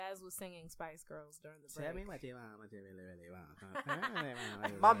Baz was singing Spice Girls during the break. Tell me what you want.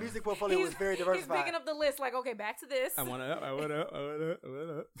 My music portfolio was very diversified. He's picking up the list like, okay, back to this. I want up. All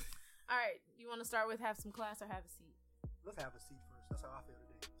right, you want to start with have some class or have a seat? Let's have a seat first. That's how I feel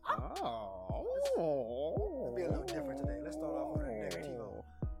today. Oh. Let's be a little different today. Let's start off with a negative.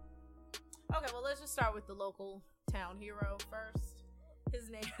 Okay, well, let's just start with the local town hero first. His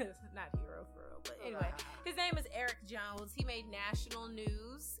name is not hero for real, but anyway, his name is Eric Jones. He made national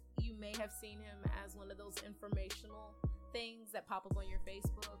news. You may have seen him as one of those informational things that pop up on your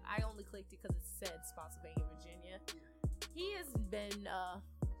Facebook. I only clicked it because it said Spotsylvania, Virginia. He has been, I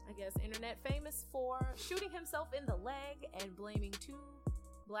guess, internet famous for shooting himself in the leg and blaming 2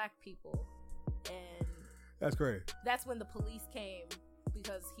 black people. And That's great. that's when the police came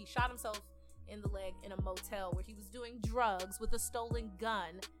because he shot himself in the leg in a motel where he was doing drugs with a stolen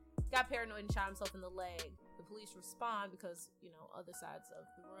gun, got paranoid and shot himself in the leg. The police respond because, other sides of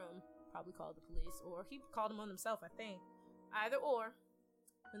the room probably called the police, or he called them on himself, I think. Either or,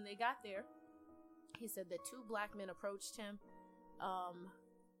 when they got there, he said that 2 black men approached him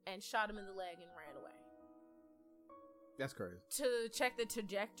and shot him in the leg and ran away. That's crazy. To check the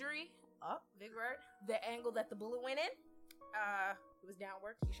trajectory, big word, the angle that the bullet went in, it was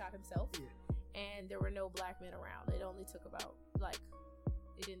downward. He shot himself. Yeah. And there were no black men around. It only took about,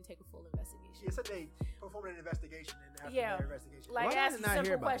 it didn't take a full investigation. It said they performed an investigation and after Yeah. that investigation. Like, Why did I asking not hear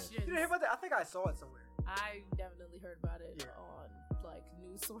simple about that? questions. You didn't hear about that? I think I saw it somewhere. I definitely heard about it Yeah. on,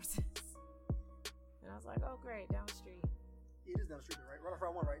 news sources. And I was like, oh, great, down the street. Yeah, it is down the street, right? Right off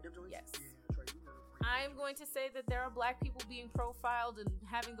Route 1, right? Them joints? Yes. Yeah, that's right. You know. I'm going to say that there are black people being profiled and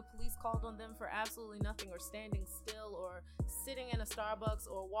having the police called on them for absolutely nothing, or standing still, or sitting in a Starbucks,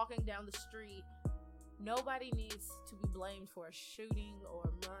 or walking down the street. Nobody needs to be blamed for a shooting or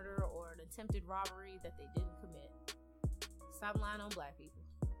a murder or an attempted robbery that they didn't commit. Stop lying on black people.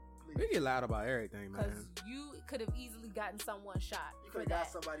 We get loud about everything, Because man. you could have easily gotten someone shot. You for could have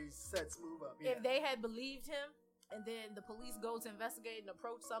got that. somebody's sets move up. Yeah. If they had believed him, and then the police go to investigate and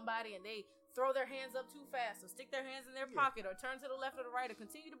approach somebody, and they throw their hands up too fast, or stick their hands in their pocket, or turn to the left or the right, or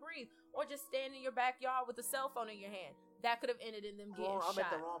continue to breathe, or just stand in your backyard with a cell phone in your hand, that could have ended in them getting I'm shot.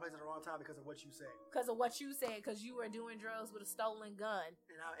 at the wrong place at the wrong time because of what you said. Because of what you said, because you were doing drugs with a stolen gun.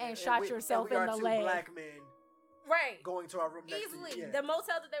 And shot yourself in the two leg. black men Right. going to our room next Easily. to you. Yeah. The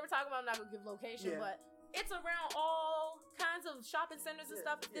motel that they were talking about, I'm not going to give location, Yeah. but it's around all kinds of shopping centers and Yeah,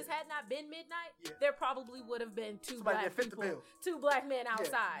 stuff. If this had not been midnight, Yeah. there probably would have been 2 Somebody black that fit the people, bill. 2 black men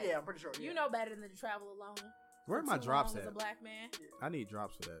outside. Yeah, I'm pretty sure. Yeah. You know better than to travel alone. Where are for my too drops long at? as a black man. I need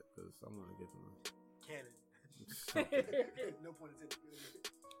drops for that because I'm gonna get them. Cannon. Something. No point intended.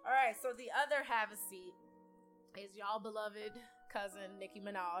 All right, so the other have a seat is y'all beloved cousin Nicki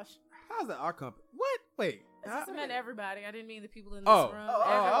Minaj. How's that our company? What? Wait. I meant everybody. I didn't mean the people in this Oh. room.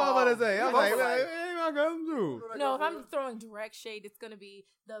 I was about to say. I was like, Everyone. hey, my cousin too. No, if I'm throwing direct shade, it's going to be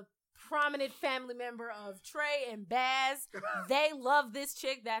the prominent family member of Trey and Baz. They love this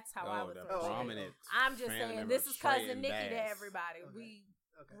chick. That's how I would the throw shade. prominent I'm just family saying, member this of is Trey cousin and Nicki to Baz. everybody. Okay. We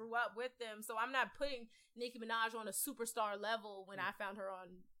Okay. grew up with them, so I'm not putting Nicki Minaj on a superstar level when I found her on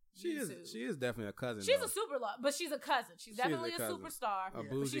YouTube. She is definitely a cousin. She's though. a super but she's a cousin. She's definitely a cousin. superstar. A Yeah. But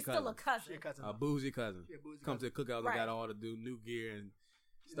bougie she's cousin. still a cousin. Your cousin. A bougie cousin. Yeah, bougie Come to cousin. the cookout and Right. got all the new gear and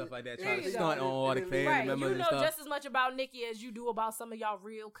stuff like that. There Trying to you stunt go. on all the family Right, members you and know stuff. just as much about Nicki as you do about some of y'all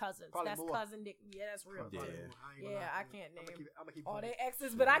real cousins. Probably That's more. cousin Nicki. Yeah, that's real. Yeah. Probably more. I ain't gonna Yeah, lie. I can't I'm name gonna keep all putting their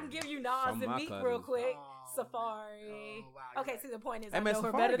exes, but I can give you Nas Some of and my Meek cousins. real quick. Oh, Safari. man. Oh, wow, you're Okay, right. see the point is Hey, I man, know her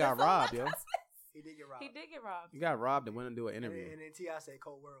Safari better got than some robbed, of yo. my cousins. He did get robbed. He did get robbed. You got robbed and went and do an interview. And then T.I. said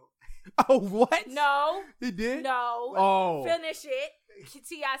Cold World. Oh, what? No, He did? no. Oh. Finish it.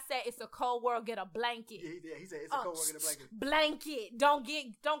 T.I. said it's a cold world. Get a blanket. Yeah, he did. He said it's a cold world in a blanket. Blanket.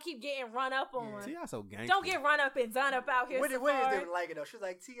 Don't keep getting run up on. T.I. so gangster. Don't get run up and done up out here. Whitney Safari. didn't like it though. She was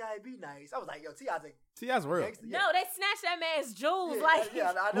like, T.I. be nice. I was like, yo, T.I.'s a T.I.'s real. gangster. No, they snatched that man's jewels. Yeah, like,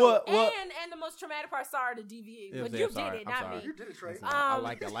 yeah, I know. What? and the most traumatic part, sorry to deviate, Yeah, but I'm you sorry, did it, I'm not sorry. me. You did it, Trey. I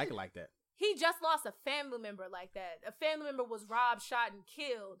like it like that. He just lost a family member like that. A family member was robbed, shot, and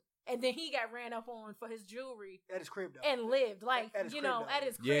killed, and then he got ran up on for his jewelry At his crib though. and lived, like, At his you crib, know, though. at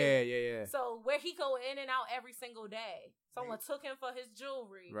his crib. Yeah. So where he go in and out every single day. Someone took him for his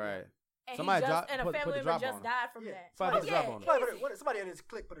jewelry. Right. And Somebody and a put family the member drop just on him. died from Yeah. that. Somebody put the drop on him. Somebody in his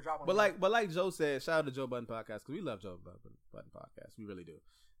clique put a drop on But him. like Joe said, shout out to Joe Budden Podcast because we love Joe Budden Podcast. We really do.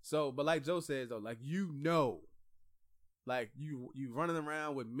 So, but like Joe says though, like like you running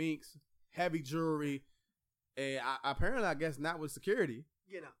around with minks, heavy jewelry, and apparently I guess not with security.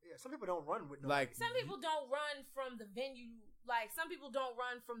 Yeah, some people don't run with no. Like Some people don't run from the venue like some people don't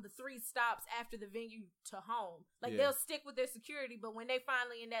run from the 3 stops after the venue to home. Like Yeah. they'll stick with their security, but when they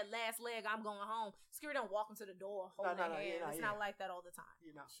finally in that last leg, I'm going home. Security don't walk into the door holding their hand. It's not like that all the time.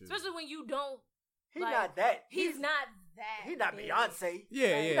 You know, Shoot. Especially when you don't. he's like, not that. He's not that. He's not big. Beyonce.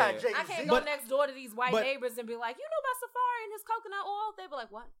 Yeah, He's yeah. not Jay-Z. I can't go next door to these white but- neighbors and be like, you know about Safari and his coconut oil? They'd be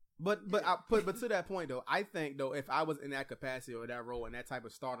like, what? But to that point though, I think though, if I was in that capacity or that role in that type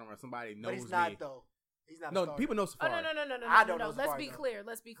of stardom or somebody knows But he's not me, though. He's not. no, a star. people know Oh, Safari. no. I don't know Let's Safari, be though. clear.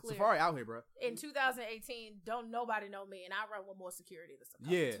 Let's be clear. Safari out here, bro. In 2018, don't nobody know me, and I run with more security than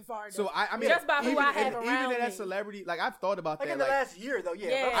Yeah. Safari. So does. I mean, just by who even, I have even around in that me. celebrity, like I've thought about Like that. in the Like last year though, yeah.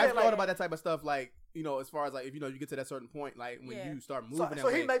 Yeah. But I'm I've saying, thought like, about that type of stuff. Like as far as like if you get to that certain point, like when Yeah. you start moving. So, that so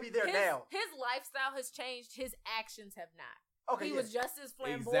he way. may be there now. His lifestyle has changed. His actions have not. Okay, He yeah. was just as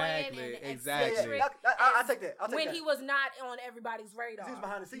flamboyant and Exactly. eccentric I'll take that. I'll take when that. he was not on everybody's radar. He was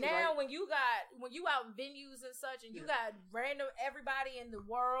behind the scenes, now, right? when you out in venues and such, and you Yeah. got random everybody in the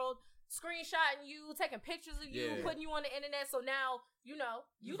world screenshotting you, taking pictures of you, Yeah. putting you on the internet. So now you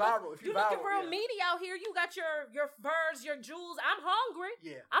You viral. If you you looking viral, real yeah. meaty out here. You got your birds, your jewels. I'm hungry.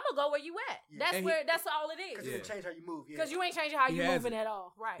 Yeah. I'm gonna go where you at. Yeah. That's And where. That's all it Because is. you Yeah. didn't change how you move. Yeah. Because you ain't changing how He you hasn't. moving at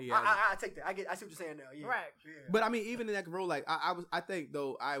all. Right. He I take that. I see what you're saying now. Yeah. Right. Yeah. But I mean, even in that role, like I think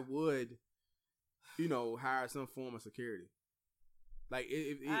though I would, hire some form of security. Like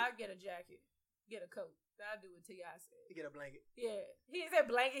I'll get a jacket, get a coat. I'll do what T.I. said. You get a blanket. Yeah, he said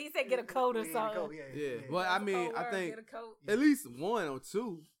blanket. He said get a coat or Yeah, something. coat, yeah. Well, I That's a mean, cold I word, think get a coat. at least one or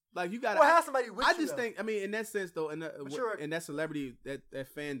two. Like you got Well, to. have somebody with I you. just though. think, I mean, in that sense though, in sure. that celebrity, that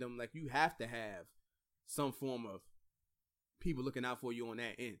fandom, like you have to have some form of people looking out for you on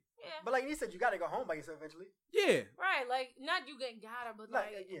that end. Yeah. But like you said, you got to go home by yourself eventually. Yeah. Right, like not you getting gotta, but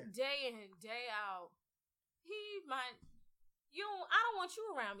Like, like yeah. day in and day out, he might. I don't want you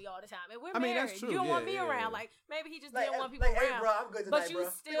around me all the time, and we're I mean, married. that's true. You don't Yeah, want me yeah, around. yeah. Like maybe he just Like, didn't want people like, around. hey, bro, I'm good tonight, but you bro.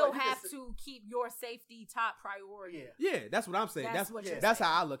 still Like, you have just- to keep your safety top priority. Yeah. Yeah, that's what I'm saying. That's That's what you're that's saying.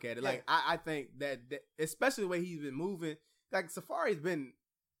 how I look at it. Yeah. Like I think that especially the way he's been moving, like Safari's been.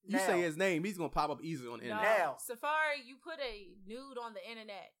 You Now. say his name, he's gonna pop up easily on the No, internet. Now. Safari, you put a nude on the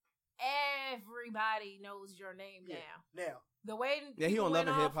internet. Everybody knows your name Yeah. now. Now. The way Yeah, he people on went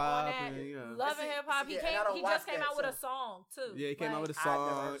Love and off Hip Hop, on that, and, Love See, and Hip Hop. see, and I don't He watch just came that, out with a so- song too. Yeah, he came out with a I've never heard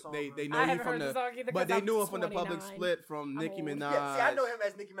song. the song, They bro. know I him haven't from heard the the, song either, but 'cause they I'm knew him from the public 29. split from I'm Nicki old. Minaj. Yeah, see, I know him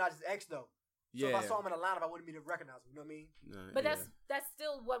as Nicki Minaj's ex though. So if Yeah, I saw him in a lineup, I wouldn't be to recognize him. You know what I mean? But yeah. that's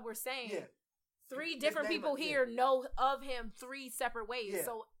still what we're saying. Yeah. Three His different name- people yeah. here know of him 3 separate ways. Yeah.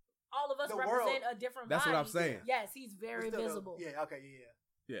 So all of us The represent world- a different That's what I'm body. saying. Yes, he's very But still, though, visible. Yeah. Okay.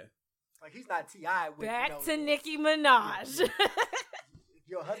 Yeah. Yeah. Like he's not T.I. with, Back to Nicki Minaj.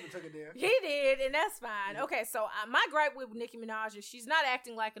 Your husband took it there. He did, and that's fine. Yeah. Okay, so my gripe with Nicki Minaj is she's not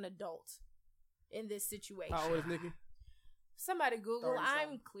acting like an adult in this situation. How old is Nicki? Somebody Google. 30 I'm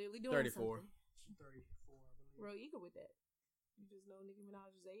something. clearly doing 34. something. 34, I believe. Real eager with that. You just know Nicki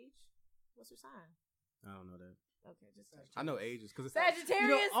Minaj's age? What's her sign? I don't know that. Okay, just I know ages because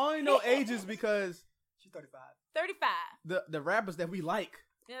Sagittarius. I only know ages because She's 35. 35. the rappers that we like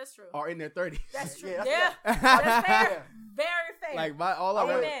Yeah, that's true. are in their 30s. That's true. Yeah, Yeah, that's- that's fair. Yeah. Very fair. Like all I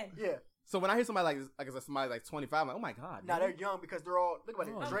want. Amen. Yeah. So when I hear somebody like somebody like 25, I'm like, oh my god. Now really? they're young because they're all look about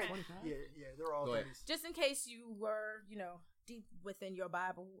Oh, it. Drake. 25? Yeah, they're all Go ahead. 30s. Just in case you were, deep within your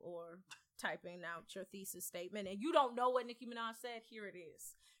Bible or typing out your thesis statement and you don't know what Nicki Minaj said, here it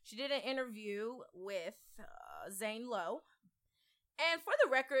is. She did an interview with Zane Lowe. And for the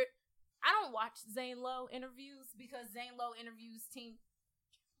record, I don't watch Zane Lowe interviews because Zane Lowe interviews team.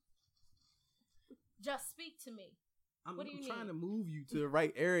 Just speak to me. I'm, What do you I'm trying need? to move you to the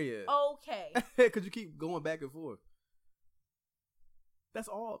right area. Okay. Because you keep going back and forth. That's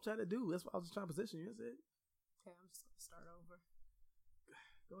all I'm trying to do. That's what I was trying to position you. That's it. Okay, I'm just going to start over.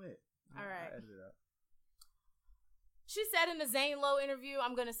 Go ahead. All right. I'll edit it out. She said in the Zane Lowe interview,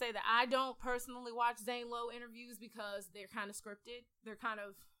 I'm going to say that I don't personally watch Zane Lowe interviews because they're kind of scripted. They're kind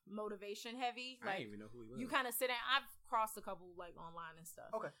of motivation heavy. I Like, didn't even know who he was. you kind of sit in. I've crossed a couple, like, online and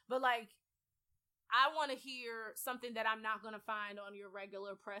stuff. Okay. But, like, I want to hear something that I'm not going to find on your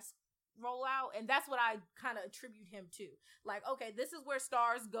regular press rollout. And that's what I kind of attribute him to. Like, okay, this is where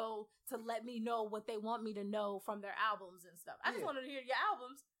stars go to let me know what they want me to know from their albums and stuff. I just Yeah. wanted to hear your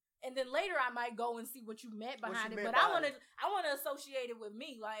albums. And then later I might go and see what you meant What you behind it. meant But behind I want to associate it with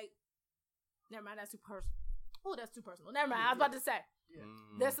me. Like, never mind, that's too personal. Oh, that's too personal. Never mind. I was about to say. Yeah.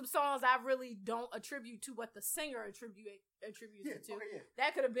 There's some songs I really don't attribute to what the singer attributes Yeah. it to. Okay. Yeah.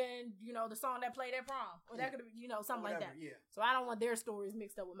 That could have been, the song that played at prom. Or that could have been, something like Whatever, that. Yeah. So I don't want their stories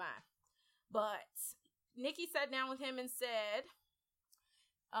mixed up with mine. But Nicki sat down with him and said,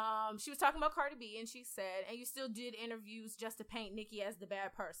 She was talking about Cardi B, and she said, and you still did interviews just to paint Nicki as the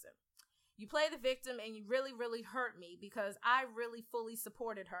bad person. You play the victim, and you really, really hurt me because I really fully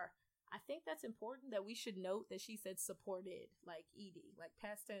supported her. I think that's important that we should note that she said supported, like Edie, like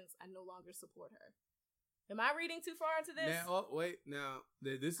past tense. I no longer support her. Am I reading too far into this? Now,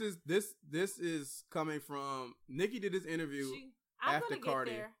 this is coming from Nicki did this interview after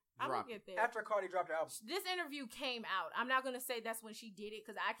Cardi dropped. I'm gonna get there. After Cardi dropped her album. This interview came out. I'm not gonna say that's when she did it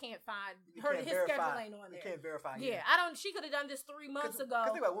because I can't find his schedule ain't on there. You can't verify. Yeah, I don't. She could have done this 3 months ago.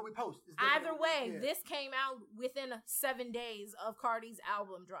 Think about what we post. Either way, this came out within 7 days of Cardi's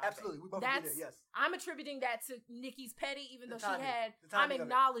album dropping. Absolutely, we both did it. Yes, I'm attributing that to Nicki's petty, even though timing, she had. I'm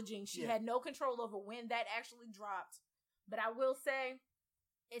acknowledging she had no control over when that actually dropped. But I will say,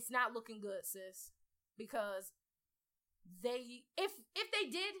 it's not looking good, sis, because if they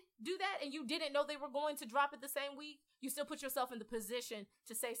did do that and you didn't know they were going to drop it the same week, you still put yourself in the position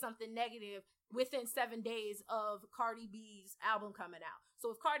to say something negative within 7 days of Cardi B's album coming out.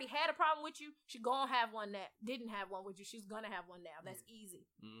 So if Cardi had a problem with you, she gonna have one that didn't have one with you. She's gonna have one now. That's easy.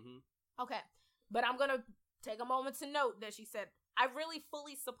 Mm-hmm. Okay, but I'm gonna take a moment to note that she said, I really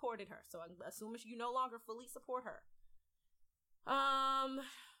fully supported her. So I'm assuming you no longer fully support her.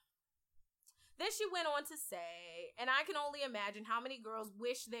 Then she went on to say, and I can only imagine how many girls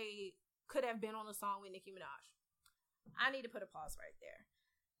wish they could have been on a song with Nicki Minaj. I need to put a pause right there.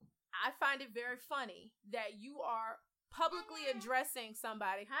 I find it very funny that you are publicly addressing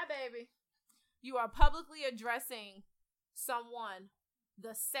somebody. Hi, baby. You are publicly addressing someone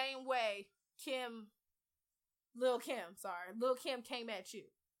the same way Lil' Kim came at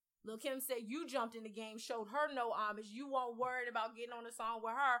you. Lil' Kim said you jumped in the game, showed her no homage. You weren't worried about getting on a song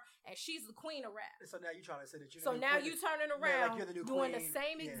with her, and she's the queen of rap. So now you trying to say that you're so now you turning around doing the queen.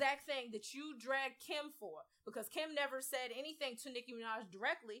 same exact thing that you dragged Kim for, because Kim never said anything to Nicki Minaj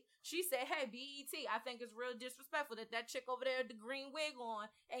directly. She said, hey, BET, I think it's real disrespectful that chick over there with the green wig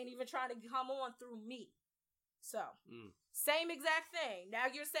on ain't even trying to come on through me. So, same exact thing. Now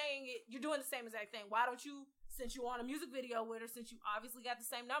you're saying you're doing the same exact thing. Why don't you, since you on a music video with her, since you obviously got the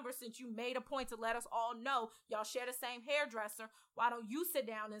same number, since you made a point to let us all know y'all share the same hairdresser, why don't you sit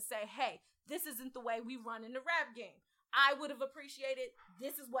down and say, hey, this isn't the way we run in the rap game. I would have appreciated,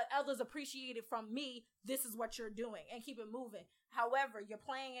 this is what others appreciated from me, this is what you're doing, and keep it moving. However, you're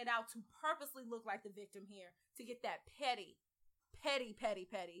playing it out to purposely look like the victim here, to get that petty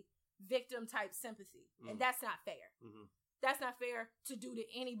victim type sympathy. And that's not fair. Mm-hmm. That's not fair to do to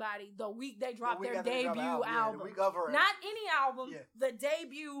anybody the week they drop their debut album. Not any album, the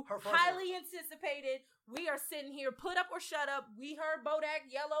debut, highly anticipated. We are sitting here, put up or shut up. We heard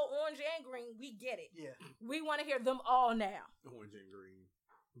Bodak, yellow, orange, and green. We get it. Yeah. We want to hear them all now. Orange and green.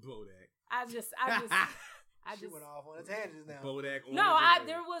 Bodak. I just she went off on a tangent now. Bodak.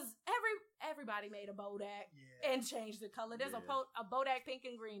 There was everybody made a Bodak and changed the color. There's a Bodak pink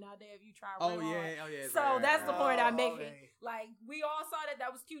and green out there if you try. Oh yeah. So that's the point I'm making. Like we all saw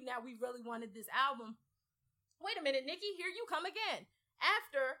that was cute. Now we really wanted this album. Wait a minute, Nicki, here you come again.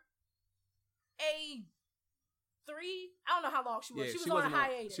 After I don't know how long she was. Yeah, she was on a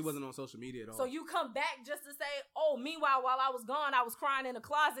hiatus. She wasn't on social media at all. So you come back just to say, oh, meanwhile, while I was gone, I was crying in the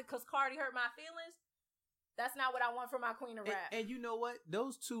closet because Cardi hurt my feelings. That's not what I want for my queen of rap. And you know what?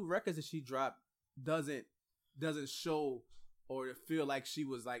 Those 2 records that she dropped doesn't show or feel like she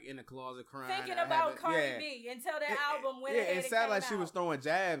was like in the closet crying. Thinking about Cardi B until the album went ahead and it sounded like she was throwing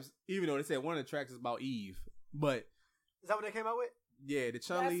jabs, even though they said one of the tracks is about Eve. But is that what they came out with? Yeah, the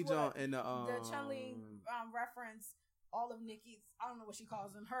Chun-Li joint and the Chun-Li reference. All of Nicki's, I don't know what she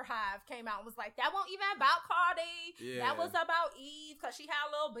calls them, her hive came out and was like, that wasn't even about Cardi. Yeah. That was about Eve because she had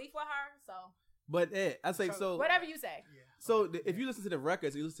a little beef with her. So. But I say so. Whatever you say. Yeah. So if you listen to the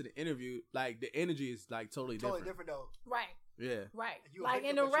records, you listen to the interview, like the energy is like totally different. Totally different though. Right. Yeah. Right. Like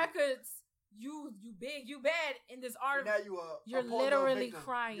in the records, you big, you bad in this art. Now you're literally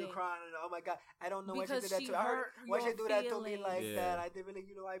crying. You're crying. Oh my God! I don't know why she did that to me. I heard why she do that to me like that. I didn't really,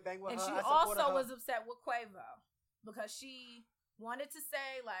 I bang with her. And she also was upset with Quavo because she wanted to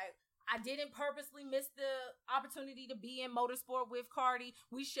say like, I didn't purposely miss the opportunity to be in motorsport with Cardi.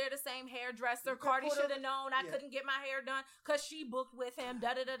 We share the same hairdresser. Cardi should have known I couldn't get my hair done because she booked with him.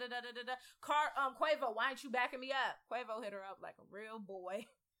 Quavo, why ain't you backing me up? Quavo hit her up like a real boy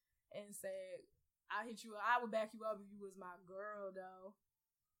and said, I would back you up if you was my girl, though.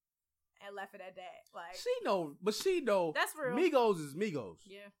 And left it at that. Like she know. That's real. Migos is Migos.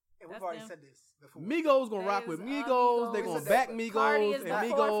 Yeah. And we've already said this before. Migos gonna rock with Migos. They gonna back Migos. Cardi is the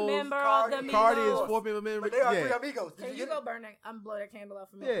fourth member of the Migos. Cardi is fourth member. But they are 3 Amigos. Can you go burn that? I'm blow that candle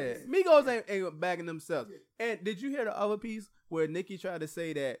out for me. Yeah, Migos ain't backing themselves. And did you hear the other piece where Nicki tried to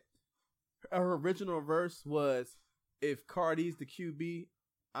say that her original verse was, "If Cardi's the QB,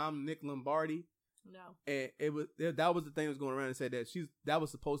 I'm Nick Lombardi." No. And that was the thing that was going around and said that that was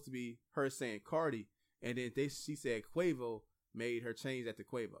supposed to be her saying Cardi, and then she said Quavo made her change that to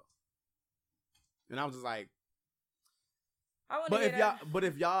Quavo. And I was just like, but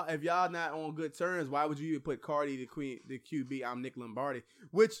if y'all not on good terms, why would you even put Cardi the QB? I'm Nick Lombardi,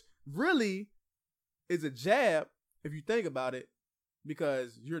 which really is a jab if you think about it,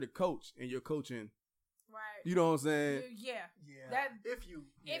 because you're the coach and you're coaching. Right. You know what I'm saying? Yeah.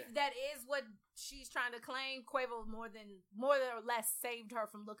 If that is what she's trying to claim, Quavo more or less saved her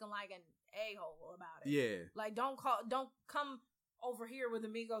from looking like an a-hole about it. Yeah. Like don't come over here with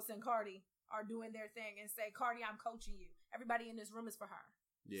Amigos and Cardi are doing their thing and say, Cardi, I'm coaching you. Everybody in this room is for her.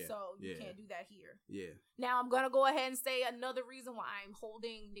 Yeah. So you can't do that here. Yeah. Now I'm gonna go ahead and say another reason why I'm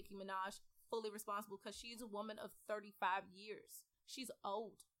holding Nicki Minaj fully responsible, because she's a woman of 35 years. She's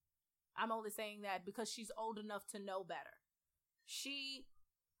old. I'm only saying that because she's old enough to know better.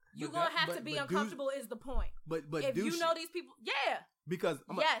 You're gonna have to be uncomfortable is the point. But if you know these people, because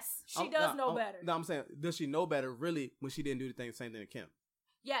she does know better. No, I'm saying, does she know better really when she didn't do the same thing to Kim?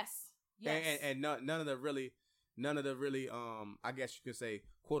 Yes. And none of the really, I guess you could say,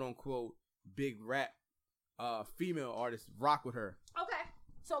 quote unquote, big rap female artists rock with her. Okay.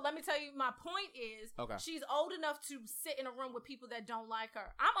 So let me tell you, my point is, she's old enough to sit in a room with people that don't like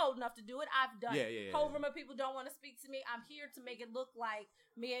her. I'm old enough to do it. I've done it. Whole room of people don't want to speak to me. I'm here to make it look like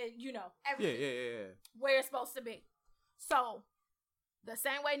me and, everything. Where it's supposed to be. So, the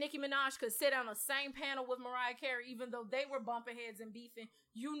same way Nicki Minaj could sit on the same panel with Mariah Carey, even though they were bumping heads and beefing,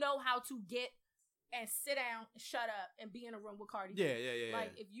 you know how to get and sit down, shut up, and be in a room with Cardi B.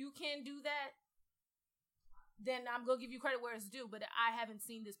 Like, if you can do that, then I'm going to give you credit where it's due. But I haven't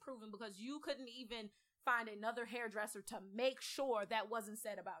seen this proven, because you couldn't even find another hairdresser to make sure that wasn't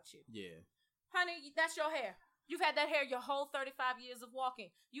said about you. Yeah. Honey, that's your hair. You've had that hair your whole 35 years of walking.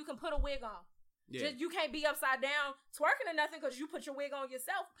 You can put a wig on. Yeah. You can't be upside down twerking or nothing because you put your wig on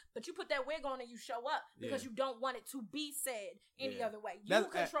yourself, but you put that wig on and you show up because you don't want it to be said any other way. You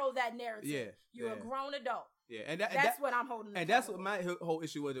control that narrative. Yeah. You're a grown adult. Yeah. And that's what I'm holding. And that's what my whole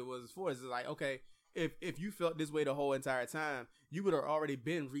issue with it was for. Is like, okay, if you felt this way the whole entire time, you would have already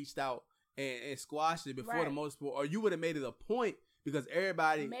been reached out and squashed it before the motorsport, or you would have made it a point, because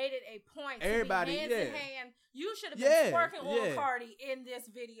everybody made it a point. Everybody, hands in hand. You should have been twerking on Cardi in this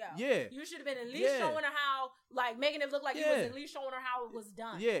video. Yeah, you should have been at least showing her how, like, making it look like you was at least showing her how it was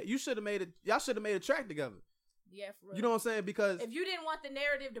done. Yeah, you should have made it. Y'all should have made a track together. Yeah, for real. You know what I'm saying? Because if you didn't want the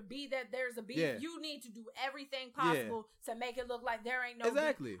narrative to be that there's a beef, you need to do everything possible to make it look like there ain't no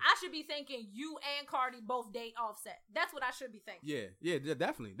beef. I should be thinking you and Cardi both date Offset. That's what I should be thinking. Yeah,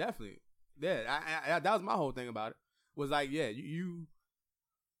 definitely. Yeah, I that was my whole thing about it. Was like, you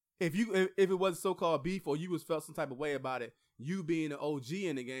if it was so-called beef, or you was felt some type of way about it, you being an OG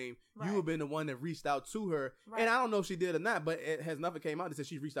in the game, you would have been the one that reached out to her. Right. And I don't know if she did or not, but it has nothing came out that said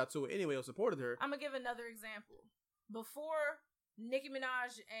she reached out to her anyway or supported her. I'm going to give another example. Before Nicki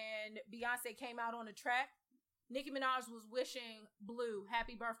Minaj and Beyonce came out on the track, Nicki Minaj was wishing Blue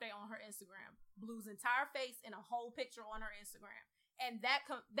happy birthday on her Instagram. Blue's entire face in a whole picture on her Instagram. And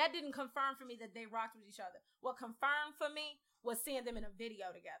that didn't confirm for me that they rocked with each other. What confirmed for me was seeing them in a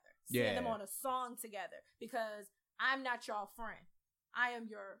video together. Seeing them on a song together. Because I'm not y'all friend. I am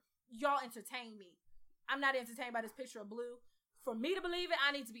y'all entertain me. I'm not entertained by this picture of Blue. For me to believe it,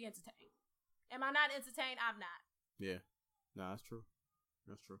 I need to be entertained. Am I not entertained? I'm not. Yeah. No, that's true.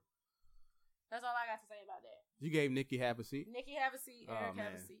 That's true. That's all I got to say about that. You gave Nicki half a seat? Nicki have a seat. Eric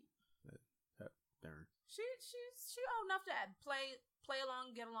have a seat. Darn. She old enough to play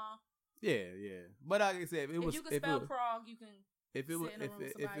along, get along. Yeah. But like I said, if you can spell Prague, you can. If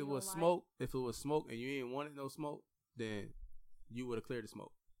it was smoke and you ain't wanted no smoke, then you would have cleared the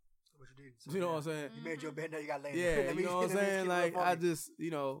smoke. What you did? So, you know what I'm saying? You made your bed, now you got laid. Yeah, you know what I'm saying? Like, I just,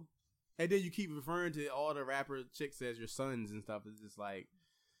 and then you keep referring to all the rapper chicks as your sons and stuff. It's just like,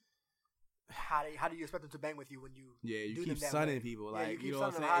 how do you expect them to bang with you when you you keep sunning people, like, you know what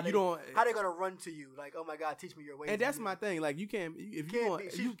I'm saying? How they gonna run to you, like, oh my God, teach me your ways. And that's my thing, like, you can't, if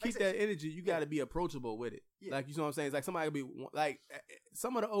you keep that energy, you got to be approachable with it. Like, you know what I'm saying? It's like somebody could be like,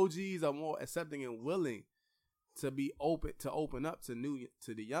 some of the OGs are more accepting and willing to be open up to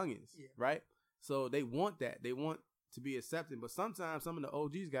the youngins, right? So they want that, they want to be accepted, but sometimes some of the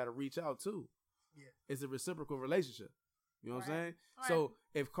OGs got to reach out too. Yeah, it's a reciprocal relationship. You know what I'm saying? Right. So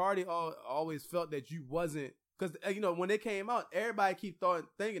if Cardi always felt that you wasn't, because when they came out, everybody keep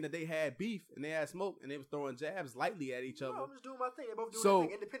thinking that they had beef and they had smoke and they was throwing jabs lightly at each other. I'm just doing my thing. They both doing their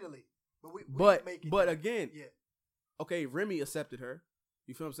thing independently. But again, okay, Remy accepted her.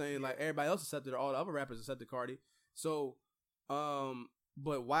 You feel what I'm saying? Yeah. Like everybody else accepted her. All the other rappers accepted Cardi. So,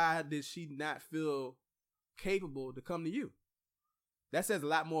 but why did she not feel capable to come to you? That says a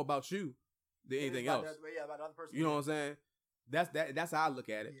lot more about you than anything else. About the other person. You know what I'm saying? That's how I look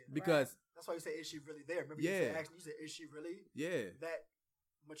at it. Because that's why you say, is she really there? Remember you said, is she really that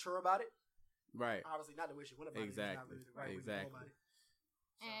mature about it? Right. Obviously not the way she went about it. Exactly. Really right exactly.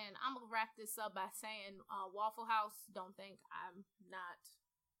 And I'm going to wrap this up by saying Waffle House, don't think I'm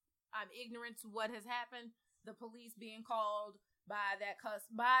ignorant to what has happened. The police being called by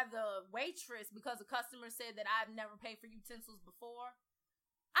the waitress because a customer said that I've never paid for utensils before.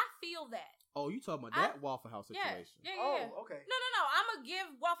 I feel that. Oh, you talking about that Waffle House situation? Yeah. Oh, okay. No. I'm going to give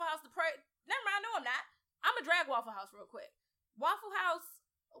Waffle House the praise. Never mind, no, I'm not. I'm going to drag Waffle House real quick. Waffle House,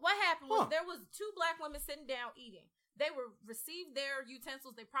 what happened was there was 2 black women sitting down eating. They received their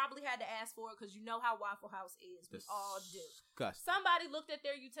utensils. They probably had to ask for it because you know how Waffle House is. We all do. Somebody looked at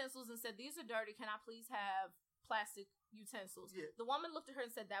their utensils and said, "These are dirty. Can I please have plastic utensils?" Yeah. The woman looked at her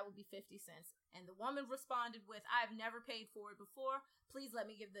and said, "That would be 50 cents." And the woman responded with, "I've never paid for it before. Please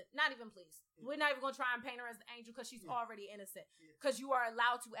let me give not even please. Yeah. We're not even going to try and paint her as the angel because she's already innocent. Because you are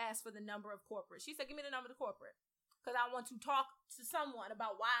allowed to ask for the number of corporate." She said, "Give me the number of the corporate. Because I want to talk to someone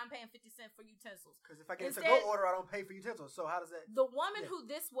about why I'm paying 50 cents for utensils." Because if I get a to-go order, I don't pay for utensils. So how does that... The woman who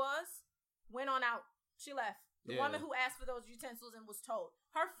this was went on out. She left. The woman who asked for those utensils and was told.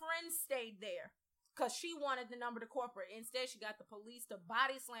 Her friend stayed there because she wanted the number to corporate. Instead, she got the police to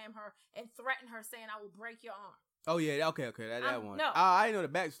body slam her and threaten her, saying, "I will break your arm." Oh, yeah. Okay. That one. No. I didn't know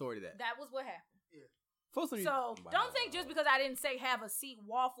the backstory to that. That was what happened. Yeah. Don't think just because I didn't say have a seat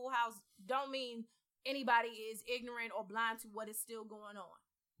Waffle House don't mean anybody is ignorant or blind to what is still going on.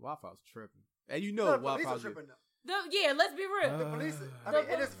 Waffle House tripping. And you know Waffle House tripping though. Let's be real. The police, and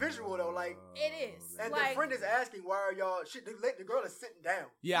it's visual though, like it is. And the friend is asking, "Why are y'all?" The girl is sitting down.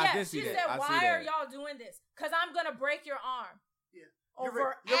 Yeah, I did see that. She said, "Why are y'all doing this? Because I'm gonna break your arm." Yeah.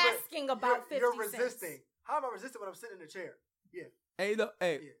 Over asking about 50 You're resisting. Cents. How am I resisting when I'm sitting in a chair? Yeah. Hey, look,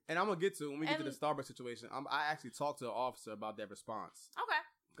 and I'm gonna get to when we get to the Starbucks situation. I actually talked to an officer about that response. Okay.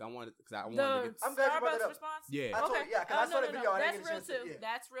 I wanted to get. I'm glad you brought that up. Response? Yeah. Because I saw the video. That's real too. Yeah.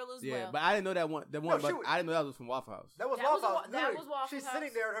 That's real as well. Yeah, but I didn't know that one. I didn't know that was from Waffle House. That was Waffle House. That was Waffle House. She's sitting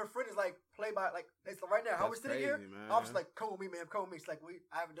there and her friend is like, play by like it's right now. How we're sitting here? Officer's like, "Come with me, man. Come with me." It's like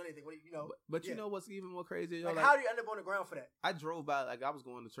I haven't done anything. But you know what's even more crazy? Like, how do you end up on the ground for that? I drove by. Like, I was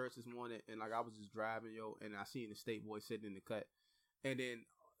going to church this morning, and like I was just driving, and I seen the state boy sitting in the cut, and then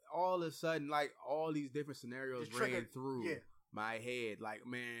all of a sudden, like all these different scenarios ran through my head. Like,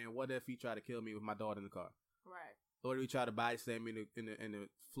 man, what if he tried to kill me with my daughter in the car? Right. Or if he tried to body slam me in the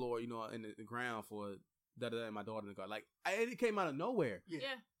floor, in the ground for and my daughter in the car. Like, it came out of nowhere.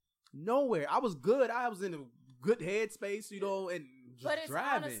 Yeah. Nowhere. I was good. I was in a good headspace, and just but it's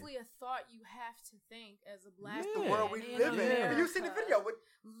driving. Honestly a thought you have to think as a black man. The world we live in. You seen the video with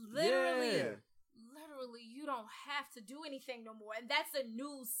literally, you don't have to do anything no more. And that's a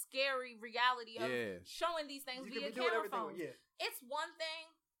new, scary reality of showing these things via camera phone. It's one thing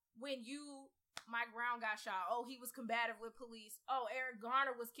when Mike Brown got shot. Oh, he was combative with police. Oh, Eric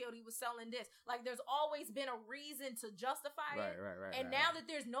Garner was killed. He was selling this. Like, there's always been a reason to justify it. Right. And now that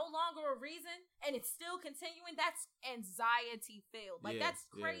there's no longer a reason and it's still continuing, that's anxiety filled. Like, that's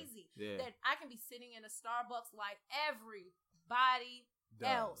crazy. That I can be sitting in a Starbucks like everybody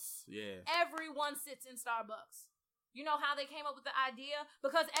else. Yeah. Everyone sits in Starbucks. You know how they came up with the idea?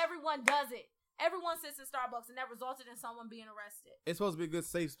 Because everyone does it. Everyone sits in Starbucks, and that resulted in someone being arrested. It's supposed to be a good,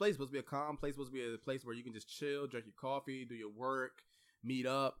 safe place. It's supposed to be a calm place. It's supposed to be a place where you can just chill, drink your coffee, do your work, meet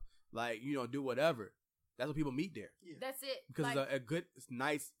up, do whatever. That's what people meet there. Yeah. That's it. Because it's a good,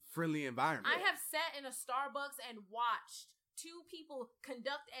 nice, friendly environment. I have sat in a Starbucks and watched 2 people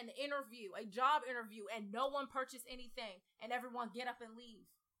conduct an interview, a job interview, and no one purchased anything, and everyone get up and leave.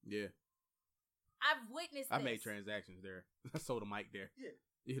 Yeah. I've witnessed I made transactions there. I sold a mic there.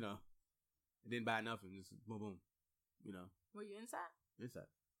 Yeah. I didn't buy nothing. Just boom, boom. Were you inside? Inside.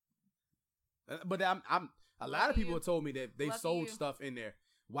 But a lot of people told me that they sold stuff in there.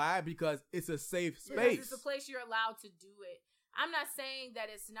 Why? Because it's a safe space. It's a place you're allowed to do it. I'm not saying that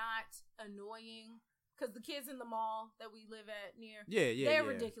it's not annoying, because the kids in the mall that we live at near, they're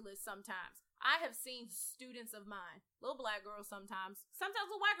ridiculous sometimes. I have seen students of mine, little black girls sometimes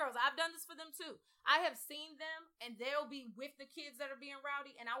little white girls. I've done this for them too. I have seen them, and they'll be with the kids that are being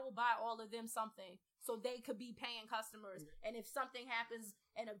rowdy, and I will buy all of them something so they could be paying customers. And if something happens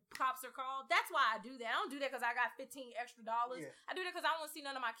and the cops are called, that's why I do that. I don't do that because I got $15 extra. Yeah. I do that because I don't want to see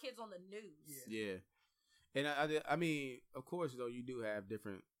none of my kids on the news. Yeah. And I mean, of course, though, you do have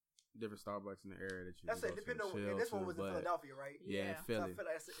different Starbucks in the area that you. That's it. Depending on. And this one was in Philadelphia, right? Yeah, Philly. So I feel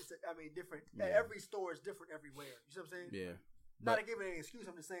like different. Yeah. Every store is different everywhere. You see what I'm saying? Yeah. Not to give it any excuse.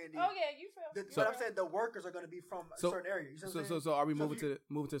 I'm just saying. You feel. But I'm saying the workers are going to be from a certain area. You see what I'm saying? So are we moving to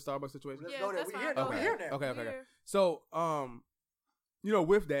the Starbucks situation? Let's go there. We're here now. Okay. So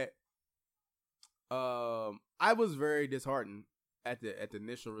with that, I was very disheartened at the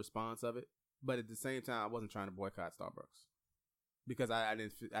initial response of it, but at the same time, I wasn't trying to boycott Starbucks. Because I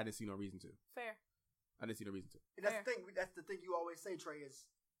didn't see no reason to. Fair. I didn't see no reason to. And that's the thing. That's the thing you always say, Trey. Is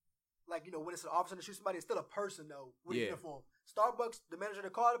like when it's an officer to shoot somebody, it's still a person though with a uniform. Starbucks, the manager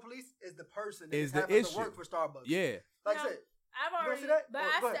to call the police is the person that is having to work for Starbucks. Yeah. Like I said. I've already. But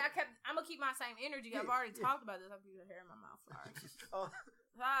I'm gonna keep my same energy. I've already talked about this. I have hair in my mouth.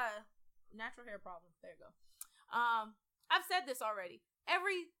 Sorry. Natural hair problem. There you go. I've said this already.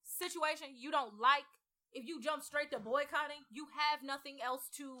 Every situation you don't like. If you jump straight to boycotting, you have nothing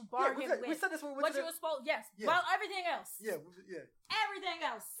else to bargain with. We said this when we went to you were supposed, well, everything else. Yeah. Everything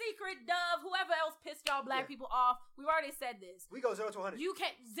else. Secret, Dove, whoever else pissed y'all black people off. We've already said this. We go 0 to 100. You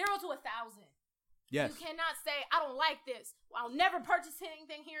can't 0 to 1,000. Yes. You cannot say, I don't like this. I'll never purchase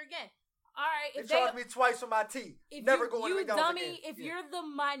anything here again. All right. They charged me twice for my tea. Never going to McDonald's again. If you're the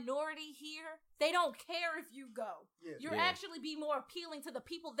minority here, they don't care if you go. Yeah. You're actually be more appealing to the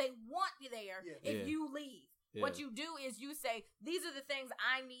people they want you there if you leave. Yeah. What you do is you say, these are the things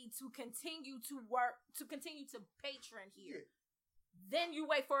I need to continue to work, to continue to patron here. Yeah. Then you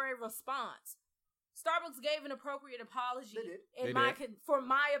wait for a response. Starbucks gave an appropriate apology, for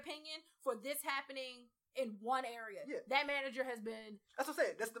my opinion, for this happening in one area. Yeah. That manager has been. That's what I'm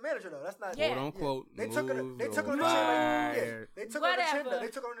saying. That's the manager though. That's not quote unquote. They took on the chin. They took on the chin. They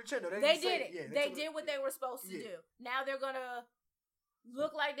took on the chin. They did it. Yeah, they did what they were supposed to do. Now they're gonna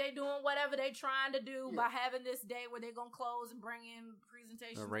look like they're doing whatever they're trying to do by having this day where they're gonna close and bring in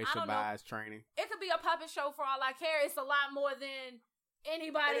presentations. Racial bias training. It could be a puppet show for all I care. It's a lot more than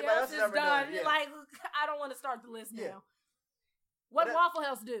anybody else has done. Yeah. Like I don't want to start the list now. What Waffle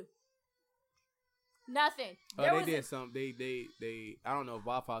House do? Nothing. They did some. They. I don't know if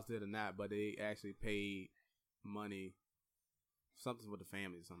Waffle House did or not, but they actually paid money, something with the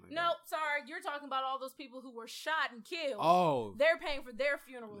family or something. Sorry, you're talking about all those people who were shot and killed. Oh, they're paying for their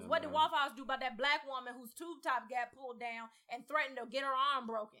funerals. What did Waffle House do about that black woman whose tube top got pulled down and threatened to get her arm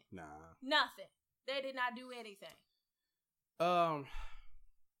broken? Nah, nothing. They did not do anything.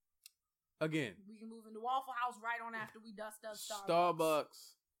 Again, we can move into Waffle House right on after we dust up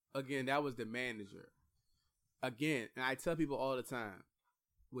Starbucks. Again, that was the manager. Again, and I tell people all the time,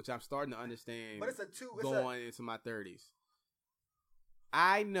 which I'm starting to understand. But going into my 30s.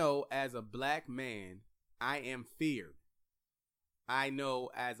 I know as a black man, I am feared. I know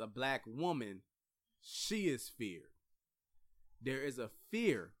as a black woman, she is feared. There is a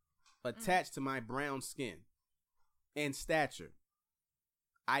fear attached to my brown skin and stature.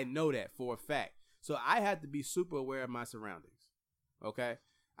 I know that for a fact. So I have to be super aware of my surroundings. Okay?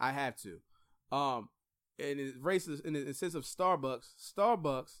 I have to. And it's racist in the sense of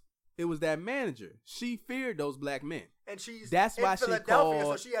Starbucks, it was that manager. She feared those black men. And that's why she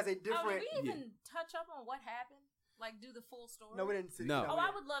called. So she has a different. Did we even touch up on what happened? Like, do the full story? No, we didn't see. No.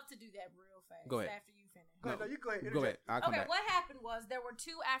 I would love to do that real fast. Go ahead. After you finish. You go ahead. Go ahead. I'll come back. What happened was there were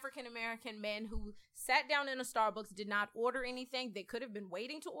two African American men who sat down in a Starbucks, did not order anything. They could have been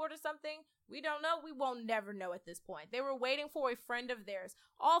waiting to order something. We don't know. We won't never know at this point. They were waiting for a friend of theirs.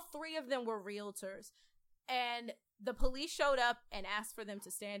 All three of them were realtors. And the police showed up and asked for them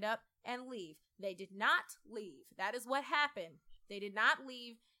to stand up and leave. They did not leave. That is what happened. They did not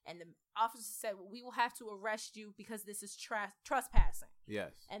leave. And the officer said, well, we will have to arrest you because this is trespassing.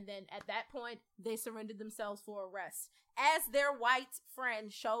 Yes. And then at that point, they surrendered themselves for arrest. As their white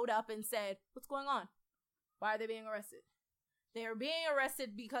friend showed up and said, what's going on? Why are they being arrested? They are being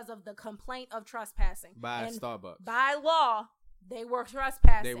arrested because of the complaint of trespassing. By Starbucks. By law, they were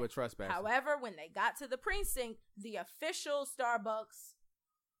trespassing. However, when they got to the precinct, the official Starbucks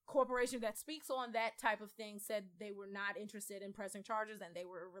corporation that speaks on that type of thing said they were not interested in pressing charges and they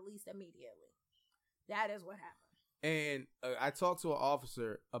were released immediately. That is what happened. And I talked to an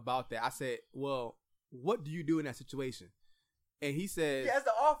officer about that. I said, well, what do you do in that situation? And he says, as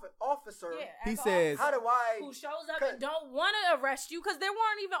the officer, he says, how do I? Who shows up and don't want to arrest you because there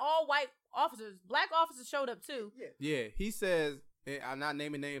weren't even all white officers. Black officers showed up too. Yeah. He says, and I'm not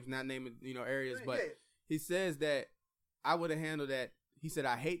naming names, not naming areas, but he says that I would have handled that. He said,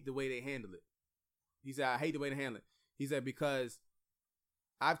 I hate the way they handle it. He said, I hate the way they handle it. He said, because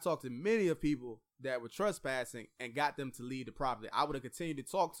I've talked to many of people that were trespassing and got them to leave the property. I would have continued to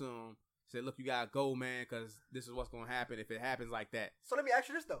talk to them. Said, look, you gotta go, man, because this is what's gonna happen if it happens like that. So let me ask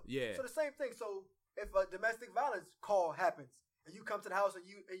you this though. Yeah. So the same thing. So if a domestic violence call happens and you come to the house and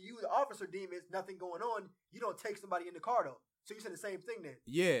you the officer deem it's nothing going on, you don't take somebody in the car though. So you said the same thing then.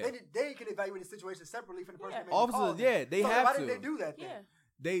 Yeah. They can evaluate the situation separately from the person that made officers, the call. they so have why to. did they do that then? Yeah.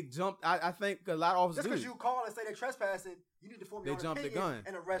 They jumped. I think a lot of officers just because you call and say they're trespassing, you need to form your own opinion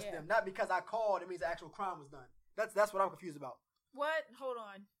and arrest them. Not because I called, it means the actual crime was done. That's what I'm confused about. What? Hold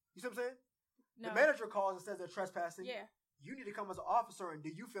on. You see what I'm saying? No. The manager calls and says they're trespassing. Yeah. You need to come as an officer and do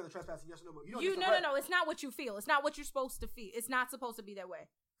you feel the trespassing? Yes or no? No. It's not what you feel. It's not what you're supposed to feel. It's not supposed to be that way.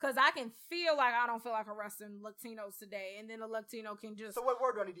 Because I can feel like I don't feel like arresting Latinos today, and then a Latino can just. So what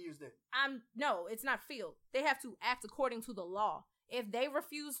word do I need to use then? No, it's not feel. They have to act according to the law. If they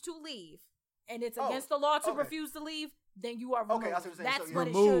refuse to leave, and it's against the law to refuse to leave, then you are removed. Okay, that's what you're saying. That's what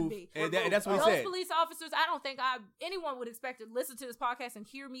it should be. And that's what he said. Those police officers, I don't think anyone would expect to listen to this podcast and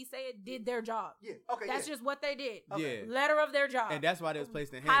hear me say it, did their job. Yeah, okay, that's just what they did. Okay. Yeah. Letter of their job. And that's why they was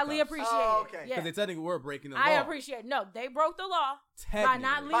placed in handcuffs. Highly appreciate it. Okay. Because they technically were breaking the law. I appreciate it. No, they broke the law by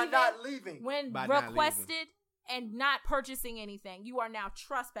not leaving. When requested and not purchasing anything. You are now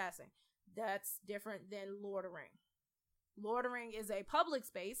trespassing. That's different than loitering. Loitering is a public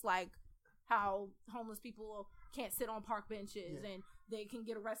space, like how homeless people can't sit on park benches and they can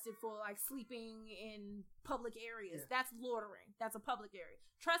get arrested for like sleeping in public areas. That's loitering. That's a public area.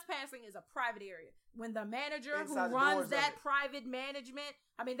 Trespassing is a private area. When the manager who runs that private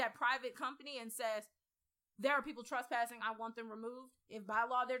that private company and says, there are people trespassing, I want them removed. If by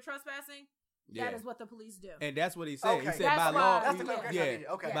law they're trespassing, that is what the police do. And that's what he said. Okay. He said by law,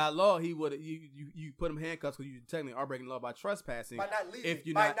 by law he would you put him handcuffs because you technically are breaking the law by trespassing. By not leaving. If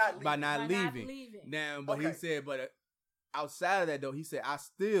you're by not leaving. Now, but he said, outside of that though, he said I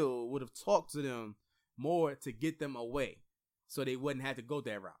still would have talked to them more to get them away, so they wouldn't have to go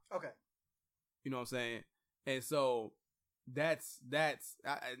that route. Okay. You know what I'm saying? And so that's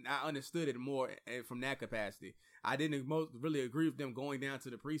I understood it more from that capacity. I didn't really agree with them going down to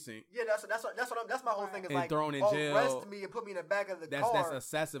the precinct. Yeah, that's my whole thing. Is and like thrown in jail. Arrest me and put me in the back of the car. That's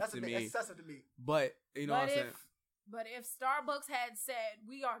excessive to me. Excessive to me. But you know what I'm saying. But if Starbucks had said,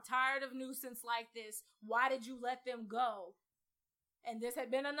 we are tired of nuisance like this, why did you let them go? And this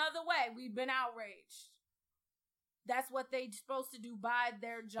had been another way, we've been outraged. That's what they're supposed to do by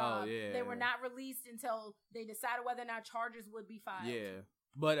their job. Oh, yeah. They were not released until they decided whether or not charges would be filed. Yeah.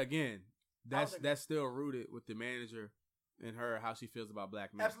 But again, that's still rooted with the manager and her, how she feels about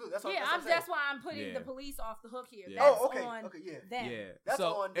black men. Absolutely. That's why I'm putting the police off the hook here. Yeah. That's okay. on them. Yeah. That's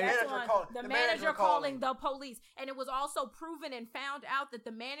on the manager calling the police. And it was also proven and found out that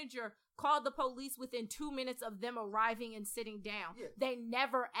the manager called the police within 2 minutes of them arriving and sitting down. Yeah. They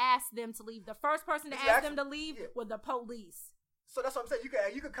never asked them to leave. The first person to ask them to leave was the police. So that's what I'm saying.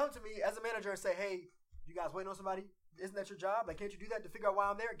 You could come to me as a manager and say, hey, you guys waiting on somebody? Isn't that your job? Like, can't you do that to figure out why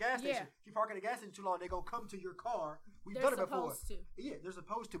I'm there? Gas station. If you park in a gas station too long, they're going to come to your car. We've done it before. Yeah, they're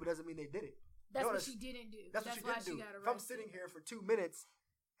supposed to, but doesn't mean they did it. That's what she didn't do. That's what she didn't do. If I'm sitting here for 2 minutes,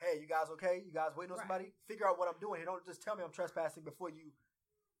 hey, you guys okay? You guys waiting on somebody? Figure out what I'm doing here. Don't just tell me I'm trespassing before you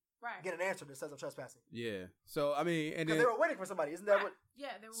get an answer that says I'm trespassing. Yeah. So, I mean, and then they were waiting for somebody. Isn't that what? Yeah,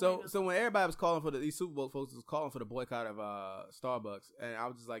 they were waiting. So when everybody was calling for these Super Bowl folks was calling for the boycott of Starbucks, and I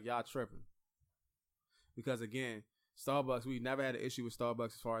was just like, y'all tripping. Because again, Starbucks, we never had an issue with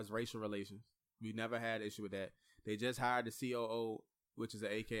Starbucks as far as racial relations. We never had an issue with that. They just hired the COO, which is an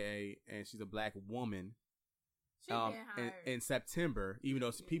AKA, and she's a black woman. In September, even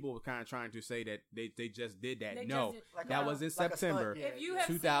though people were kind of trying to say that they just did that. That was in September, if you have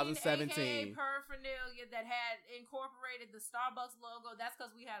 2017. Seen AKA paraphernalia that had incorporated the Starbucks logo, that's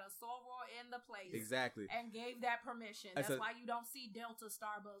because we had a soror in the place. Exactly. And gave that permission. That's why you don't see Delta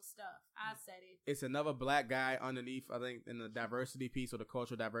Starbucks stuff. I said it. It's another black guy underneath, I think, in the diversity piece or the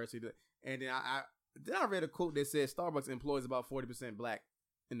cultural diversity. And then I read a quote that said Starbucks employs about 40% black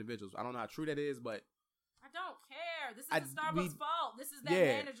individuals. I don't know how true that is, but I don't care. This is Starbucks' fault. This is that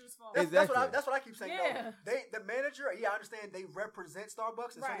manager's fault. That's what I keep saying. Yeah. No, the manager, I understand they represent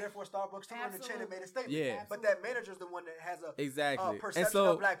Starbucks, and so therefore Starbucks took on the chin and made a statement. Yeah. But that manager's the one that has a perception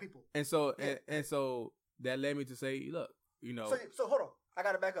of black people. And so that led me to say, look, So hold on, I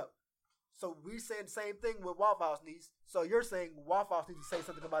got to back up. So we saying the same thing with Waffle House needs. So you're saying Waffle House needs to say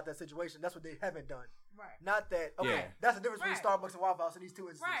something about that situation. That's what they haven't done. Right. Not that. Okay. Yeah. That's the difference between Starbucks and Waffle House in these two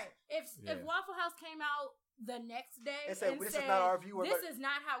instances. Right. If Waffle House came out the next day and said, this is not our view. This is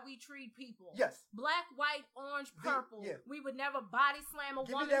not how we treat people. Yes. Black, white, orange, purple. We would never body slam a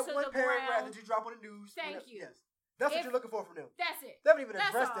woman to the ground. Give me that one paragraph that you drop on the news. Thank you. Yes. That's what you're looking for from them. That's it. They haven't even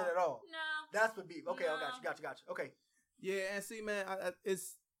addressed it at all. No. That's what beef. Okay, no. Got you. Okay. Yeah, and see, man,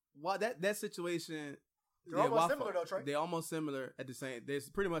 it's that situation. They're almost similar, though, Trey. They're almost similar at the same. They're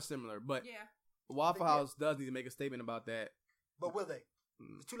pretty much similar, but Waffle House does need to make a statement about that. But will they?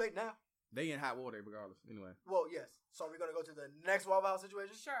 It's too late now. They in hot water regardless. Anyway. Well, yes. So we're gonna go to the next Waffle House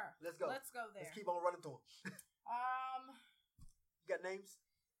situation. Sure. Let's go. Let's go there. Let's keep on running through them. You got names?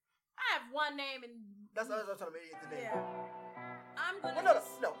 I have one name and that's what I'm talking about today. Yeah. I'm gonna. Well,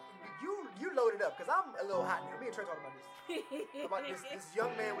 no. You load it up because I'm a little hot now. Me and Trey talking about this. About this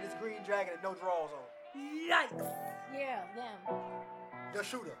young man with his green jacket and no drawers on. Yikes! Yeah, them. The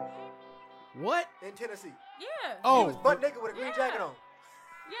shooter. What? In Tennessee. Yeah. Oh. He was butt naked with a green jacket on.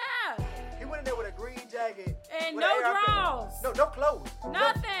 Yeah. He went in there with a green jacket. And no drawers. No clothes.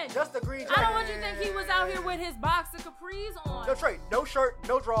 Nothing. Just a green jacket. I don't want you to think he was out here with his boxer capris on. No, Trey. No shirt,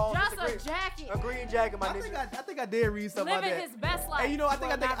 no drawers. Just a jacket. A green jacket, my nigga. I think I did read something about that. Living his best life. And you know, I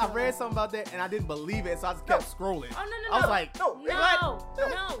think I read something about that and I didn't believe it, so I just kept scrolling. Oh, no. I was like, no.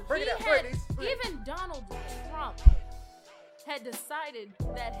 Bring it out. Even Donald Trump had decided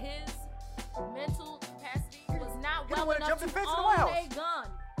that his mental capacity was not well enough to own a gun.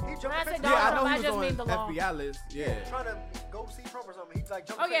 He jumped the fence. I know he was on FBI list. Yeah. Trying to go see Trump or something. He's like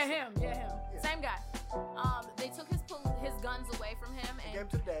jumped the fence. Him. Same guy. They took his guns away from him and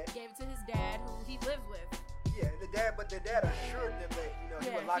gave it to his dad, who he lived with. Yeah, but the dad assured them that he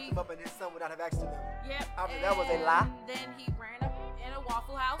would lock him up and his son would not have access to them. Yep. I mean, that was a lie. Then he ran up in a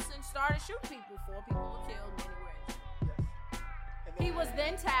Waffle House and started shooting people. 4 people were killed, many were injured. Yes. He was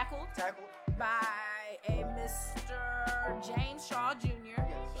then tackled by a Mr. James Shaw Jr.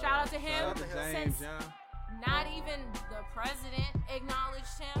 Yes, Shout out to him. James, since not even the president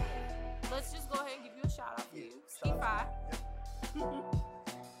acknowledged him. Let's just go ahead and give you a shout out for you. Ski 5.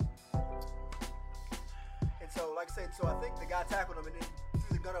 And so, like I said, I think the guy tackled him and then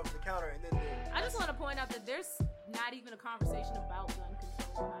threw the gun over the counter and then I just want to point out that there's not even a conversation about gun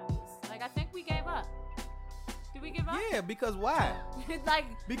control behind this. Like, I think we gave up. Did we give up? Yeah, because why?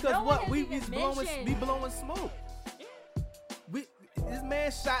 Because no what we blowing smoke. Yeah. This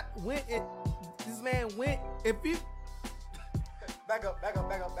man went. If you back up.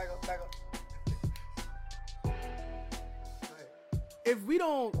 If we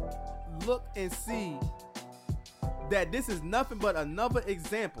don't look and see that this is nothing but another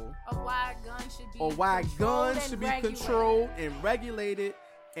example of why guns should be controlled and regulated.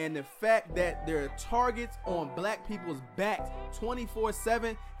 And the fact that there are targets on black people's backs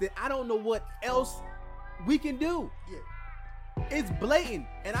 24/7, then I don't know what else we can do. Yeah. It's blatant.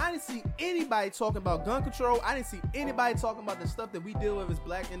 And I didn't see anybody talking about gun control. I didn't see anybody talking about the stuff that we deal with as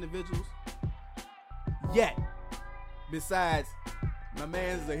black individuals yet. Besides, my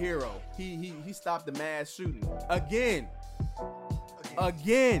man's a hero. He stopped the mass shooting. Again.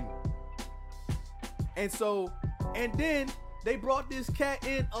 And then they brought this cat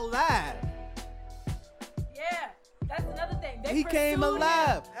in alive. Yeah, that's another thing. He came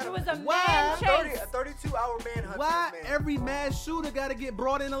alive. It was a man chase. A 32-hour manhunt. Why every mass shooter got to get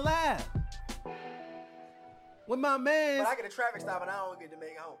brought in alive? When my man, but I get a traffic stop and I don't get to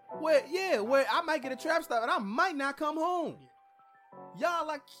make it home. Where I might get a traffic stop and I might not come home.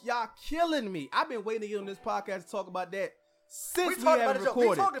 Y'all killing me. I've been waiting to get on this podcast to talk about that since we haven't recorded.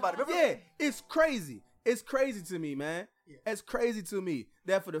 We talked about it. Yeah, it's crazy. It's crazy to me, man. Yeah. It's crazy to me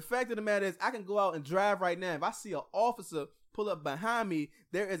that for the fact of the matter is I can go out and drive right now. If I see an officer pull up behind me,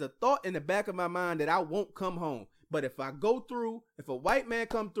 there is a thought in the back of my mind that I won't come home. But if I go through, if a white man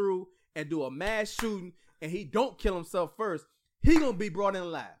come through and do a mass shooting and he don't kill himself first, he gonna be brought in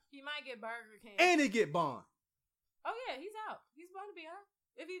alive. He might get Burger King. And he get bond. Oh yeah, he's out. He's going to be out.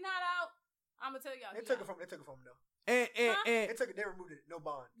 If he's not out, I'm gonna tell y'all. They took it from him though. And they removed it. No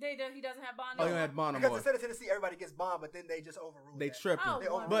bond. He doesn't have bond. Oh, you don't have bond no because more. instead of Tennessee, everybody gets bond, but then they just overruled. They tripping.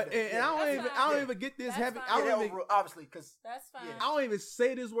 Oh, but I don't even get this heavy. Obviously, because that's fine. I don't even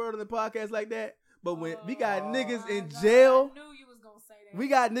say this word on the podcast like that. But when we got niggas in jail, I knew you was gonna say that. We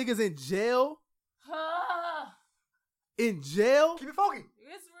got niggas in jail. In jail. Keep it funky.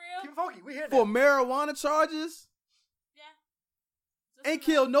 It's real. Keep it funky. We hear that for marijuana charges. Yeah. Ain't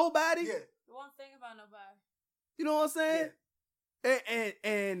killed nobody. Yeah. The one thing about nobody. You know what I'm saying? Yeah.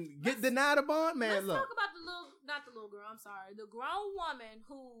 And get denied a bond, man. Let's talk about not the little girl. I'm sorry, the grown woman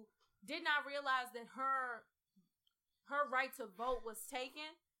who did not realize that her right to vote was taken.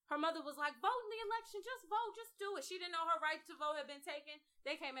 Her mother was like, vote in the election, just vote, just do it. She didn't know her right to vote had been taken.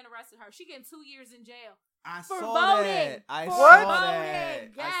 They came and arrested her. She getting 2 years in jail. I for saw voting. that. I for saw voting.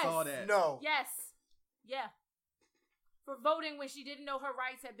 that. Yes. I saw that. No. Yes. Yeah. For voting when she didn't know her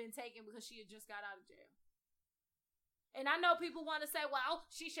rights had been taken because she had just got out of jail. And I know people want to say, well,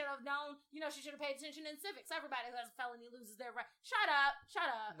 she should have known, she should have paid attention in civics. Everybody who has a felony loses their right. Shut up.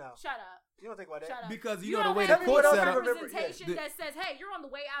 No. Shut up. You don't think about that? Shut up. Because you know the way the court set up. representation that says, hey, you're on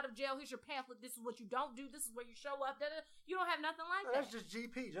the way out of jail. Here's your pamphlet. This is what you don't do. This is where you show up. Da-da. You don't have nothing like that. That's just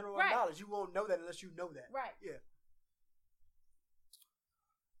GP, general knowledge. You won't know that unless you know that. Right. Yeah.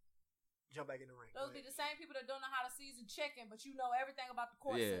 Jump back in the ring. Those be the same people that don't know how to season chicken, but you know everything about the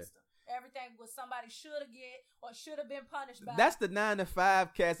court system. Everything what somebody should have get or should have been punished by. That's the 9 to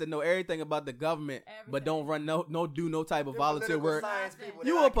 5 cats that know everything about the government, but don't run do no type of volunteer work.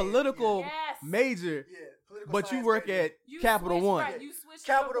 You a political major, but you work at Capital One. Right. You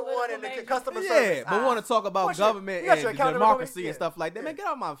Capital One and the customer service. Yeah, but want to talk about government and democracy and stuff like that. Man, get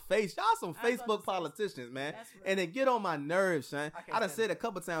out my face. Y'all some Facebook politicians, man. And they get on my nerves, son. I done said a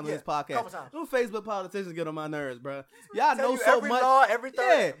couple times on this podcast. Them Facebook politicians get on my nerves, bro. Y'all know so much.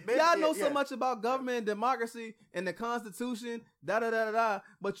 Y'all know so much about government and democracy and the Constitution,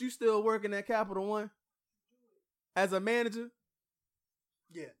 but you still working at Capital One as a manager?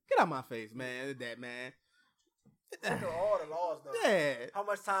 Yeah. Get out my face, man. That man. Look at all the laws, though. Yeah. How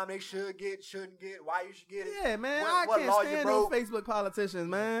much time they should get, shouldn't get, why you should get it. Yeah, man. I can't stand those Facebook politicians,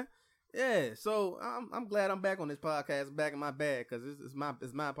 man. Yeah. So I'm glad I'm back on this podcast, back in my bag, because it's my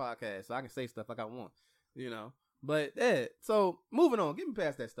podcast, so I can say stuff like I want, But yeah. So moving on, get me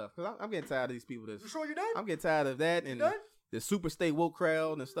past that stuff, because I'm getting tired of these people. You sure you done? I'm getting tired of that and the super state woke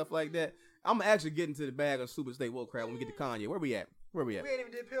crowd and stuff like that. I'm actually getting to the bag of super state woke crowd when we get to Kanye. Where we at? We ain't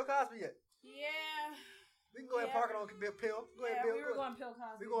even did Bill Cosby yet. Yeah. We can go ahead and park it on Bill. Go ahead, Bill. We were going Bill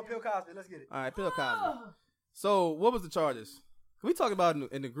Cosby. We're going Bill Cosby. Let's get it. All right, Bill Cosby. So, what was the charges? We talked about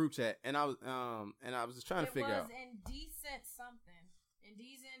it in the group chat, and I was just trying to figure out. It was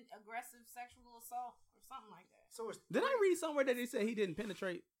indecent aggressive sexual assault or something like that. So did I read somewhere that they said he didn't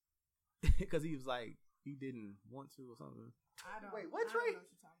penetrate because he was like he didn't want to or something? Wait, what Trey?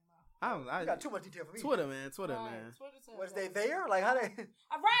 I got too much detail for me. Twitter, man. Was they there? Like how they?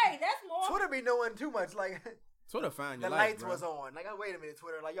 Right, that's more. Twitter be knowing too much. Like Twitter find your the life, lights bro. was on. Like, wait a minute,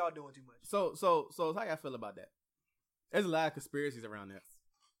 Twitter. Like y'all doing too much. So how y'all feel about that? There's a lot of conspiracies around that.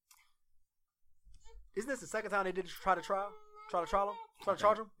 Isn't this the second time they did try to trial him? Try to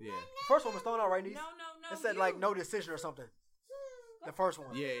charge him? Yeah. The first one was thrown out, right, Niece? No. It said like no decision or something. The first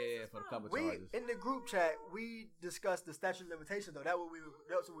one. Yeah, for a couple charges. In the group chat, we discussed the statute of limitations, though. That's what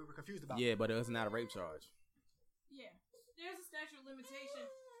we were confused about. Yeah, but it was not a rape charge. Yeah. There's a statute of limitation.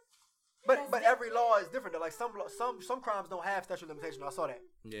 But every law is different, though. Like, some crimes don't have statute of limitation. I saw that.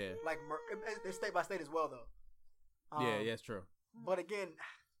 Yeah. Like, it's state by state as well, though. Yeah, it's true. But again,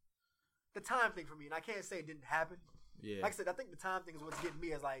 the time thing for me, and I can't say it didn't happen. Yeah. Like I said, I think the time thing is what's getting me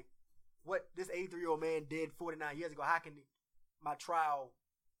is like, what this 83-year-old man did 49 years ago, how can my trial,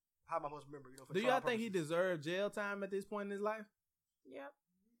 how am I supposed to remember? Do y'all think he deserved jail time at this point in his life?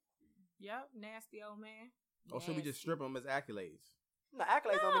 Yep. Nasty old man. Or should we just strip him as accolades? No,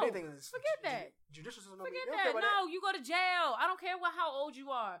 accolades don't mean anything. Forget that. Judicial system Forget that. No, you go to jail. I don't care how old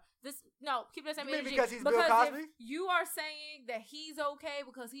you are. Keep that same energy. Because he's Bill Cosby? If you are saying that he's okay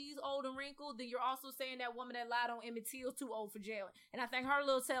because he's old and wrinkled, then you're also saying that woman that lied on Emmett Till's too old for jail. And I think her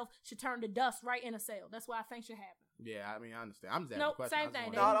little self should turn to dust right in a cell. That's what I think should happen. Yeah, I mean, I understand. I'm just asking a question. Same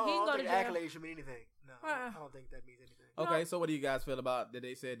thing. No, I don't think accolades should mean anything. No, I don't think that means anything. Okay, so what do you guys feel about that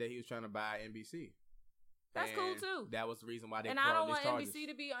they said that he was trying to buy NBC? That's cool too. That was the reason why they. And I don't want NBC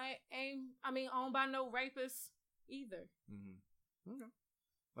to be owned by no rapists either. Mm-hmm. Okay,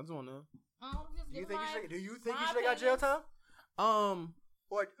 I just want to know. Do you think he should have got jail time?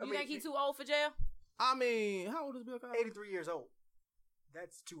 Or you think he's too old for jail? I mean, how old is Bill Cosby? 83 years old.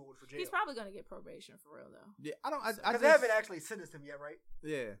 That's too old for jail. He's probably gonna get probation for real though. Yeah, I don't. Because they haven't actually sentenced him yet, right?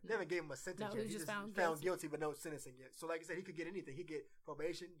 Yeah, they haven't gave him a sentence yet. He just found guilty, but no sentencing yet. So, like I said, he could get anything. He could get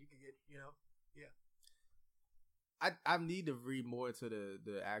probation. You could get, yeah. I need to read more into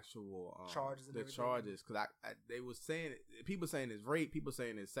the actual charges and charges, because they was saying people saying it's rape, people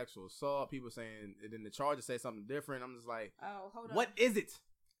saying it's sexual assault, people saying and then the charges say something different. I'm just like, hold on, what is it?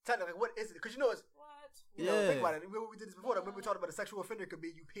 Technically, what is it? Because it's what? Think about it. We did this before. When we talked about a sexual offender, could be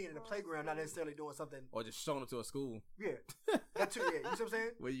you peeing in a playground, not necessarily doing something, or just showing up to a school. Yeah, that too. Yeah, you see what I'm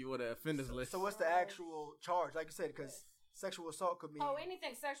saying? Where you want to offenders list. So what's the actual charge? Like you said, because sexual assault could mean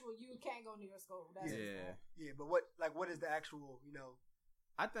anything sexual, you can't go near a school. That's yeah. But what is the actual?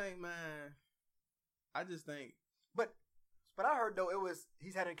 I think, man. I just think. But I heard though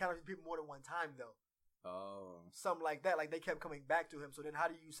he's had encounters with people more than one time though. Oh. Something like that. Like they kept coming back to him. So then how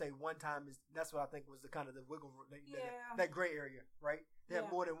do you say one time is? That's what I think was the kind of the wiggle room, that gray area, right? They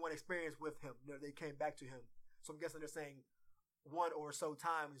have more than one experience with him. They came back to him. So I'm guessing they're saying one or so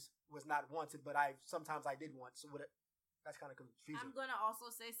times was not wanted, but sometimes I did want. So that's kind of confusing. I'm gonna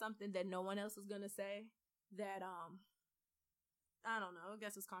also say something that no one else is gonna say. That I don't know. I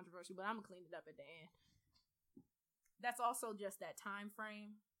guess it's controversial, but I'm gonna clean it up at the end. That's also just that time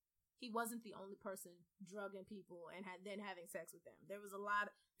frame. He wasn't the only person drugging people and then having sex with them. There was a lot of...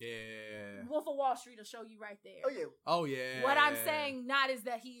 Yeah. Wolf of Wall Street will show you right there. Oh, yeah. Oh, yeah. What I'm saying not is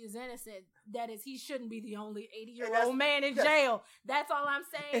that he is innocent. That is, he shouldn't be the only 80-year-old man in jail. That's all I'm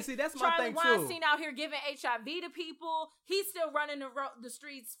saying. And see, that's my thing, too. Charlie Weinstein out here giving HIV to people. He's still running the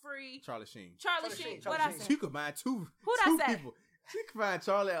streets free. Charlie Sheen. Charlie Sheen. What I say? You could find two people. She can find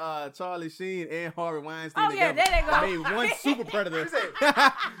Charlie Sheen and Harvey Weinstein. Oh, yeah, there they go. Made one super predator.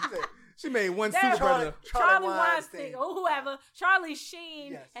 She made one super predator. Charlie Weinstein, or whoever. Charlie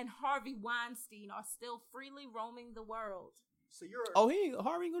Sheen and Harvey Weinstein are still freely roaming the world. So you're... Oh,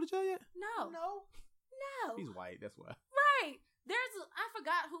 Harvey ain't go to jail yet? No. He's white, that's why. Right. I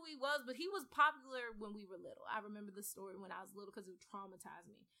forgot who he was, but he was popular when we were little. I remember the story when I was little because it traumatized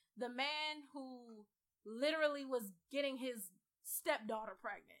me. The man who literally was getting his stepdaughter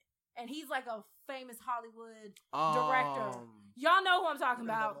pregnant, and he's like a famous Hollywood director. Y'all know who I'm talking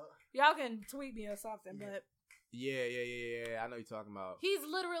about. Y'all can tweet me or something, but yeah. I know you're talking about. He's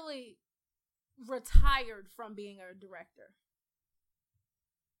literally retired from being a director.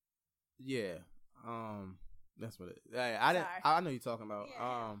 Yeah, that's what it. I know you're talking about.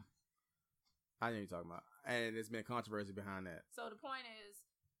 Yeah. I know you're talking about, and there's been controversy behind that. So the point is,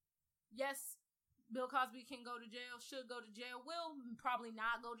 yes, Bill Cosby can go to jail, should go to jail, will probably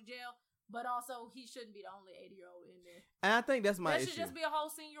not go to jail, but also he shouldn't be the only 80-year-old in there. And I think that's my issue. There should just be a whole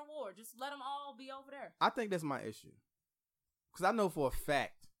senior ward. Just let them all be over there. I think that's my issue. Because I know for a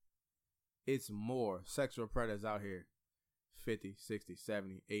fact it's more sexual predators out here. 50, 60,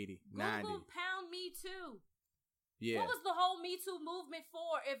 70, 80, 90. Google pound Me Too. Yeah. What was the whole Me Too movement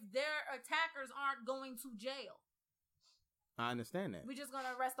for if their attackers aren't going to jail? I understand that. We're just going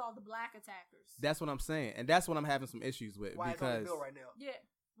to arrest all the black attackers. That's what I'm saying. And that's what I'm having some issues with. Why is it only Bill right now? Yeah.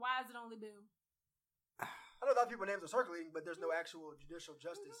 Why is it only Bill? I know a lot of people's names are circulating, but there's no actual judicial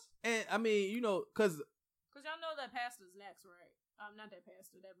justice. And, I mean, because y'all know that pastor's next, right? Not that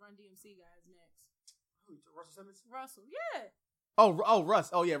pastor. That Run DMC guy is next. Who? Russell Simmons? Russell, yeah. Oh,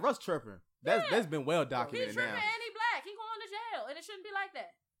 Russ. Oh, yeah, Russ tripping. That's been well documented He's tripping now. and he black. He going to jail, and it shouldn't be like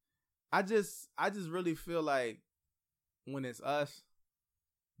that. I just really feel like when it's us,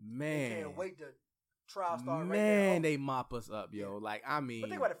 man, they can't wait to trial start. Man, they mop us up, yo. Like, I mean, but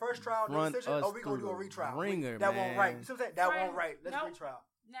think about the first trial, no decision. We gonna do a retrial. That won't right. You see what I'm saying? That won't right. Let's retrial.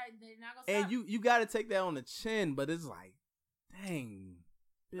 No, they're not gonna stop. And you got to take that on the chin, but it's like, dang.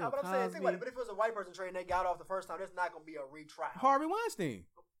 No, but I'm saying, think about it. But if it was a white person trading, they got off the first time. There's not gonna be a retrial. Harvey Weinstein.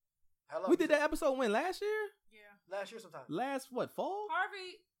 Hello. We did that episode last year. Yeah, last year sometime. Fall?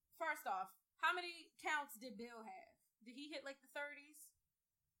 Harvey. First off, how many counts did Bill have? Did he hit like the 30s?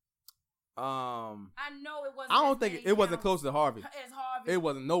 I know it wasn't. I don't think it wasn't close to Harvey. As Harvey, it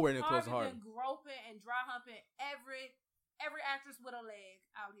wasn't nowhere near close to Harvey. Been groping and dry humping every actress with a leg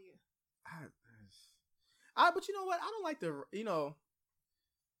out here. But you know what? I don't like the He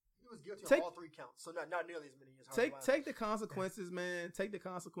was guilty of all 3 counts, so not nearly as many as Harvey. Take the consequences, man. Take the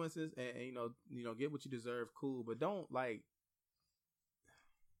consequences, and you know, get what you deserve. Cool, but don't like.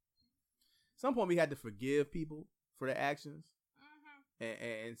 Some point we had to forgive people for their actions,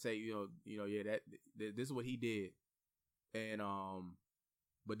 and say, yeah, that this is what he did, and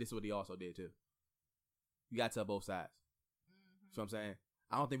but this is what he also did too. You got to tell both sides. You know what I'm saying?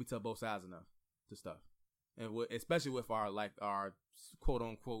 I don't think we tell both sides enough to stuff, and especially with our quote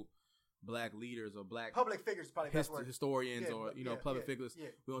unquote black leaders or black public figures, probably historians, or public figures. Yeah.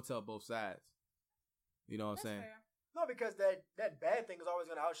 We don't tell both sides. You know what I'm saying? Fair. No, because that bad thing is always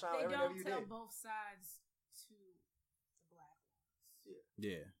going to outshine everything you did. They don't tell both sides to the black ones.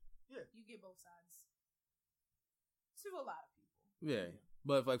 Yeah. You get both sides to a lot of people. Yeah.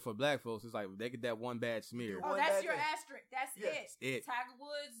 But like for black folks, it's like they get that one bad smear. Oh, that's your asterisk. That's it. Tiger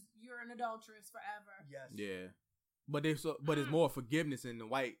Woods, you're an adulteress forever. Yes. Yeah. But it's more forgiveness in the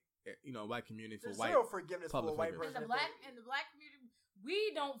white community for There's white. Zero forgiveness for a white person. In the black community,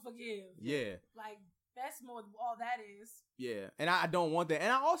 we don't forgive. Yeah. Like. That's more all that is. Yeah, and I don't want that.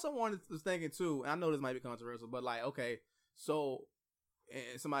 And I also was thinking too, and I know this might be controversial, but like, okay, so,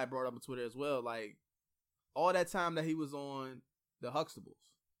 and somebody brought up on Twitter as well, like, all that time that he was on the Huxtables,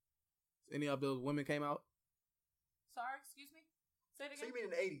 any of those women came out? Sorry, excuse me. Say it again. So you mean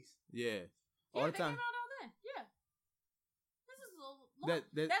in the 80s? Yeah. All the time. Came out all then. Yeah. This is a long.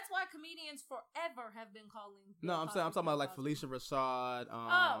 That's why comedians forever have been calling. No, I'm talking about like Phylicia Rashad,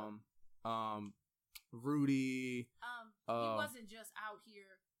 Rudy. He wasn't just out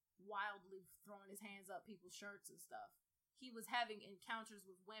here wildly throwing his hands up people's shirts and stuff. He was having encounters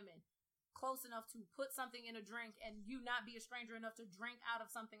with women close enough to put something in a drink and you not be a stranger enough to drink out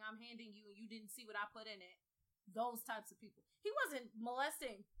of something I'm handing you and you didn't see what I put in it. Those types of people. He wasn't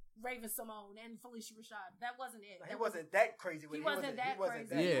molesting Raven-Symoné and Phylicia Rashad. That wasn't it. He wasn't that crazy with it. He wasn't that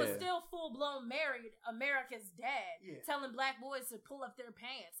crazy. He was still full-blown married America's dad, telling black boys to pull up their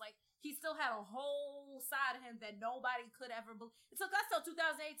pants. Like, he still had a whole side of him that nobody could ever believe. It took us till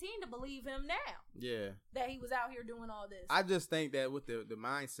 2018 to believe him now. Yeah. That he was out here doing all this. I just think that with the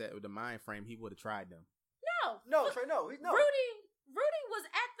mindset, with the mind frame, he would have tried them. No, Trey, no. Rudy was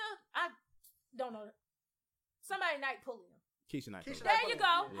at the, I don't know, somebody night pulling him. Keisha Knight. There you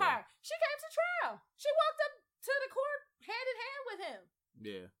go. Yeah. Her. She came to trial. She walked up to the court hand in hand with him.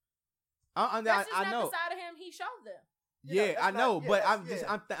 Yeah. That's just not the side of him he showed them. Yeah, I know, but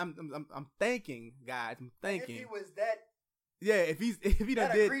I'm thinking, guys. I'm thinking. If he was that. Yeah, if he done did, if he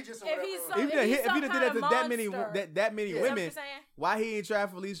done did that to that many women, why he ain't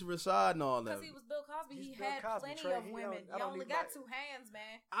tried Phylicia Rashad and all that? Because he was Bill Cosby. He had plenty of women. You only got two hands,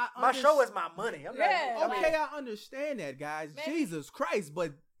 man. My show is my money. I understand that, guys. Maybe. Jesus Christ,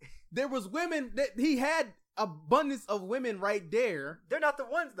 but there was women that he had abundance of women right there. They're not the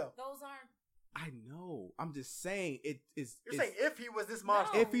ones though. Those aren't. I know. I'm just saying it is. You're saying if he was this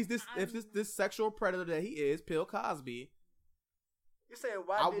monster, if he's this sexual predator that he is, Bill Cosby. You're saying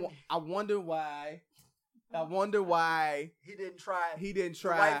why? I wonder why. I wonder why he didn't try. The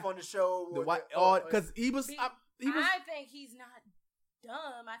wife on the show, because he was. I think he's not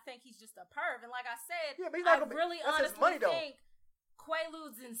dumb. I think he's just a perv. And like I said, but he's not honestly think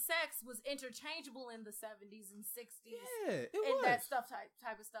Quaaludes and sex was interchangeable in the 70s and 60s. Yeah, it and was. That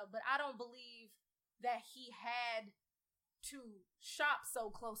type of stuff. But I don't believe that he had to shop so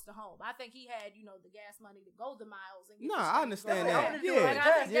close to home. I think he had, the gas money to go the miles. And I understand that.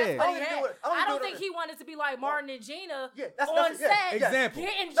 I don't think he wanted to be like Martin and Gina on set. Example.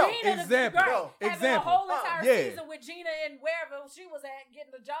 Getting Gina having a whole entire season with Gina and wherever she was at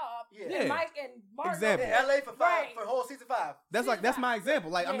getting a job. And Mike and Martin. Example. In LA for whole season 5. That's my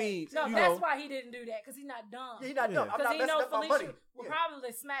example. Like, I mean, that's why he didn't do that, because he's not dumb. Yeah, he's not dumb. Because he knows Phylicia will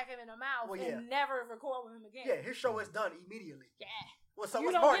probably smack him in the mouth and never record with him again. Yeah, his show is done immediately. Yeah. Well, so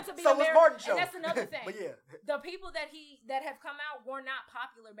was Martin's show. And that's another thing. But yeah. The people that have come out were not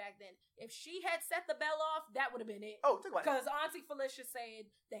popular back then. If she had set the bell off, that would have been it. Oh, think about it. Because Auntie Phylicia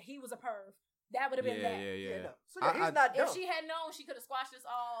said that he was a perv. That would have been that. Yeah. No. So he's not dumb. If she had known, she could have squashed us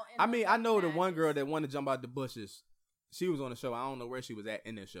all. I mean, I know the one girl that wanted to jump out the bushes. She was on the show. I don't know where she was at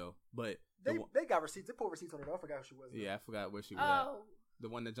in the show, but they got receipts. They put receipts on her. I forgot who she was. Yeah, I forgot where she was at. The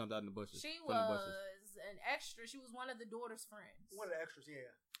one that jumped out in the bushes. She was an extra. She was one of the daughter's friends. One of the extras,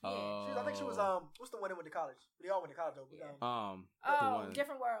 yeah. I think she was what's the one that went to college? They all went to college though.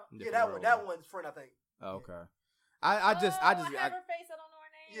 Different World. That one's friend, I think. Oh, okay. I just have her face. I don't know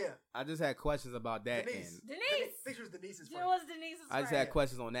her name. Yeah. I just had questions about that. Denise. I think she was Denise's friend. It was Denise's friend. I just had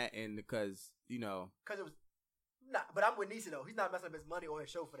questions on that end because because it was but I'm with Nisa though. He's not messing up his money or his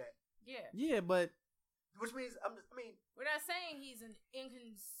show for that. Yeah. Yeah, but. Which means, we're not saying he's an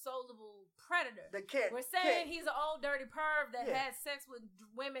inconsolable predator. They can't. We're saying he's an old dirty perv that has sex with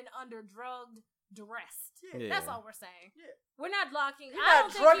women under drugged duress. Yeah. That's all we're saying. Yeah. We're not locking. You're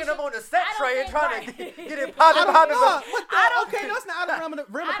not drugging him on the set tray and trying to get it popping. Okay, that's not out of the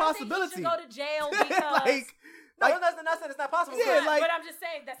realm of possibility. He should go to jail because. I'm not saying it's not possible. Yeah, but I'm just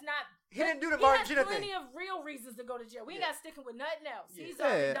saying that's not. He didn't do the Martin Gina thing. He has plenty of real reasons to go to jail. We ain't got sticking with nothing else. Yeah. He's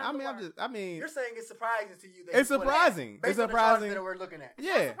already done the work. You're saying it's surprising to you. It's surprising. It's surprising that we're looking at. It's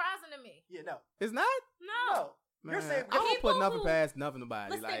Yeah. surprising to me. Yeah, no. It's not? No. Man, you're saying I don't put nothing past nothing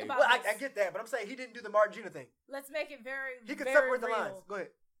nobody. Let's think about this. I get that, but I'm saying he didn't do the Martin Gina thing. Let's make it very, he could very separate real. the lines. Go ahead.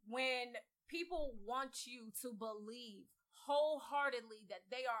 When people want you to believe wholeheartedly that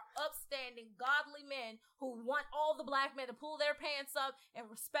they are upstanding, godly men who want all the black men to pull their pants up and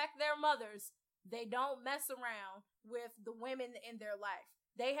respect their mothers, they don't mess around with the women in their life.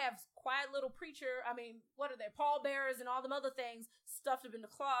 They have quiet little preacher, what are they, pallbearers and all them other things stuffed up in the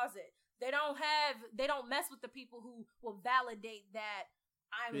closet. They don't mess with the people who will validate that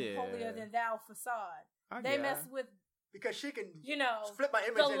I'm holier than thou facade. They mess with because she can, flip my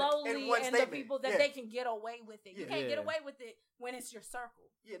image the lowly in one and statement. the people that they can get away with it. You can't get away with it when it's your circle.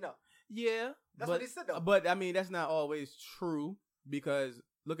 Yeah, no. Yeah, that's what he said though. But that's not always true because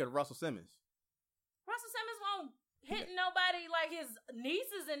look at Russell Simmons. Russell Simmons won't hit nobody like his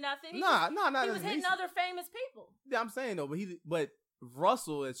nieces and nothing. He was hitting other famous people. Yeah, I'm saying though, but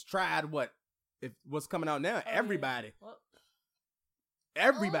Russell has tried what's coming out now. Everybody. Yeah. Well,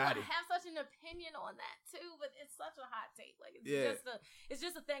 everybody. I have such an opinion on that too, but it's such a hot take. Like it's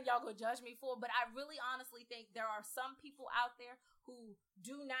just a thing y'all go judge me for. But I really honestly think there are some people out there who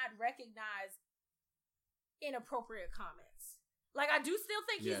do not recognize inappropriate comments. Like, I do still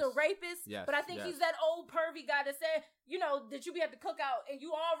think he's a rapist, but I think he's that old pervy guy that said, that you be at the cookout and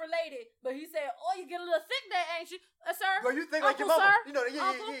you all related, but he said, oh, you get a little thick there, ain't you? Sir? Well, you think Uncle, like your mama. Sir?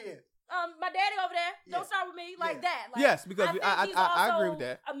 Yeah. My daddy over there, don't start with me, like that. Like, yes, because I agree with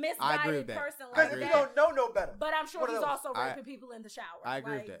that. A misguided person because like that. you don't know no better. But I'm sure he's also raping people in the shower. I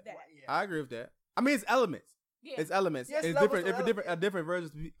agree with that. Yeah. I agree with that. I mean, it's elements. Yeah. It's elements. Yes, it's different. Different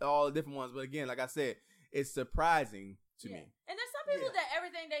versions, all the different ones. But again, like I said, it's surprising to me. And there's some people that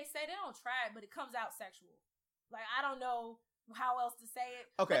everything they say, they don't try it, but it comes out sexual. Like, I don't know how else to say it.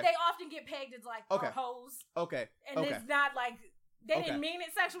 Okay. But they often get pegged as like hoes. Okay. And it's not like they didn't mean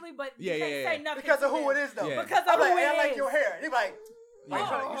it sexually, but you can't say nothing because of who it is though. Yeah. Because of who it is. I like your hair. He's like, you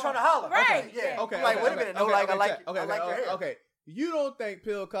trying to holler. Right. Okay. Yeah. Okay. Like, wait a minute. No, like I like your hair. Okay. You don't think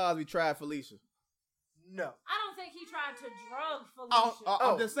Bill Cosby tried Felicia? No. I don't think he tried to drug Felicia.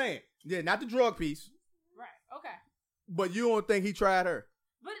 I'm just saying. Yeah, not the drug piece. Right. Okay. But you don't think he tried her?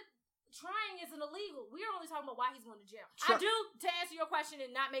 But trying isn't illegal. We're only talking about why he's going to jail. I do, to answer your question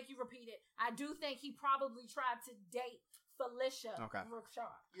and not make you repeat it, I do think he probably tried to date Felicia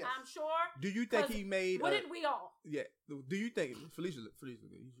Rashad. Yes. I'm sure. Do you think he made... Wouldn't we all? Yeah. Do you think... Felicia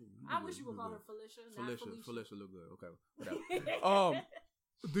I wish you would call her Felicia, not Felicia. Felicia look good. Okay. Whatever.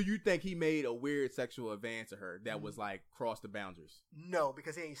 Do you think he made a weird sexual advance to her that was like cross the boundaries? No,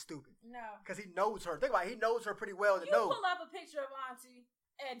 because he ain't stupid. No. Because he knows her. Think about it. He knows her pretty well. You pull up a picture of Auntie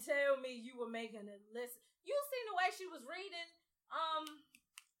and tell me you were making a list. You seen the way she was reading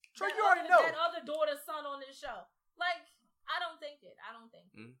you already know that other daughter's son on this show. Like, I don't think it.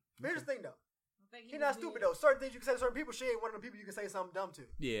 Here's the thing though. He's not stupid though. Certain things you can say to certain people, she ain't one of the people you can say something dumb to.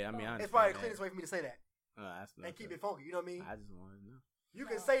 Yeah, I mean, it's probably the cleanest way for me to say that. And keep it funky. You know what I mean? I just wanted to know. You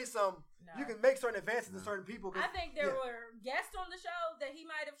can say you can make certain advances to certain people. I think there were guests on the show that he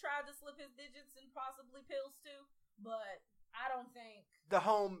might have tried to slip his digits and possibly pills to, but I don't think the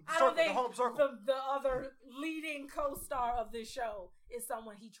home circle. The other leading co-star of this show is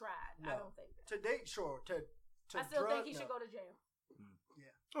someone he tried. No. I don't think that. To date, sure. I still think he should go to jail.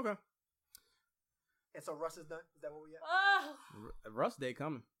 Yeah. Okay. And so Russ is done? Is that what we at? Russ Day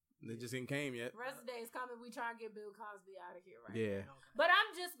coming. It just ain't came yet. Rest day is coming. We try and get Bill Cosby out of here right now. Okay. But I'm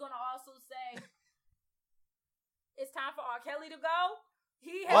just going to also say it's time for R. Kelly to go.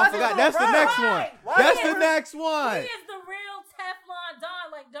 That's the next one. That's the next one. He is the real Teflon Don.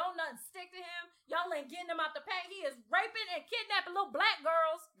 Like, don't nothing stick to him. Y'all ain't getting him out the paint. He is raping and kidnapping little black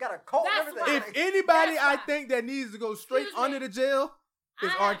girls. Got a cold and everything. If anybody I think that needs to go straight under the jail is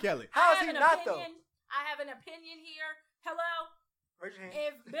R. Kelly. How is he not though? I have an opinion here. Hello? Raise your hand.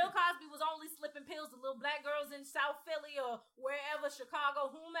 If Bill Cosby was only slipping pills to little black girls in South Philly or wherever,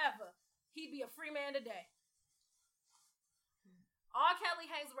 Chicago, whomever, he'd be a free man today. R. Kelly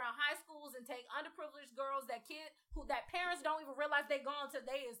hangs around high schools and take underprivileged girls that parents don't even realize they gone till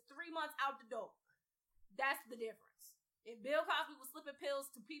they is 3 months out the door. That's the difference. If Bill Cosby was slipping pills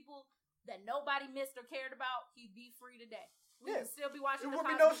to people that nobody missed or cared about, he'd be free today. We would still be watching the Cosby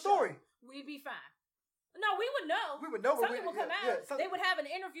Show. There would be no story. We'd be fine. No, we would know. We would know. Something would come out. They would have an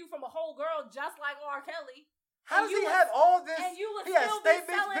interview from a whole girl just like R. Kelly. How does he have all this? And you would he has still statements,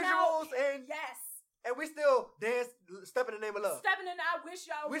 be visuals, out. and yes. And we still dance, step in the name of love. Stepping in, I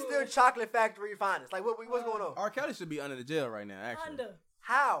wish y'all would. We still Chocolate Factory finest. Like what's going on? R. Kelly should be under the jail right now. Actually,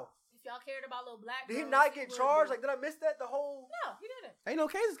 how? If y'all cared about little black girls, did he not get charged? Like, did I miss that? The whole? No, he didn't. Ain't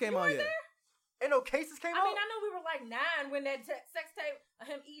no cases came out yet. Ain't no cases came out? I mean, I know we were like 9 when that sex tape of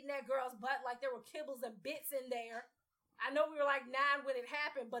him eating that girl's butt, like there were kibbles and bits in there. I know we were like 9 when it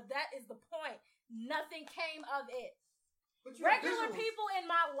happened, but that is the point. Nothing came of it. Regular people in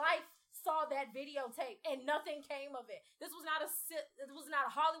my life saw that videotape and nothing came of it. This was not a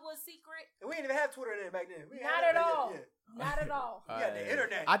Hollywood secret. And we didn't even have Twitter then back then. Not at all. Not at all. We had the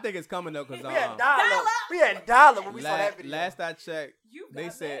internet. I think it's coming though because we had dial-up. We had dial-up when we saw that video. Last I checked, they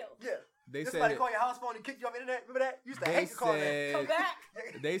said. They said somebody call your house phone and kick you off the internet. Remember that? You used to hate to call that. Come back.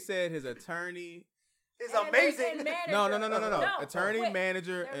 They said his attorney is amazing. No. Attorney,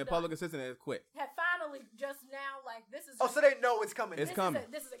 manager, and public assistant has quit. Have finally just now this is. So they know it's coming. This coming.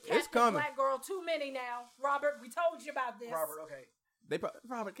 This is a captive black girl. Too many now. Robert, we told you about this. Robert, okay.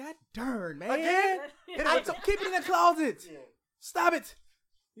 Robert, god darn man. Again? Keep it in the closet. Yeah. Stop it.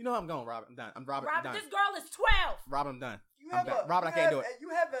 You know how I'm going, Robert. I'm done. I'm Robert. Robert, I'm done. this girl is 12. Robert, I'm done. Robert, I can't do it.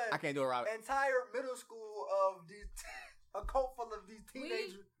 You have I can't do it, Robert. entire middle school of these, a cult full of these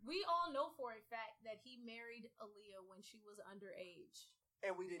teenagers. We all know for a fact that he married Aaliyah when she was underage.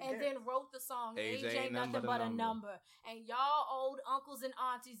 And we didn't. And care. then wrote the song Age "Age Ain't Nothing But a Number." And y'all old uncles and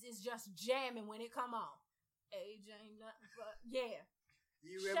aunties is just jamming when it come on. Age ain't nothing but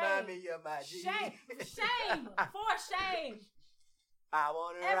You remind me of my G. Shame for shame. I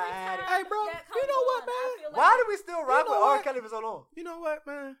want to Every ride. time Hey, bro, that you know comes what, on, man? I feel like Why do we still rock with know R. what? Kelly for so long? You know what,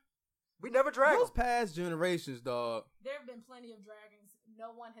 man? We never drag Those him. past generations, dog. there have been plenty of dragons.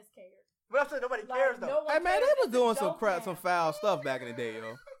 No one has cared. But I'm saying nobody Like, cares though. no one Hey, man, cares. they was It's a doing joke some now. foul stuff back in the day,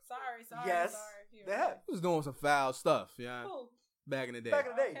 yo. Sorry. Yes, Here. they have. They was doing some foul stuff, yeah. Who? Back in the day. Back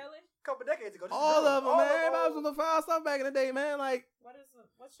in the day, Kelly? a couple decades ago. This is All real. of them, All man. them Everybody was old- doing some foul stuff back in the day, man. Like,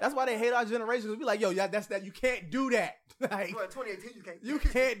 What's that's why they hate our generation. Cause we like, yo, yeah, that's that. You can't do that. Like, Well, in 2018, you can't. you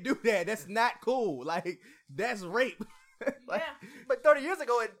can't do that. That's not cool. Like, that's rape. Like, Yeah. But 30 years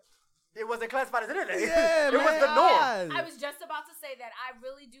ago, it wasn't classified as anything. Yeah, it was man. the norm. I was just about to say that I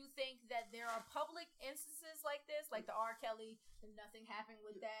really do think that there are public instances like this, like the R. Kelly, and nothing happened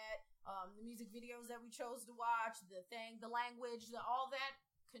with that. The music videos that we chose to watch, the language, all that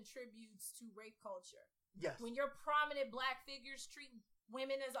contributes to rape culture. Yes. When your prominent black figures treat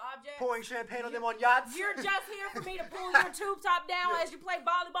women as objects, Pouring champagne on them on yachts. you're just here for me to pull your tube top down as you play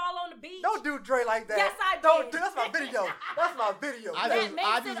volleyball on the beach. Don't do Dre like that. Yes, I Don't did. do. That's my video. That's my video. I That just, makes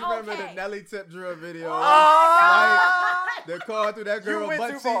I it just remember okay. the Nelly Tip drill video. Ah! They're calling through that You girl went butt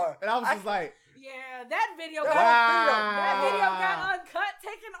too cheek, far. and I was just like, Yeah, that video That got that wow. video got uncut,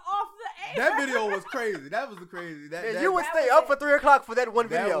 taken off the air. That video was crazy. That was the crazy. And you would that stay was up it. for 3 o'clock for that one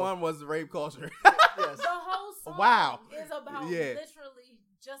that video. one was rape culture. Yes. The whole song Wow. is about Yeah. literally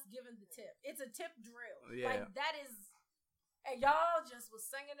just giving the tip. It's a tip drill. Yeah. Like that is, and y'all just was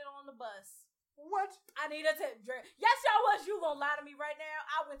singing it on the bus. What? I need a tip drill. Yes, y'all was. You gonna lie to me right now?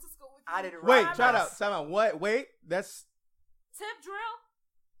 I went to school with you. I didn't Wait, ride try bus. out. Time out. What? Wait, that's Tip drill.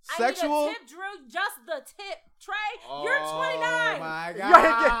 sexual. I need a tip drill. Just the tip. Trey, you're 29. Oh my You out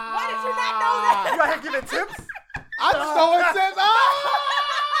here god! get- Why did you not know that? You out here giving tips? I'm just throwing tips.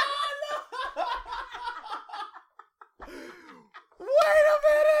 Wait a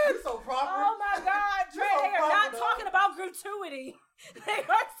minute! You so proper. Oh my God, Trey, so they are not proper, dog. talking about gratuity. They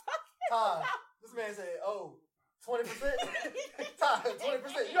are talking Todd, this man said, "Oh, 20%." Todd,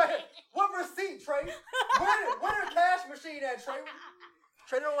 20%. You out here? What receipt, Trey? Where the cash machine at, Trey?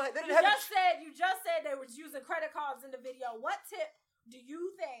 Trey, they didn't have it. You just said they was using credit cards in the video. What tip do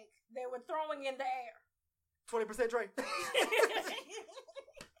you think they were throwing in the air? 20%, Trey.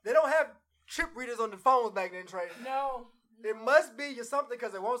 They don't have chip readers on the phones back then, Trey. No. It must be your something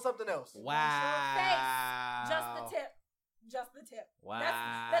because they want something else. Wow. Just the tip. Just the tip. Wow.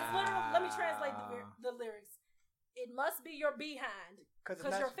 That's literal. Let me translate the lyrics. It must be your behind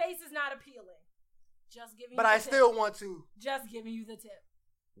because your face is not appealing. Just giving. But you I the still tip. want to. Just giving you the tip.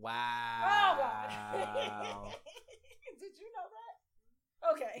 Wow. Oh God. Did you know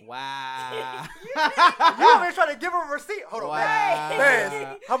that? Okay. Wow. You over here trying to give her a receipt. Hold on, Wow.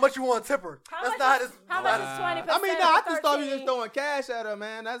 man. How much you want to tip her? How much is 20%? I mean, no, I just thought you of was just throwing cash at her,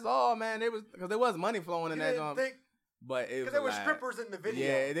 man. That's all, man. It was because there was money flowing in You that didn't joint. think But it was because there were like, strippers in the video.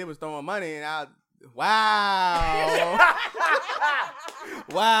 Yeah, they was throwing money, and I. Wow.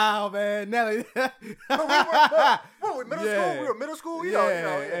 Wow, man. Nelly. But we were middle school. We were middle school. You know.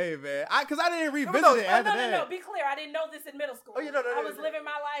 Hey, man. Because I didn't revisit no, it after that. No. Be clear. I didn't know this in middle school. Oh, no. I was living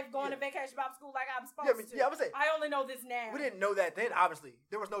my life, going to vacation Bible school like I'm supposed to. Yeah, I was saying. I only know this now. We didn't know that then. Obviously,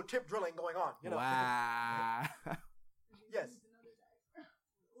 there was no tip drilling going on. You know. Wow. Yes.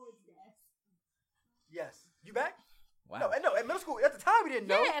 Yes. You back? Wow. No. At middle school, at the time, we didn't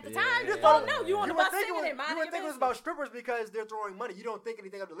know. Yeah, at the time, Yeah. you don't know. You on the You would bus think singing it, you would think it was about strippers because they're throwing money. You don't think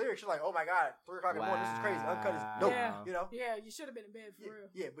anything of the lyrics. You're like, oh my god, 3 o'clock in the morning, this is crazy. Uncut is dope. Yeah. You know. Yeah, you should have been in bed for real.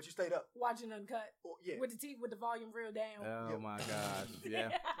 Yeah, but you stayed up. Watching Uncut. Well, yeah. With the volume real down. Oh, my gosh. Yeah.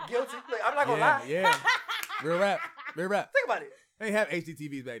 Guilty. Like, I'm not gonna lie. Yeah. Real rap. Think about it. They have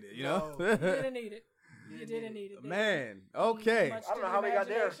HDTVs back then, you know? You didn't need it. You didn't need it. Man, okay. Much I don't to know how we got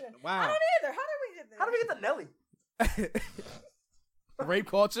there. imagination. Wow. I don't either. How did we get there? How did we get to Nelly? Rape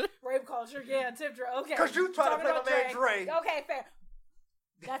culture? Rape culture, yeah, tip drill. Okay. Because you trying to Talking play my about man Dre. Okay, fair.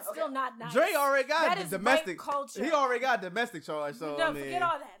 That's still not nice. Dre already got That the is domestic. rape culture. He already got domestic charge, so No, I mean. forget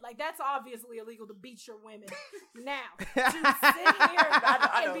all that. Like, that's obviously illegal to beat your women. Now, to sit here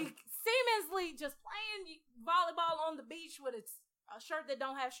I know. and be seemingly just playing volleyball on the beach with a shirt that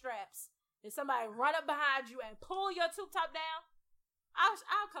don't have straps, and somebody run up behind you and pull your tube top down,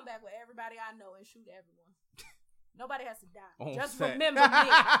 I'll come back with everybody I know and shoot everyone. Nobody has to die. On Just set. remember me.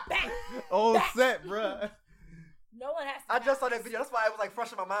 Bang. On Bang. set, bruh. No one has to I die. just saw that video. That's why it was like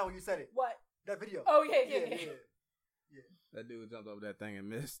fresh in my mind when you said it. What? That video. Oh, yeah. That dude jumped over that thing and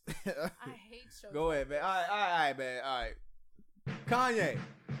missed. I hate shows. Go ahead, man. All right, man. All right. Kanye.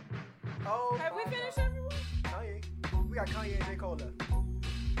 Oh, Have we finished everyone? Kanye. We got Kanye and J. Cole left.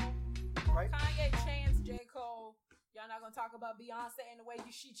 Right? Kanye, Chance, J. Cole. Y'all not gonna talk about Beyonce and the way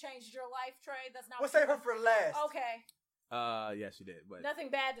she changed your life, Trey? That's not. We'll save her for last. Okay. Yes, she did, but Nothing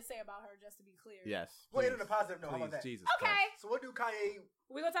bad to say about her, just to be clear. yes. We'll end on a positive note. How about that? Jesus Okay. Christ. So what do Kanye?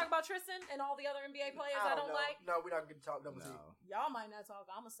 We gonna talk about Tristan and all the other NBA players I don't know. like? No, we're not gonna talk double T. No. Y'all might not talk.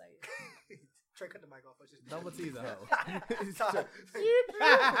 I'ma say it. Trey, cut the mic off. Let's just Double T's a hoe.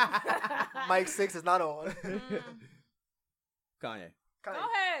 Mic 6 is not on. Kanye. Go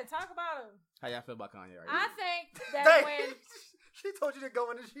ahead, talk about him. How y'all feel about Kanye right I now? think that Dang. when She told you to go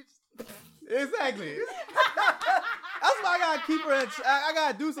in and she Exactly. That's why I gotta keep her. I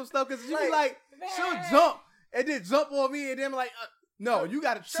gotta do some stuff because she be like, she'll jump and then jump on me and then like, no, you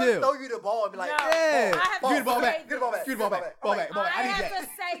gotta she'll chill. throw you the ball and be like, No. Yeah. I have Give me the to ball say back. Get the ball back. Give me the ball back. Ball back. Ball back. I I need have that. to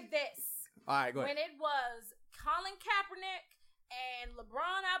say this. All right, go ahead. When it was Colin Kaepernick and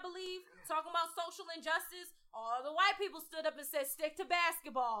LeBron, I believe, talking about social injustice, all the white people stood up and said, stick to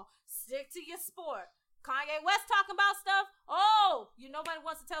basketball, stick to your sport. Kanye West talking about stuff. Oh, nobody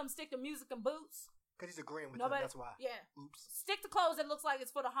wants to tell him stick to music and boots. because he's agreeing with Nobody, them. That's why. Yeah. Oops. Stick to clothes that looks like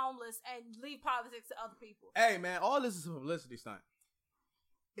it's for the homeless and leave politics to other people. Hey man, all this is a publicity stunt.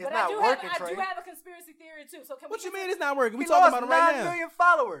 It's But not working, I Trey. do have a conspiracy theory too. So can What we you get mean to- it's not working? We He talking lost about it right 9 now. million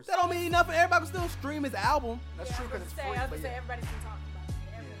followers. That don't mean nothing. Everybody can still stream his album. That's Yeah, true I because was it's gonna free. say, I was But gonna say yeah. everybody's been talking about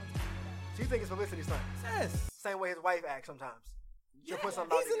it. Everyone's talking about it. So you think it's publicity stunt? Yes. Same way his wife acts sometimes. She'll Yeah. put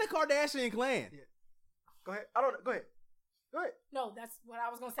something out He's in the there. Kardashian clan. Yeah. Go ahead. I don't know. Go ahead. Go ahead. No, that's what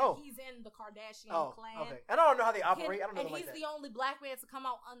I was gonna say. Oh. He's in the Kardashian Oh, clan. okay. And I don't know how they operate. I don't know and them like he's that. the only black man to come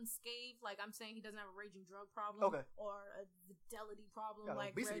out unscathed. Like I'm saying, he doesn't have a raging drug problem, Okay. or a fidelity problem, Got an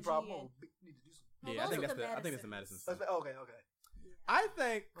like obesity Reggie. problem. And, Oh, need to do something. Well, Yeah, I those think are that's the the. I think it's the medicines. medicine. Let's- Okay. Okay. yeah. I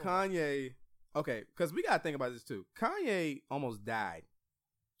think Kanye. Okay, because we gotta think about this too. Kanye almost died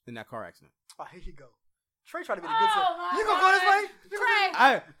in that car accident. Oh, here you go. Trey trying to be the good side. Oh, my You gonna go this God. way? You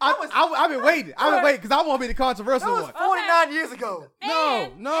gonna Trey. I've been waiting. I've been waiting because I want to be the That controversial was one. 49 years ago.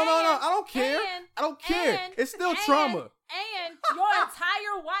 No. I don't care. and- I don't care. and- It's still and- trauma. And your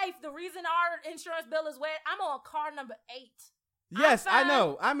entire wife, the reason our insurance bill is wet, I'm on car number 8. Yes, I fine.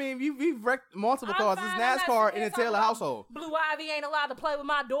 know. I mean, we've wrecked multiple I'm cars. fine. It's I'm not NASCAR sitting in the here Taylor talking household. Blue Ivy ain't allowed to play with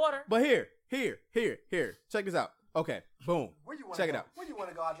my daughter. But here. Check this out. Okay, boom. Where you want Check to it go? out. Where you want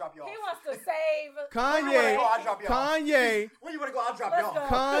to go? I'll drop you off. He wants to save Kanye. I'll drop you off. Kanye. Where you want to go? I'll drop Let's you off. go. I'll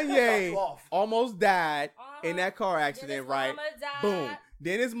drop Kanye you off. almost died in Uh-huh. that car Then accident, his right? mama died. Boom.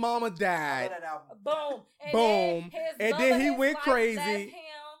 Then his mama I love died. that album. Boom. And Boom. Then his And love then of he his went life crazy. left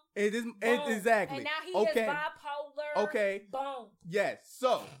him. Boom. Exactly. And now he Okay. is bipolar. Okay. Boom. Yes.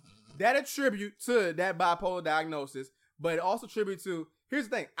 So that attribute to that bipolar diagnosis, but it also attribute to. Here's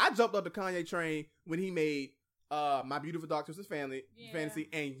the thing. I jumped up the Kanye train when he made My Beautiful Dark Twisted Fantasy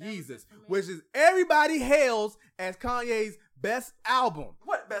and that was Yeezus, it for me. which is everybody hails as Kanye's best album.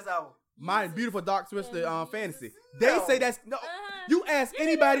 What best album? My Yeezus Beautiful Dark Twisted and Fantasy. Yeezus. They No. say that's no. You ask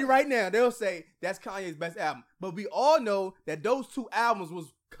anybody right now, they'll say that's Kanye's best album. But we all know that those two albums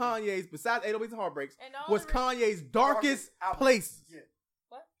was Kanye's, besides 808s and Heartbreaks, And the was only Kanye's darkest album. places. Yeah.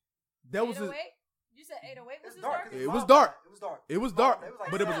 What? That was his, 808? You said 808 was It's his dark. darkest? It was wild. dark. It was dark. it was dark, It was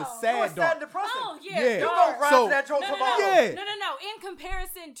like but it was a No. It was sad sad dark. and depressing. Oh, yeah. Yeah. You dark. gonna ride So- to that joke No, no, tomorrow. no. Yeah. No. In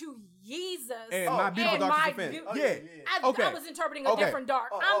comparison to Yeezus. And Oh, My Beautiful and Dark My Twisted Fantasy. Beau- Oh, Yeah. yeah. Okay. I was interpreting a Okay. different dark.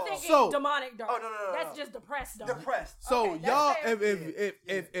 Oh, I'm oh, thinking So- demonic dark. Oh, no. That's just depressed dark. Depressed. So Okay, y'all, that's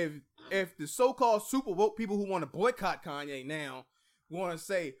fair. if the so-called super woke people who want to boycott Kanye now want to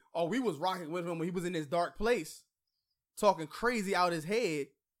say, oh, we was rocking with him when he was in this dark place, talking crazy out his head,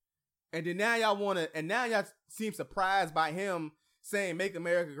 and then now y'all seem surprised by him saying "Make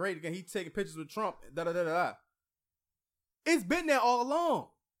America Great Again." He taking pictures with Trump. It's been there all along.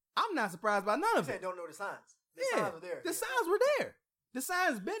 I'm not surprised by none You of said it. don't know the signs. The Yeah, signs were there. the signs were there. The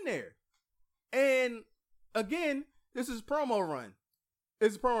signs been there. And again, this is promo run.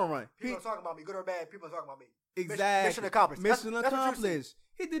 It's a promo run. People are talking about me, good or bad. People are talking about me. Exactly. Mission accomplished. Mission That's what you accomplished.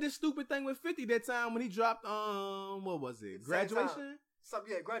 He did this stupid thing with 50 that time when he dropped what was it? Same Graduation?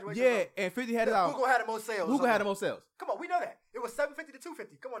 Graduation. Yeah, and 50 had it out. Google had the most sales. Google had the most sales. Come on, we know that. It was 750 to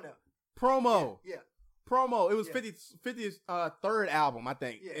 250. Come on now. Promo. Yeah. Promo. It was Yeah. 50's third album, I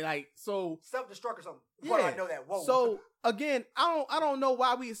think. Yeah. And like so Self-destruct or something. yeah. Why do I know that? Whoa. So again, I don't know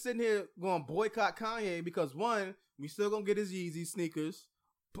why we sitting here going to boycott Kanye because one, we still gonna get his Yeezy sneakers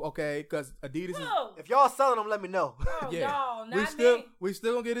Okay, because Adidas is. If y'all selling them, let me know. No, we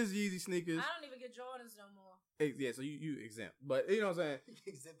still gonna get his Yeezy sneakers. I don't even get Jordans no more. Yeah, so you exempt, but you know what I'm saying.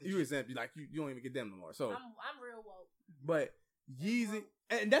 You exempt. You don't even get them no more. So I'm real woke. But Yeezy,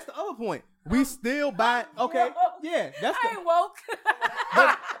 and that's the other point. We still buy. Okay, yeah, that's. I ain't woke.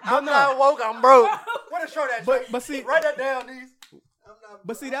 I'm not woke. I'm broke. What a show that. But see, write that down, these.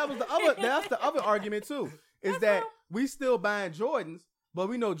 But see, that was the other. That's the other argument too. Is that we still buying Jordans, but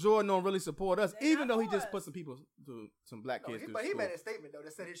we know Jordan don't really support us, even though he just put some black kids. But he made a statement though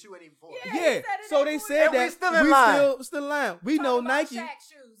that said his shoe ain't even for. Yeah, so they said that we still in line. We know Nike. Shaq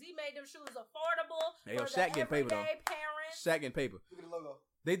shoes. He made them shoes affordable. Hey, yo, Shaq getting paper though. Parents. Shaq getting paper. Look at the logo.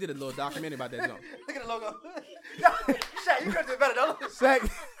 They did a little documentary about that joint. Look at the logo. Shaq, you could do better though.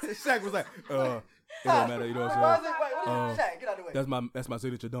 Shaq was like, it don't matter, you know what I'm saying? Wait, Shaq, get out of the way. That's my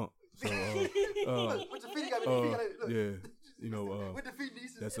signature dunk. So, with your feet, you got look. Yeah, you know, with the feet,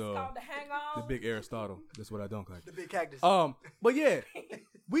 that's called the hang on. the big Aristotle. That's what I dunk like. The big cactus. But yeah,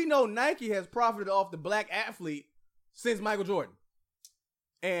 we know Nike has profited off the black athlete since Michael Jordan,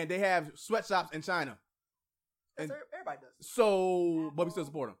 and they have sweatshops in China. And everybody does. So, but we still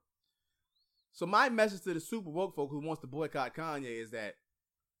support them. So my message to the super woke folk who wants to boycott Kanye is that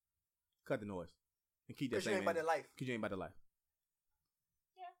cut the noise and keep that same. Because you ain't about their life. Because you ain't about their life.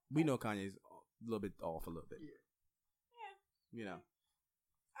 Yeah. We know Kanye's a little bit off a little bit. Yeah. You know.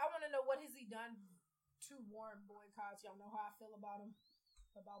 I want to know what has he done to warrant boycotts. Y'all know how I feel about him,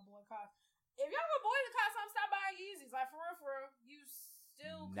 about boycotts. If y'all gonna boycott something, stop buying Yeezys. Like for real, you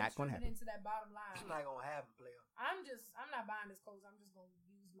still contributing to that bottom line. It's not gonna happen, player. I'm not buying his clothes. I'm just gonna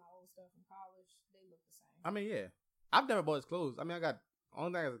use my old stuff from college. They look the same. I mean, yeah. I've never bought his clothes. I mean, I got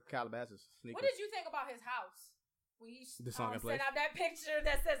only thing I got Calabasas sneakers. What did you think about his house? When he the sunken place. sent out that picture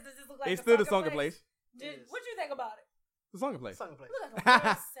that says, "Does this look like?" It's still the sunken place. What you think about it? The sunken place. Sunken place. It look like a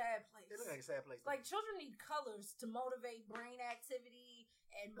very sad place. It look like a sad place. Like children need colors to motivate brain activity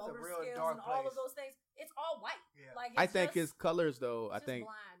and motor real skills dark and all place. of those things. It's all white. Yeah. Like I think his colors, though. I think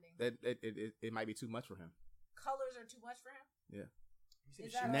blinding. that it might be too much for him. Colors are too much for him. Yeah.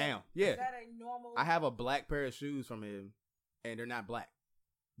 Is Is that a normal? I have a black pair of shoes from him, and they're not black.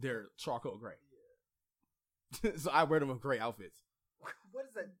 They're charcoal gray. Yeah. So I wear them with gray outfits. What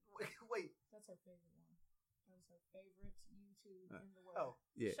is that? Wait. That's her favorite one. That was her favorite YouTube in the world. Oh,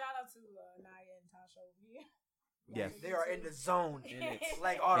 yeah. Shout out to Naya and Tasha over here. Yes. They are in the zone.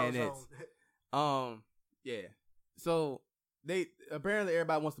 Like AutoZone. Yeah. So they apparently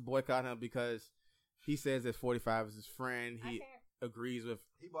everybody wants to boycott him because he says that 45 is his friend. He agrees with.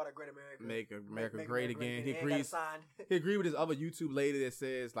 He bought a Great America. Make America great again. He agrees. He agreed with this other YouTube lady that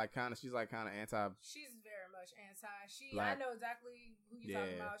says she's like kind of anti. She's very much anti. Black. I know exactly who you're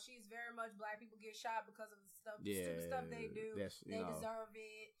talking about. She's very much black people get shot because of the stuff, stupid stuff they do. They deserve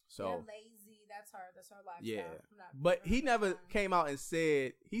it. So they're lazy. That's her lifestyle. Yeah, but he never came out and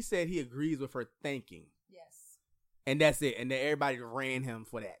said. He said he agrees with her thinking. Yes, and that's it. And then everybody ran him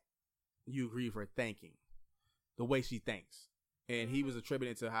for that. You agree with her thinking, the way she thinks, and he was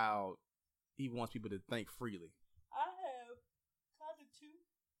attributing to how he wants people to think freely. I have kind of two,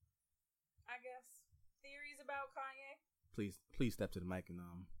 I guess, theories about Kanye. Please step to the mic and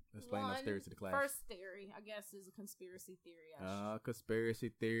explain those theories to the class. First theory, I guess, is a conspiracy theory.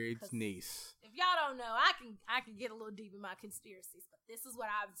 Conspiracy theory niece. If y'all don't know, I can get a little deep in my conspiracies, but this is what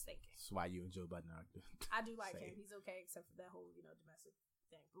I was thinking. That's why you and Joe Budden are. I do like him. He's okay, except for that whole domestic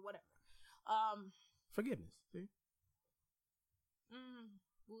thing, but whatever. Forgiveness. See?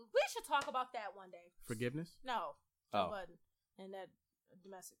 We should talk about that one day. Forgiveness? No, Joe Budden and that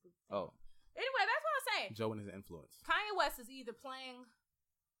domestic thing. Oh. Anyway, that's what I'm saying. Joe and his influence. Kanye West is either playing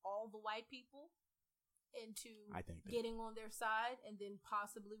all the white people into getting on their side and then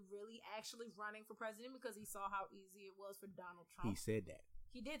possibly really actually running for president because he saw how easy it was for Donald Trump. He said that.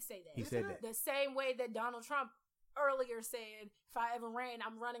 He did say that. He said that. The same way that Donald Trump earlier said, if I ever ran,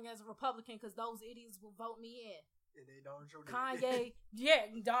 I'm running as a Republican because those idiots will vote me in. Kanye,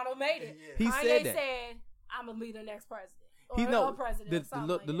 Donald made it. He Kanye said I'm going to be the next president.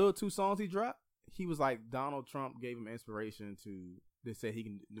 The little two songs he dropped, he was like, Donald Trump gave him inspiration to say he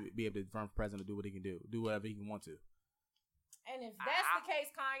can be able to run for president, do what he can do whatever he can want to. And if that's the case,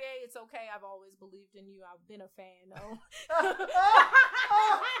 Kanye, it's okay. I've always believed in you. I've been a fan, though.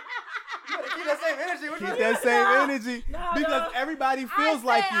 You gotta keep that same energy. Keep that same energy because everybody feels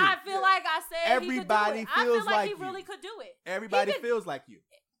like you. I feel like I said everybody he could do it. feels I feel like he really could do it. Everybody feels like you.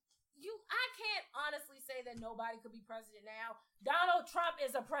 I can't honestly say that nobody could be president now. Donald Trump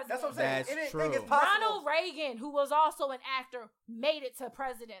is a president. That's what I'm saying. That's true. Ronald Reagan, who was also an actor, made it to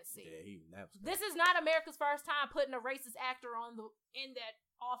presidency. Yeah, this is not America's first time putting a racist actor in that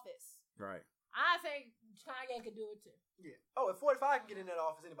office. Right. I think Kanye could do it too. Yeah. Oh, if 45 can get in that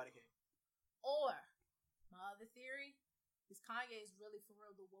office, anybody can. Or my other theory is Kanye is really for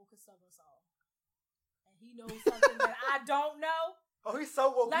real the wokest of us all, and he knows something that I don't know. Oh, he's so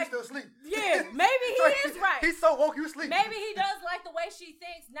woke, he's still asleep. Yeah, maybe he is right. He's so woke, you sleep. Maybe he does like the way she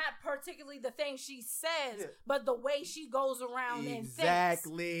thinks, not particularly the things she says, but the way she goes around and thinks.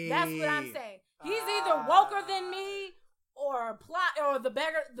 Exactly. That's what I'm saying. He's either woker than me or the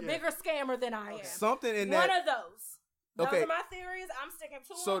bigger scammer than I am. Something in one that. Of those. Those are my theories. I'm sticking to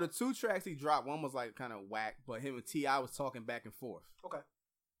them. So the 2 tracks he dropped, one was like kind of whack, but him and T.I. was talking back and forth. Okay.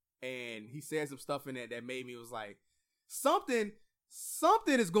 And he said some stuff in that made me was like, something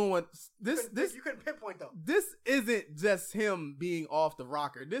is going. This you couldn't pinpoint though. This isn't just him being off the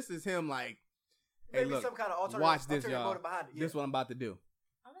rocker. This is him like, hey, maybe look, some kind of alternative, watch this, y'all. Behind it. This is what I'm about to do.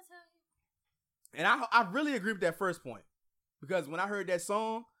 I'm gonna tell you. And I really agree with that first point because when I heard that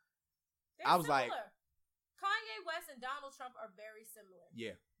song, I was similar. like, Kanye West and Donald Trump are very similar.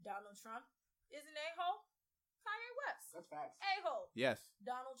 Yeah. Donald Trump is an a-hole. Kanye West. That's facts. A-hole. Yes.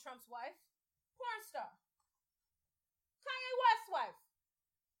 Donald Trump's wife, porn star. Kanye West's wife,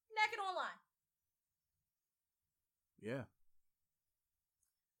 naked online. Yeah.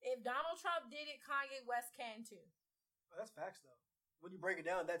 If Donald Trump did it, Kanye West can too. Well, that's facts though. When you break it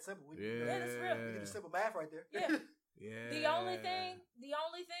down, that's simple. Yeah, that's real. You get a simple math right there. Yeah. Yeah. The only thing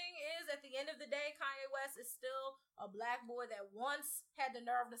is, at the end of the day, Kanye West is still a black boy that once had the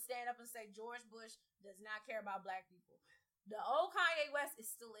nerve to stand up and say George Bush does not care about black people. The old Kanye West is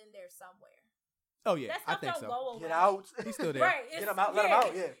still in there somewhere. Oh yeah, that stuff I think don't so. Go away. Get out. He's still there. Right. Get him out. Let him out.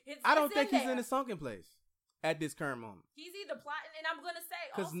 Yeah. I don't think he's in a sunken place at this current moment. He's either plotting, and I'm gonna say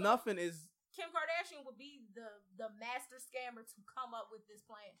because nothing is. Kim Kardashian would be the master scammer to come up with this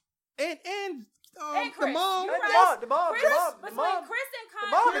plan. And Chris, the mom. The mom. Chris and Kanye.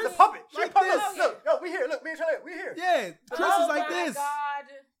 The mom is a puppet. She like puppet. this. Look, yo, we here. Look, me and Charlie, we here. Yeah, Chris is like this. Oh my God.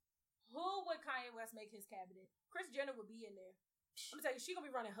 Who would Kanye West make his cabinet? Kris Jenner would be in there. I'm gonna tell you, she gonna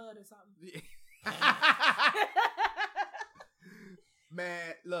be running HUD or something.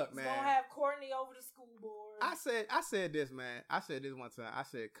 Man, look, man. Gonna have Courtney over the school board. I said this, man. I said this one time. I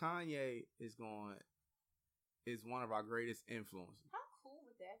said Kanye is one of our greatest influences. How cool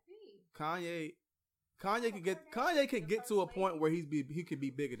would that be? Kanye can get to a point where he could be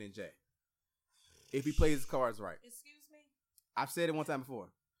bigger than Jay if he plays his cards right. Excuse me. I've said it one time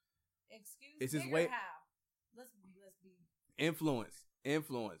before. It's his way. How? Let's be influence.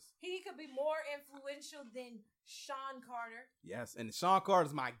 He could be more influential than Sean Carter. Yes, and Sean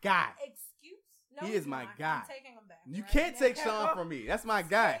Carter's my guy. Excuse? No, he is my guy. I'm taking him back. You can't take Sean from me. That's my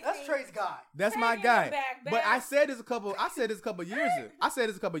guy. That's Trey's guy. That's my guy. But I said this a couple years ago. I said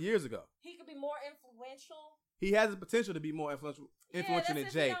this a couple years ago. He could be more influential. He has the potential to be more influential than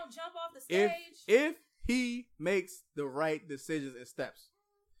Jay. He don't jump off the stage. If he makes the right decisions and steps.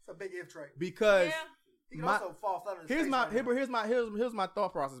 It's a big if, Trey. Because he can also fall flat on his here's face. Here's my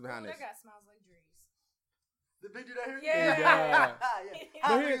thought process behind this. That guy smells like Drees. The big dude out here? Yeah.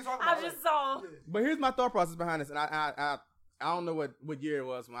 I just saw. But here's my thought process behind this, and I don't know what year it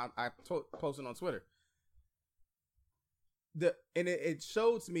was when I posted on Twitter. It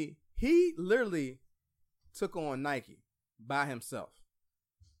showed to me he literally took on Nike by himself.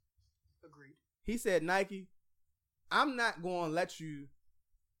 Agreed. He said, Nike, I'm not going to let you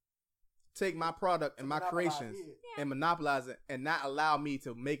take my product and my creations and monopolize it and not allow me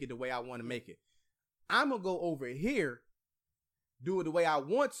to make it the way I want to make it. I'm going to go over here, do it the way I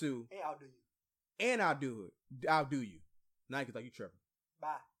want to. And I'll do you. And I'll do it. I'll do you. Nike's like, you tripping.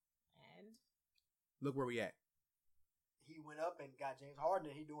 Bye. And look where we at. He went up and got James Harden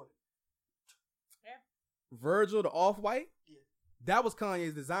and he doing it. Yeah. Virgil, the Off-White? Yeah. That was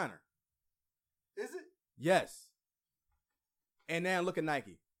Kanye's designer. Is it? Yes. And now look at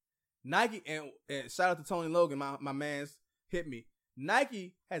Nike. Nike, and shout out to Tony Logan, my man's hit me.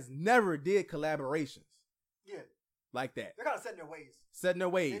 Nike has never did collaborations. Yeah. Like that. They're kind of setting their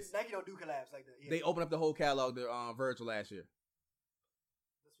ways. Nike don't do collabs like that. Yeah. They opened up the whole catalog to Virgil last year.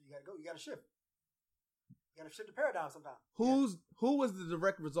 That's where you gotta go. You gotta shift. You gotta shift the paradigm sometime. Who was the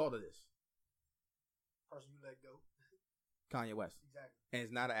direct result of this? Person you let go. Kanye West. Exactly. And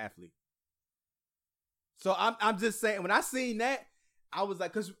he's not an athlete. So I'm just saying, when I seen that, I was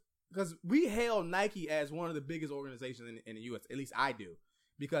like, because we hail Nike as one of the biggest organizations in the U.S. At least I do.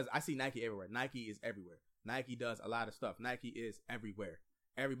 Because I see Nike everywhere. Nike is everywhere. Nike does a lot of stuff. Nike is everywhere.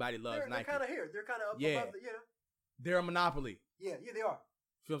 everybody loves Nike. They're kind of here. They're kind of up above the, They're a monopoly. Yeah, they are.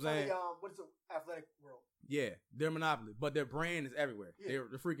 Feel what I'm saying? What is the athletic world? Yeah, they're a monopoly, but their brand is everywhere. Yeah.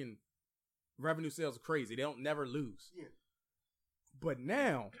 Their freaking revenue sales are crazy. They don't never lose. Yeah. But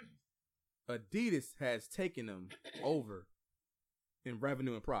now, Adidas has taken them over in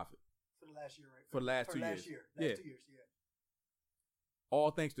revenue and profit. For the last year, right? For the last 2 years. Last 2 years, yeah.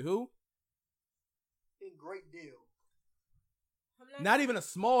 All thanks to who? A great deal. Not even a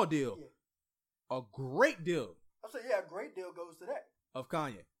small deal. Yeah. A great deal. I'm saying, a great deal goes to that. Of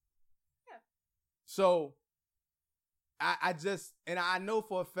Kanye. Yeah. So, I just, and I know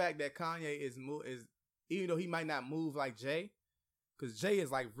for a fact that Kanye is even though he might not move like Jay, because Jay is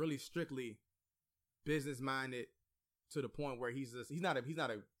like really strictly business minded to the point where he's not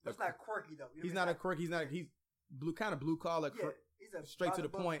quirky though. He's not quirky. He's kind of blue collar. Yeah, he's straight to the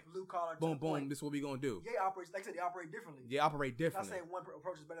point. Blue collar. Boom, boom. This is what we gonna do. Jay operates, like I said, they operate differently. They operate differently. I'm not saying one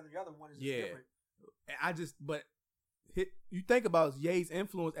approach is better than the other. One is different. But you think about Ye's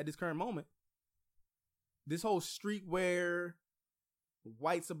influence at this current moment. This whole streetwear,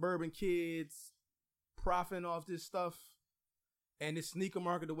 white suburban kids profiting off this stuff, and this sneaker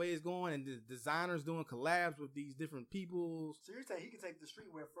market the way it's going, and the designers doing collabs with these different people. So you're saying he can take the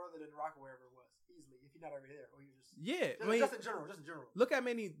streetwear further than rock or wherever it was easily if you're not over there, or you just just in general. Look how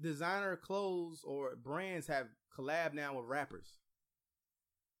many designer clothes or brands have collab now with rappers.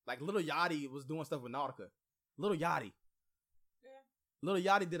 Like Lil Yachty was doing stuff with Nautica. Lil Yachty. Yeah. Lil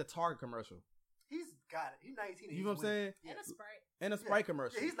Yachty did a Target commercial. He's got it. He's 19 and you know what I'm saying? And a Sprite. And a Sprite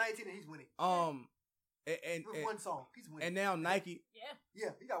commercial. Yeah, he's 19 and he's winning. And with one song, he's winning. And now Nike. Yeah,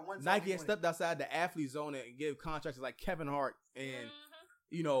 he got one song. Nike has stepped outside the athlete zone and give contracts like Kevin Hart and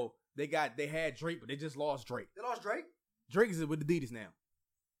they had Drake, but they just lost Drake. They lost Drake? Drake is with Adidas now.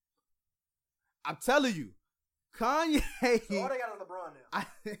 I'm telling you. Kanye. So all they got is LeBron now.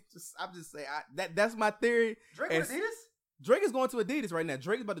 I'm just saying that's my theory. Drake with Adidas? Drake is going to Adidas right now.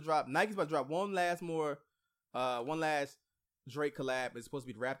 Drake's about to drop. Nike's about to drop one last Drake collab. It's supposed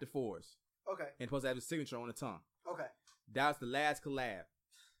to be the Raptor 4s. Okay. And supposed to have his signature on the tongue. Okay. That's the last collab.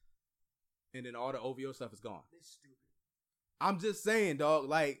 And then all the OVO stuff is gone. It's stupid. I'm just saying, dog,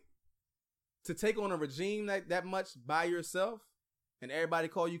 like, to take on a regime like that much by yourself and everybody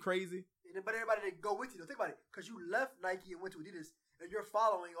call you crazy. But everybody that go with you, though. Think about it. Because you left Nike and went to Adidas, and your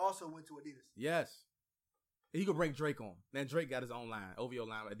following also went to Adidas. Yes. He could bring Drake on. Then Drake got his own line, OVO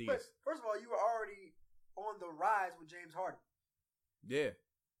line with Adidas. But first of all, you were already on the rise with James Harden. Yeah.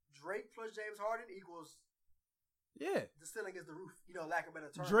 Drake plus James Harden equals. Yeah. The ceiling is the roof. Lack of a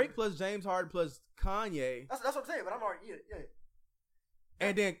better term. Drake plus James Harden plus Kanye. That's what I'm saying. But I'm already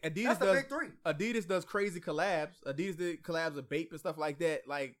And then Adidas that's the big three. Adidas does crazy collabs. Adidas did collabs with Bape and stuff like that.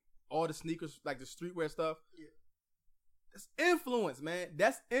 Like all the sneakers, like the streetwear stuff. Yeah. That's influence, man.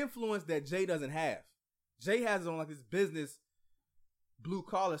 That's influence that Jay doesn't have. Jay has it on like this business blue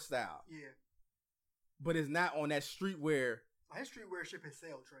collar style. Yeah. But it's not on that streetwear. His streetwear ship has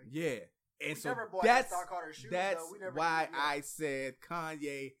sailed, Trey. Yeah. And we so never bought that's Star Carter shoes, why I said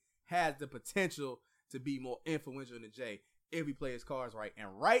Kanye has the potential to be more influential than Jay if he plays his cards right. And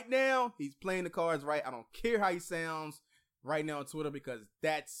right now, he's playing the cards right. I don't care how he sounds right now on Twitter because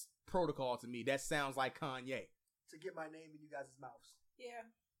that's protocol to me. That sounds like Kanye. To get my name in you guys' mouths. Yeah.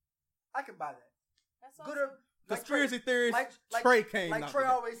 I can buy that. That's awesome. Conspiracy theories, Trey came. Like Trey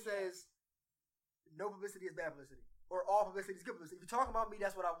always says, no publicity is bad publicity. Or all publicity is good publicity. If you're talking about me,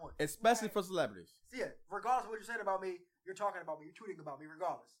 that's what I want. Especially for celebrities. So yeah, regardless of what you're saying about me, you're talking about me, you're tweeting about me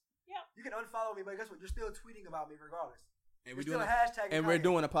regardless. Yeah. You can unfollow me, but guess what? You're still tweeting about me regardless. And we're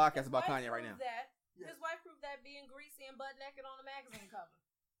doing a podcast about Kanye right now. His wife proved that being greasy and butt naked on the magazine cover.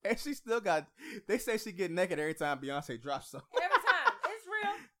 And she still got, they say she get naked every time Beyonce drops something. Every time. It's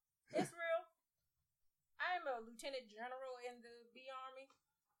real. It's real. I am a lieutenant general in the B Army.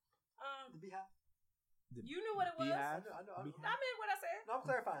 The Beehive? You knew what it was. I know. I meant what I said. No, I'm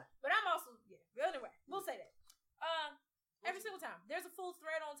clarifying. But I'm also, But anyway, we'll say that. Every single time. There's a full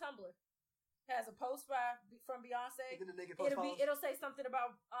thread on Tumblr. Has a post from Beyonce. It'll say something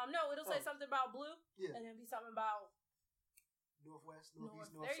about, say something about blue. Yeah. And then be something about Northwest,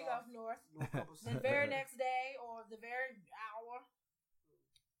 Northeast, North. There you go, North. North. The very next day or the very hour.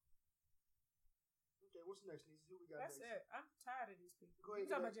 Okay, what's next, Niecy? Who we got next? That's it. I'm tired of these people. Go ahead. You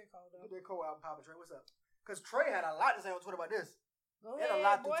talking about J. Cole, though. Get that Cole album popping, Trey. What's up? Because Trey had a lot to say on Twitter about this. Go ahead, and a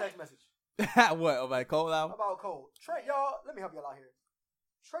lot through text message. What, about Cole album? About Cole. Trey, y'all, let me help y'all out here.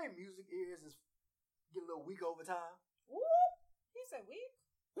 Trey music ears is getting a little weak over time. Whoop. He said weak?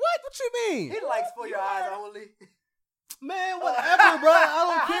 What you mean? He likes For Your Eyes Only. Man, whatever, bro. I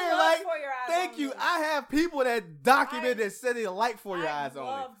don't care. Like, they Thank you. I have people that document that said they like For Your Eyes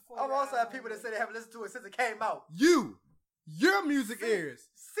Only. I've also had people that say they haven't listened to it since it came out. Your music ears.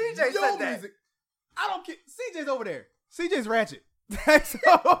 CJ said that. Music. I don't care. CJ's over there. CJ's ratchet. He's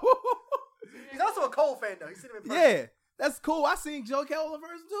also a Cole fan though. He's seen him in person. Yeah, that's cool. I seen Joe Kelly in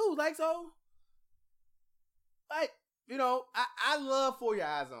person too. I love For Your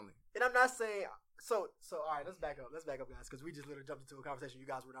Eyes Only. And I'm not saying so. All right, let's back up, guys, because we just literally jumped into a conversation you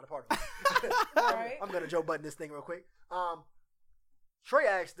guys were not a part of. All right. I'm gonna Joe Budden this thing real quick. Trey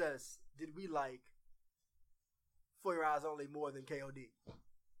asked us, did we like For Your Eyes Only more than KOD?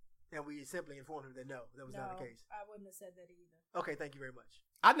 And we simply informed him that no, that was not the case. I wouldn't have said that either. Okay, thank you very much.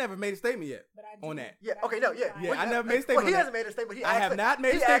 I never made a statement yet on that. Yeah, okay, no, yeah. I never made a statement on that. He hasn't made a statement. I have not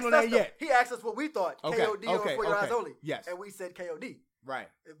made a statement on that yet. He asked us what we thought, KOD or For Your Eyes Only. Yes. And we said KOD. Right.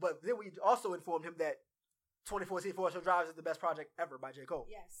 But then we also informed him that 2014 Forest Hill Drive is the best project ever by J. Cole.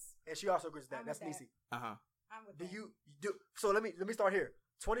 Yes. And she also agrees with that. That's Niecy. Uh-huh. I'm with that. So let me start here.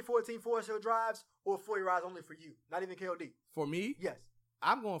 2014 Forest Hill Drives or For Your Eyes Only for you? Not even KOD. For me? Yes.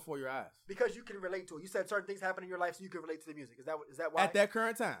 I'm going For Your Eyes. Because you can relate to it. You said certain things happen in your life so you can relate to the music. Is that why? At that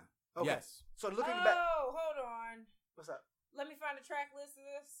current time. Okay. Yes. So looking back. Oh, hold on. What's up? Let me find the track list of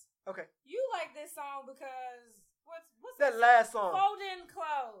this. Okay. You like this song because what's that last song? Folding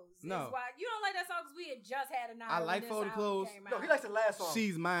Clothes. No. Is why you don't like that song because we had just had a night. I like Folding Clothes. No, he likes the last song.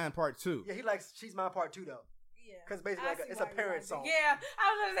 She's Mine Part 2. Yeah, he likes She's Mine Part 2 though. Yeah. Because basically it's a parent song. Yeah,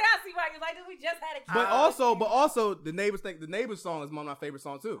 I was gonna say I see why you like it. We just had a kid. But also the Neighbors song is one of my favorite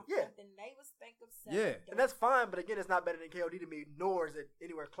songs too. Yeah. The Neighbors think of Yeah. And that's fine, but again, it's not better than KOD to me, nor is it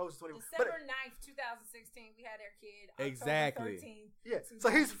anywhere close to 20. December 9th, 2016, we had our kid. Exactly. October 13th, yeah. So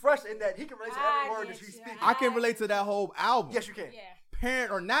he's fresh in that he can relate to every word that she's speaking. I can relate to that whole album. Yes, you can. Yeah.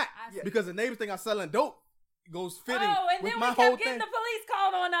 Parent or not. Because the Neighbors think I'm selling dope goes fitting with my whole thing. And then we kept getting the police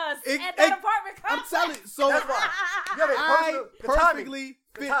called on us at that apartment complex. I'm telling you. So that's why. I perfectly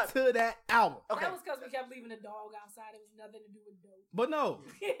fit to that album. Okay. That was because we kept leaving the dog outside. It was nothing to do with dope. But no,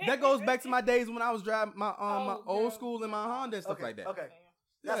 that goes back to my days when I was driving my old school in my Honda and stuff like that. Okay,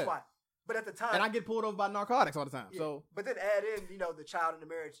 that's why. But at the time, and I get pulled over by narcotics all the time. Yeah. So, but then add in, the child in the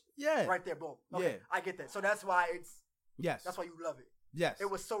marriage. Yeah, right there, boom. Okay, yeah, I get that. So that's why that's why you love it. Yes, it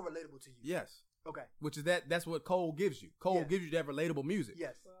was so relatable to you. Yes. Okay. Which is that's what Cole gives you. Cole gives you that relatable music.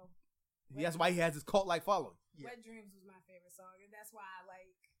 Yes. Well, that's why he has this cult-like following. Yeah. Wet Dreams was my favorite song, and that's why I like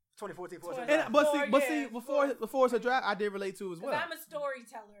 2014 before it's a drive, I did relate to as well. I'm a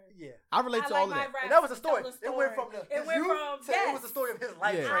storyteller. Yeah, I relate to all of that. And that was a story. It went from it was the story of his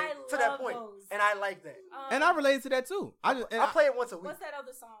life to that point, and I like that. And I related to that too. I play it once a week. What's that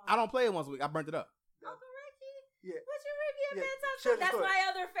other song? I don't play it once a week. I burnt it up. Yeah. What's your bedtime? That's my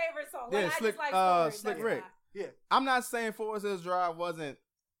other favorite song. Like, yeah, Slick Rick. Yeah. I'm not saying Forest Hills Drive wasn't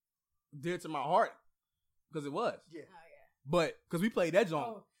dear to my heart because it was. Yeah. Oh, yeah. But because we played that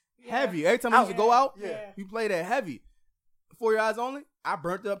song heavy every time we used to go out. Yeah. We played that heavy. For Your Eyes Only, I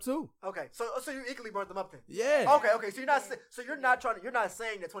burnt it up too. Okay, so you equally burnt them up then. Yeah. Okay. So you're not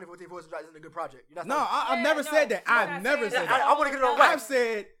saying that 2014 Forest Drive isn't a good project. You're not. No, I've never said that. I've never said that. I want to get it on wax. I've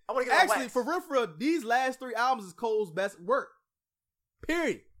said. I want to get it on wax. Actually, for real, these last 3 albums is Cole's best work.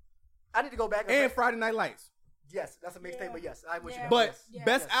 Period. I need to go back and Friday Night Lights. Yes, that's a mixtape, but yes, I wish. But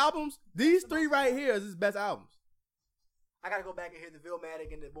best albums, these 3 right here is his best albums. I gotta go back and hear the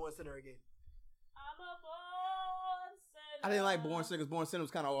Villmatic and the Born Sinner again. I'm a Born Sinner. I didn't like Born Sinner because Born Sinner was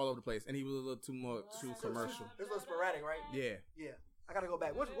kind of all over the place, and he was a little too commercial. It was a little sporadic, right? Yeah. Yeah. I gotta go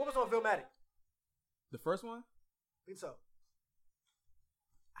back. What was on Villmatic? The first one? I think so.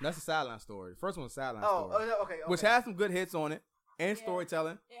 That's a sideline story. The first one's a sideline story. Oh, okay. Which has some good hits on it and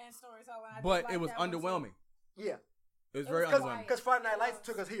storytelling. Yeah, and storytelling. But it was underwhelming. Yeah. It was very underwhelming. Because Friday Night Lights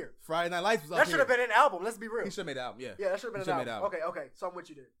took us here. Friday Night Lights was up here. That should have been an album. Let's be real. He should have made an album, yeah. Yeah, that should have been an album. Okay. So I'm with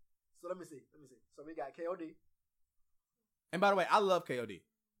you there. So let me see. So we got KOD. And by the way, I love KOD.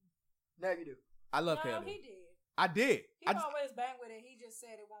 Now you do. I love KOD. No, he did. I did. He always bang with it. He just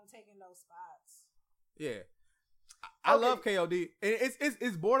said it won't take in those spots. Yeah. I love KOD.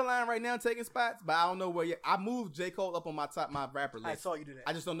 It's borderline right now taking spots, but I don't know where yet. I moved J. Cole up on my rapper list. I saw you do that.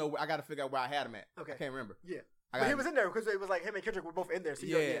 I just don't know where. I got to figure out where I had him at. Okay. I can't remember. Yeah. But he was in there because it was like him and Kendrick were both in there. So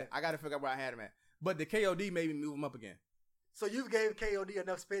I got to figure out where I had him at. But the KOD made me move him up again. So you gave KOD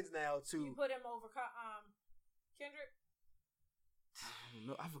enough spins now to... You put him over Kendrick? I don't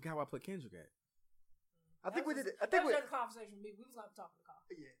know. I forgot where I put Kendrick at. I think we did it. That was a conversation with me. We was going to talk in the car.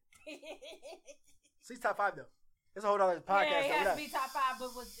 Yeah. So he's top 5 though. It's a whole other podcast. Yeah, it has to be top 5,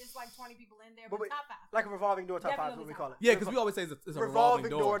 but it's like 20 people in there. But top 5. Like a revolving door top 5 is what we call it. Yeah, because we always say it's a revolving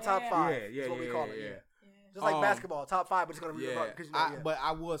door top 5. Yeah, is what we call it. Yeah. Just like basketball, top 5, but it's gonna be But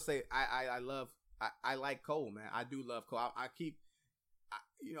I will say I like Cole, man. I do love Cole.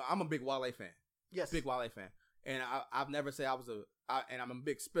 I'm a big Wale fan. Yes, big Wale fan, and I've never said and I'm a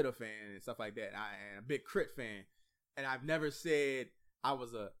big Spitter fan and stuff like that, and a big Crit fan, and I've never said I would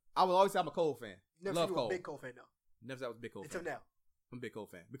always say I'm a Cole fan. Never love said you Cole. were a big Cole fan though. Never said I was a big Cole until fan. Now. I'm a big Cole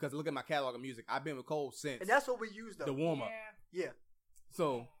fan because look at my catalog of music. I've been with Cole since, and that's what we use though. The warm up. Yeah.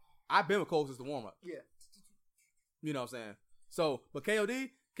 So I've been with Cole since the warm up. Yeah. You know what I'm saying? So, but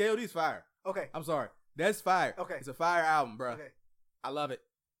KOD's fire. Okay. I'm sorry. That's fire. Okay. It's a fire album, bro. Okay. I love it.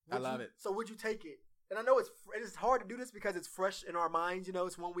 I love it. So would you take it? And I know it's hard to do this because it's fresh in our minds. You know,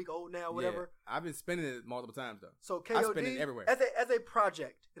 it's 1 week old now, whatever. Yeah. I've been spinning it multiple times though. So KOD, I spin it everywhere. As a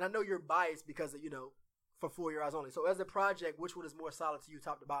project, and I know you're biased because of, for For Your Eyes Only. So as a project, which one is more solid to you,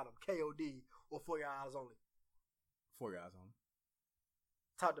 top to bottom, KOD or For Your Eyes Only? For Your Eyes Only.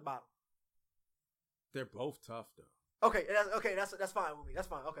 Top to bottom. They're both tough though. Okay, that's fine with me. That's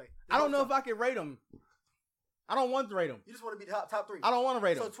fine. Okay. I don't know if I can rate them. I don't want to rate them. You just want to be top 3. I don't want to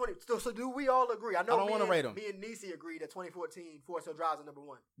rate them. So do we all agree? I don't want to rate them. Me and Nisi agreed that 2014 Forest Hill Drive is number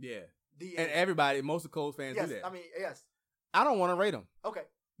 1. Yeah. And everybody, most of Cole's fans do that. I mean, yes. I don't want to rate them. Okay.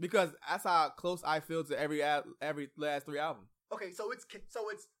 Because that's how close I feel to every last 3 albums. Okay, so it's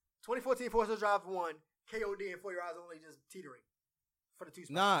 2014 Forest Hill Drive 1, KOD and For Your Eyes Only just teetering for the 2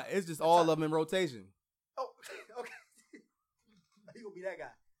 spots. Nah, it's just all of them in rotation. Oh, okay. You gonna be that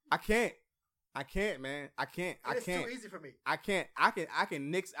guy? I can't, man. I can't. It's too easy for me. I can't. I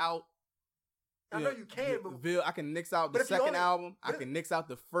can nix out. I know you can, but I can nix out the second album. I can nix out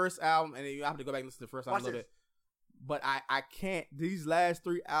the first album, and then you have to go back and listen to the first album a little bit. But I can't. These last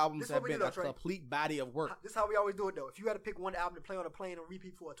 3 albums have been a complete body of work. This is how we always do it, though. If you had to pick one album to play on a plane and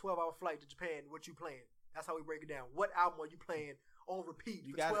repeat for a 12-hour flight to Japan, what you playing? That's how we break it down. What album are you playing on repeat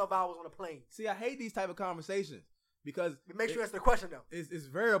for 12 hours on a plane? See, I hate these type of conversations. Because make sure that's the question though. It's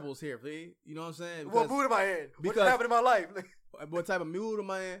variables here, please. You know what I'm saying? Because, what mood am I in? What's happening in my life? What type of mood am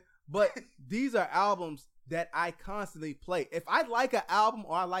I in? But these are albums that I constantly play. If I like an album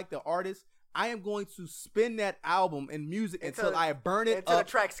or I like the artist, I am going to spin that album in music until I burn it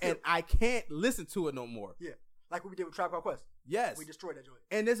up and I can't listen to it no more. Yeah, like what we did with Tribe Called Quest. Yes, we destroyed that joint.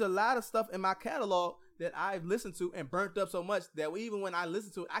 And there's a lot of stuff in my catalog that I've listened to and burnt up so much that even when I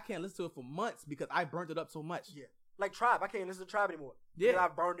listen to it, I can't listen to it for months because I burnt it up so much. Yeah. Like Tribe, I can't listen to Tribe anymore. Yeah,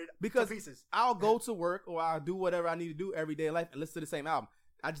 I've burned it to pieces. I'll go to work or I'll do whatever I need to do every day in life and listen to the same album.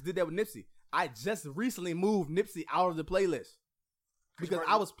 I just did that with Nipsey. I just recently moved Nipsey out of the playlist because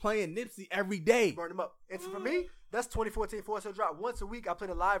I was playing Nipsey every day. Burn him up. And for me, that's 2014 Forest Hill Drive. Once a week, I play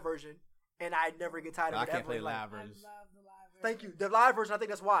the live version, and I never get tired of it. I can't play live versions. I love the live version. Thank you. The live version, I think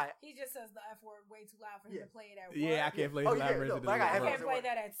that's why. He just says the F word way too loud for him to play it at work. Yeah, I can't play the live version. I can't play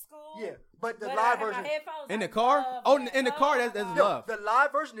that at school. Yeah, but the live version. In the car? Oh, in the car, that's love. The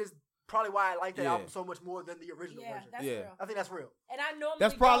live version is probably why I like that album so much more than the original version. That's real. I think that's real. And I normally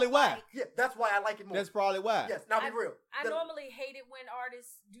that's probably why. Yeah, that's why I like it more. That's probably why. Yes, now be real. I normally hate it when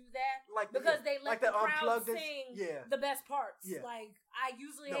artists do that because they let the crowd sing the best parts. Yeah. Like I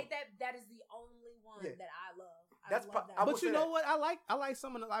usually hate that. That is the only one that I love. But you know what? I like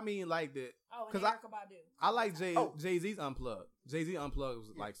some of the. I mean, like that. Oh, and Erykah Badu. I like Jay-Z's Unplugged. Jay-Z Unplugged was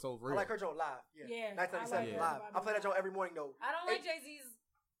like so real. I like her joint live. Yeah. 1997 live. I play that joint every morning though. I don't like Jay-Z's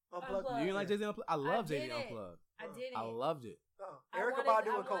Unplugged. You didn't like Jay-Z Unplugged? I love Jay-Z Unplugged. I didn't. I loved it. Erykah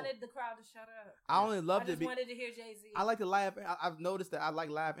Badu and Cole. I wanted the crowd to shut up. I only loved it. I just wanted to hear Jay-Z. I like the live. I've noticed that I like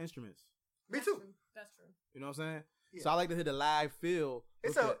live instruments. Me too. That's true. You know what I'm saying? Yeah. So I like to hear the live feel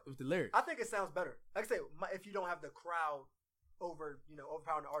with the lyrics. I think it sounds better. Like I say, if you don't have the crowd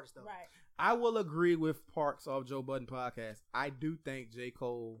overpowering the artist though. Right. I will agree with Parks of Joe Budden podcast. I do think J.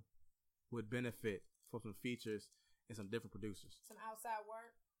 Cole would benefit from some features and some different producers. Some outside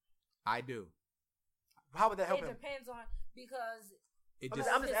work. I do. How would that help him? It depends on because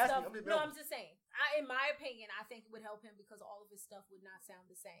I'm just asking. I'm just saying. In my opinion, I think it would help him because all of his stuff would not sound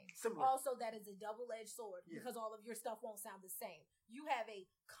the same. Similar. Also, that is a double-edged sword because all of your stuff won't sound the same. You have a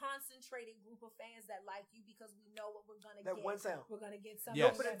concentrated group of fans that like you because we know what we're gonna get. That one sound. We're gonna get something.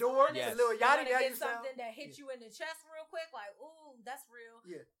 Open the door. Yes. A little yachty. We're gonna get something that hits you in the chest real quick, like ooh, that's real.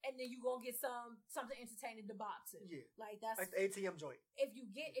 Yeah. And then you gonna get something entertaining to box it. Yeah. Like that's like the ATM joint. If you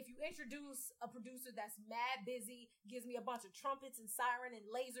introduce a producer that's mad busy, gives me a bunch of trumpets and siren and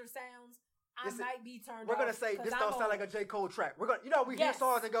laser sounds. Might be turned. We're gonna say this don't sound like a J. Cole track. We're gonna, we hear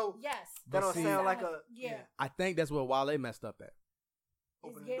songs and go, yes, that don't sound like a. Yeah. I think that's where Wale messed up at.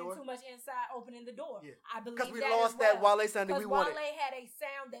 It's getting too much inside, opening the door. Yeah. I believe because we lost that Wale sound that we wanted. Wale had a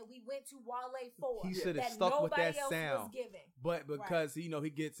sound that we went to Wale for. He should have stuck with that sound. But because he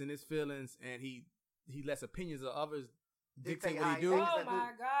gets in his feelings and he he lets opinions of others dictate what he do. Oh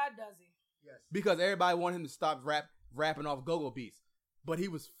my God, does he? Yes. Because everybody wanted him to stop rapping off go-go beats, but he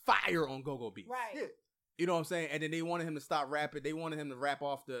was fire on go-go beats. Right. Yeah. You know what I'm saying? And then they wanted him to stop rapping. They wanted him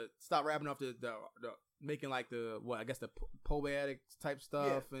to stop rapping off the making like the poetic type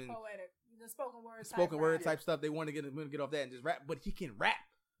stuff and poetic, the spoken word type stuff. They wanted to get off that and just rap, but he can rap.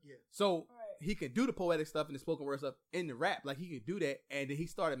 Yeah. So he can do the poetic stuff and the spoken word stuff in the rap. Like he can do that, and then he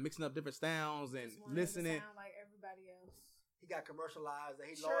started mixing up different sounds and listening. To sound like everybody else. He got commercialized and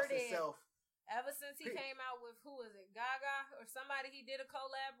he lost himself. Ever since he came out with, who is it, Gaga or somebody he did a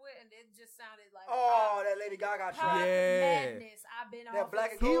collab with, and it just sounded like that Lady Gaga track. Madness. I've been that off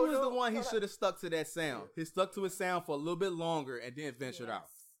black of and He gold. was the one. He should have stuck to that sound. He stuck to his sound for a little bit longer and then ventured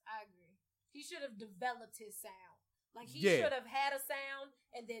out. I agree. He should have developed his sound. Like he should have had a sound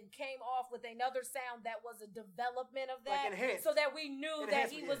and then came off with another sound that was a development of that, so that we knew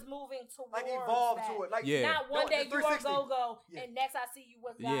that he was moving towards like evolved that. to it. Like not one day you are go and next I see you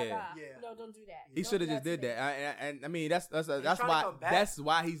with Gaga. No, don't do that. He should have just did that. And I mean that's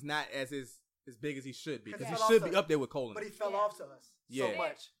why he's not as big as he should be, because he should be up there with Cole. But he fell off to us so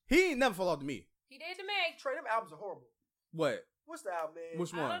much. He ain't never fell off to me. He did to me. Trey, them albums are horrible. What? What's the album, man?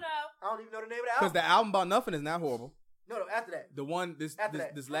 Which one? I don't know. I don't even know the name of the album. Because the album About Nothing is not horrible. No, after that. The one, this How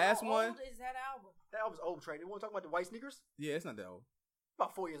last one. old is that album? That album's old, Trey. You want to talk about the white sneakers? Yeah, it's not that old.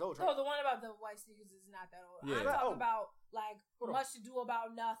 About 4 years old, Trey. Oh, the one about the white sneakers is not that old. Yeah. I'm talking about like Much to Do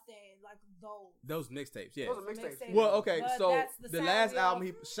About Nothing, like those. Those mixtapes, yeah. Those are mixtapes. Well, okay, but so the last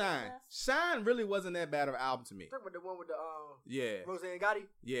album, Shine really wasn't that bad of an album to me. Talk about the one with the Roseanne Gotti.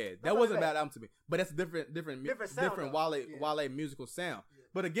 Yeah, that wasn't a bad album to me. But that's a different sound, Wale musical sound. Yeah.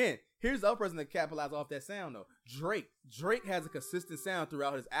 But again, here's the other person that capitalized off that sound though. Drake has a consistent sound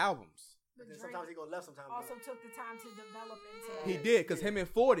throughout his albums. But sometimes he goes left, sometimes also took the time to develop into that. He did, because him and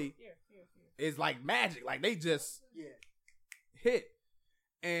 40 is like magic. Like they just hit.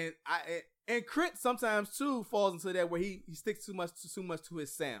 And Crit sometimes too falls into that where he sticks too much to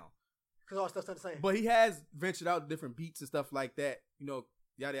his sound. Because all stuff's the same. But he has ventured out different beats and stuff like that. You know,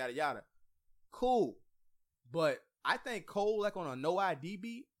 yada yada yada. Cool. But I think Cole, like on a No ID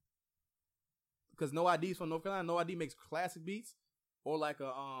beat, because No ID is from North Carolina. No ID makes classic beats, or like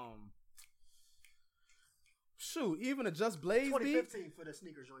a even a Just Blaze 2015 beat for the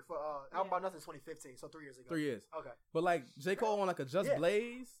sneakers joint. For Album About Nothing 2015, so 3 years ago. 3 years. Okay. But like J. Cole on like a Just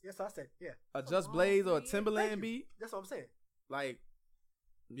Blaze. Yes, I said a Just Blaze or a Timberland beat. That's what I'm saying. Like,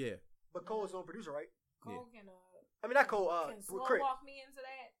 yeah. But Cole is on producer, right? Cole can I mean, not Cole. Can slow walk me into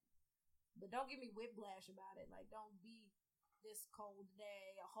that. But don't give me whiplash about it. Like, don't be this cold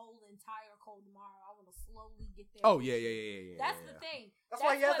today, a whole entire cold tomorrow. I want to slowly get there. Oh, yeah. That's the thing. That's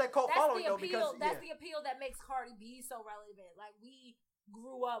why he has that cult following, though. That's the appeal that makes Cardi B so relevant. Like, we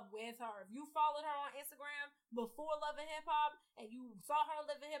grew up with her. If you followed her on Instagram before Love and Hip Hop and you saw her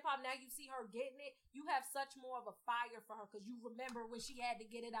Love and Hip Hop, now you see her getting it, you have such more of a fire for her because you remember when she had to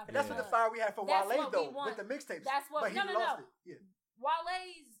get it out. And that's what the fire we had for Wale, though, with the mixtapes. That's what, but he lost it. Yeah.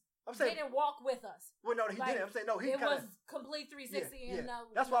 Wale's didn't walk with us. Well, no, he didn't. I'm saying, no, he it was complete 360. And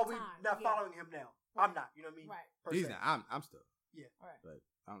that's why we're not following him now. I'm not. You know what I mean? Right. He's not. I'm still. Yeah. Right.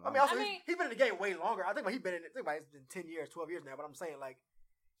 But he's been in the game way longer. I think he's been in it. It's been 10 years, 12 years now. But I'm saying, like,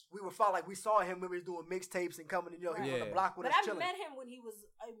 we saw him when we was doing mixtapes and coming, he was on the block with us chilling. But I met him when he was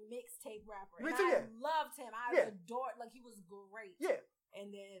a mixtape rapper. Me too, I loved him. I adored, like, he was great. Yeah.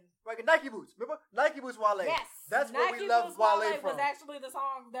 And then like Nike Boots, remember Nike Boots Wale? Yes, that's Nike where we loved Wale from. Was actually the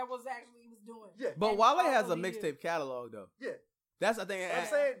song that was actually he was doing. Yeah, but Wale has a mixtape catalog though. Yeah, that's the thing. I'm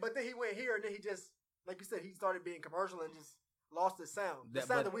saying, but then he went here and then he just, like you said, he started being commercial and just lost his sound. The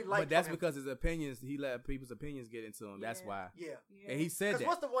sound that we like. But that's because his opinions. He let people's opinions get into him. That's why. Yeah. And he said that.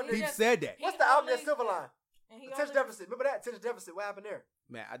 What's the one? He said that. What's the album that Silverline? Attention Deficit. Remember that Attention Deficit? What happened there?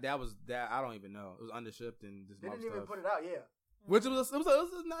 Man, that was that. I don't even know. It was undershipped and just. They didn't even put it out. Yeah. Which was an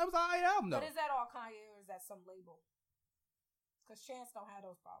alright album though. But is that all Kanye or is that some label? Because Chance don't have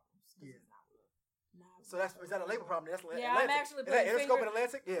those problems. Yeah. So is that a label problem? That's yeah, Atlantic. I'm actually putting Interscope and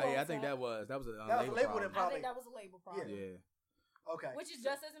Atlantic. Yeah, I think that was a label problem. I think that was a label problem. Yeah. Okay. Which is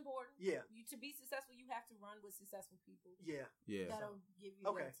just as important. Yeah. To be successful, you have to run with successful people. Yeah. That'll give you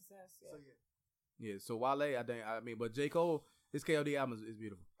that success. Yeah. So yeah. So Wale, but J. Cole, his KOD album is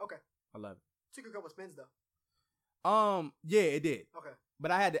beautiful. Okay. I love it. Took a couple spins though. Yeah, it did. Okay.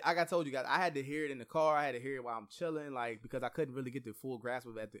 But I had to, like I told you guys, I had to hear it in the car. I had to hear it while I'm chilling, like, because I couldn't really get the full grasp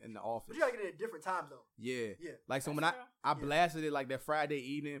of it in the office. But you gotta get it at different times though. Yeah. Yeah. Like, so when I blasted it like that Friday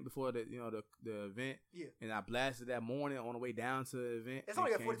evening before the event. Yeah. And I blasted that morning on the way down to the event. It's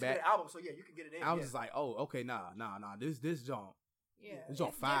only a 42-minute album, so yeah, you can get it in. I was just like, oh, okay, nah. This junk Yeah, it's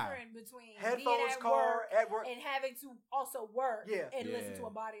on fire. Different between headphones, at work, and having to also work. And Yeah. listen to a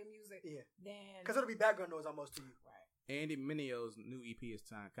body of music. Yeah, Then because it'll be background noise almost to you. Right. Andy Mineo's new EP is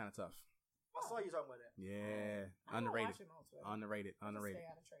kind of tough. I saw you talking about that. Yeah, underrated. Underrated. Stay out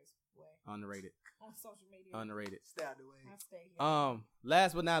of Trace way. Underrated. On social media. Underrated. Stay out the way. I stay here.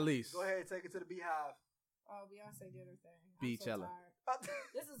 Last but not least. Go ahead, take it to the Beehive. Oh, Beyonce did her thing. Beachella. So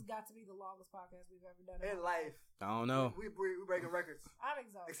this has got to be the longest podcast we've ever done In life. I don't know. We breaking records. I'm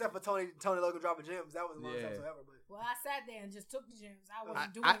exhausted. Except for Tony Logan dropping gems. That was the longest episode ever. But. Well, I sat there and just took the gems. I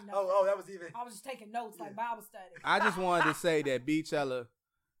wasn't doing nothing. Oh, that was even. I was just taking notes like Bible study. I just wanted to say that Beachella,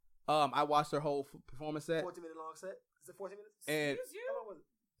 I watched her whole performance set. 14-minute long set. Is it 14 minutes? And Excuse you? How long was it?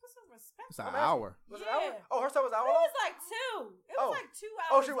 Put some respect. it's an hour. Was it an hour? Oh, her set was an hour It long? was like 2. It was like 2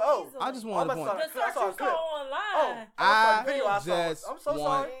 hours. Oh, she was. Oh, easily. I just wanted to point. The search you saw online. I video I saw. just I'm so want.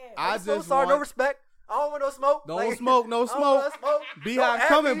 sorry. I I'm so just sorry. No want. respect. I don't want no smoke. Don't Like, smoke. No I don't want smoke. no smoke. Beehive Don't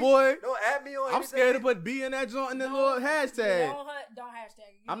coming, add me. boy. Don't add me on I'm anything. scared to put B in that joint in the little hashtag. Don't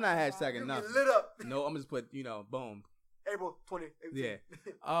hashtag. I'm not You hashtagging get nothing. lit up. No, I'm just put boom. April 2018. Yeah.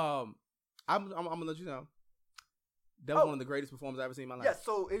 I'm gonna let you know. That was one of the greatest performances I've ever seen in my life. Yeah.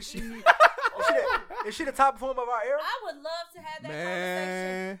 So is she? Is she the top performer of our era? I would love to have that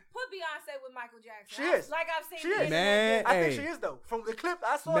conversation. Put Beyonce with Michael Jackson. She is. Like I've seen. She is. Man, I hey. think she is though. From the clip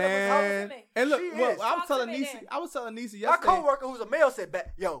I saw, Man, that was and look, She well, is. I was Talk telling to me Nisi. then. I was telling Nisi my yesterday. coworker who's a male said,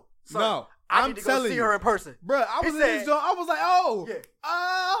 "Yo, son, No, I I'm need to go telling see you, her in person." Bruh, I was He in this said- joint. I was like, oh, Yeah. girl,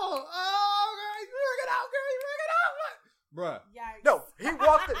 you work it out, girl, you work it out. Bruh, Yikes. No, he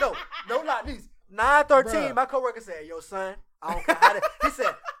walked. No, not these. 9:13. Bruh. My coworker said, "Yo, son, I don't care how to." He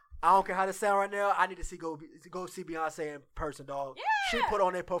said, "I don't care how to sound right now. I need to go see Beyonce in person, dog. Yeah. She put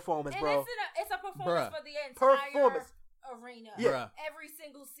on a performance, And bro. it's a performance Bruh. for the entire Performance. arena. Yeah. Bruh. Every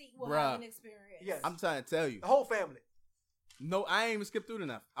single seat will Bruh. have an experience. Yes. I'm trying to tell you. The whole family. No, I ain't even skipped through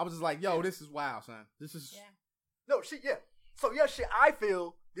enough. I was just like, yo, this is wild, son. This is. Yeah. No, So I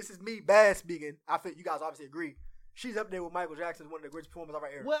feel this is me bad speaking. I feel you guys obviously agree. She's up there with Michael Jackson, one of the greatest performers of our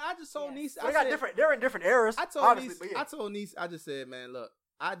era. Well, I just told Yes. Nisi. So they're in different eras. I told obviously, Nisi. but yeah. I told Nisi. I just said, man, look.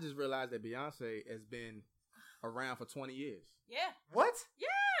 I just realized that Beyonce has been around for 20 years. Yeah. What?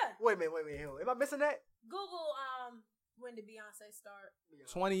 Yeah. Wait a minute. Am I missing that? Google when did Beyonce start?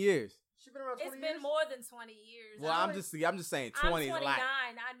 20 years. She's been around 20 It's years? been more than 20 years. Well, I'm just saying 20 I'm is 29. like.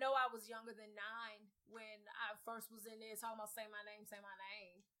 I know I was younger than 9 when I first was in there talking about say my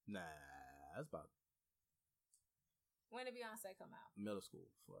name. Nah, that's about When did Beyonce come out? middle school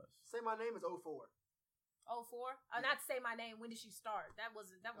for us. Say My Name is 04. 04? Not to say my name. When did she start? That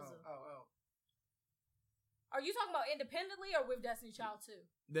was Oh. Are you talking about independently or with Destiny Child too?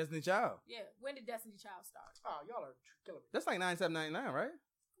 Destiny Child. Yeah. When did Destiny Child start? Oh, y'all are killing me. That's like 97, 99, right?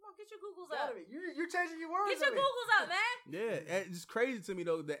 Come on, get your Googles up. You changing your words. Get your on me. Googles up, man. Yeah, and it's just crazy to me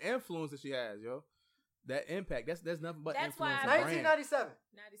though the influence that she has, yo. That impact. That's nothing but That's why influence. and brand. 1997.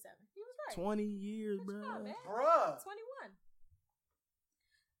 97. He was right. 20 years, Good bro. job, man. Bruh. 21.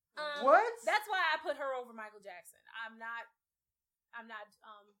 What? That's why I put her over Michael Jackson. I'm not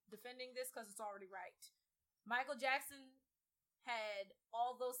defending this because it's already right. Michael Jackson had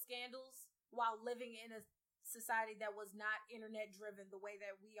all those scandals while living in a society that was not internet driven the way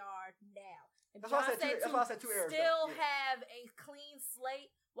that we are now. And That's why I said two eras. still though. Yeah. have a clean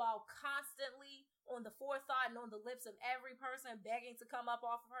slate while constantly on the forethought and on the lips of every person begging to come up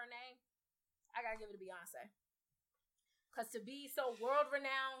off of her name. I gotta give it to Beyonce. Because to be so world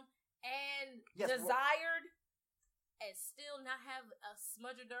renowned and desired and still not have a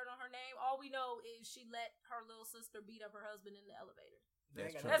smudge of dirt on her name, all we know is she let her little sister beat up her husband in the elevator.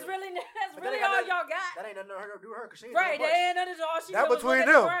 That's true. That's really ain't all got y'all got. That ain't nothing to do with her because she ain't Right, doing that much. ain't nothing to all she That did was between look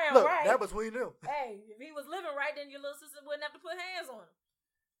at them. the ground, Look, right? that between them. Hey, if he was living right, then your little sister wouldn't have to put hands on him.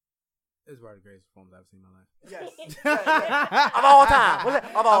 It's probably the greatest performance I've seen in my life. Yes. Of all time.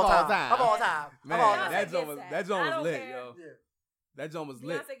 Of all time. Of all time. Man, Of all time. that Beyonce joint gets that joint I was don't lit, care. yo. Yeah. That joint was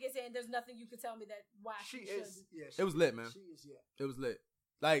lit. Beyonce gets in, there's nothing you can tell me that why she is. shouldn't. Yeah, It was lit, man. She is. Yeah. It was lit.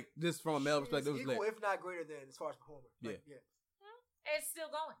 Like, just from a male perspective, it was equal, lit. if not greater than, as far as performer. Like, yeah. It's still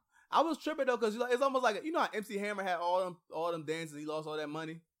going. I was tripping though, cause it's almost like how MC Hammer had all them dances, he lost all that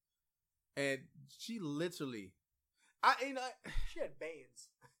money, and she literally, She had bands.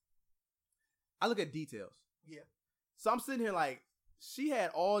 I look at details. Yeah. So I'm sitting here like she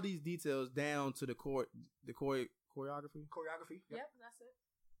had all these details down to the choreography. Choreography. Yep, that's it.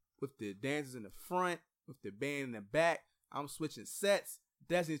 With the dancers in the front, with the band in the back. I'm switching sets.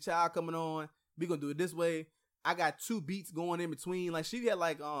 Destiny Child coming on. We gonna do it this way. I got 2 beats going in between. Like she had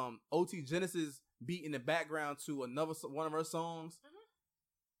like OT Genesis beat in the background to one of her songs.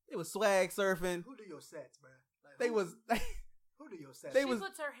 Mm-hmm. It was swag surfing. Who do your sets, bro? Like, They was Who do your set? She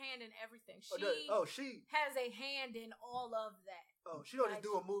puts her hand in everything. She has a hand in all of that. Oh, she don't just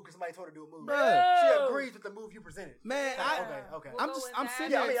do a move because somebody told her to do a move. No. She agrees with the move you presented. Man, okay. I'm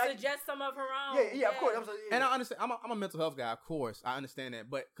sitting there. Suggest some of her own. Yeah, of course. And I understand. I'm a mental health guy, of course. I understand that,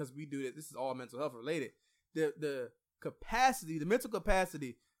 but because we do this is all mental health related. The capacity, the mental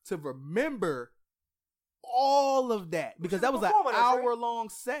capacity to remember all of that, because that was an hour-long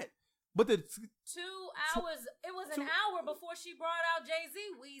set. But the 2 hours, it was an hour before she brought out Jay-Z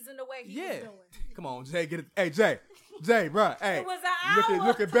wheezing the way he was doing. Come on, Jay, get it. Hey, Jay, bro. Hey, it was an hour.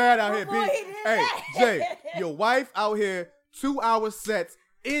 Looking bad out here, B. Hey, Jay, your wife out here, 2-hour sets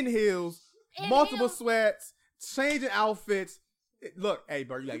in heels, multiple sweats, changing outfits. Look, hey,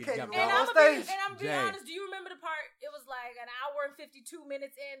 bro, you gotta get on stage. And I'm being honest. Do you remember the part? It was like an hour and 52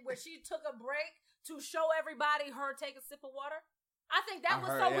 minutes in where she took a break to show everybody her take a sip of water. I think that was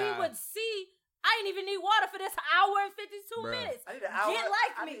so we would see. I didn't even need water for this hour and 52 minutes. I need an hour. Get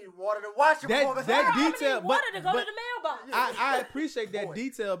like I me. need water to watch your performance. That detail, water to go to the mailbox. I appreciate that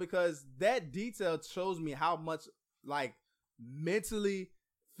detail, because that detail shows me how much, like, mentally,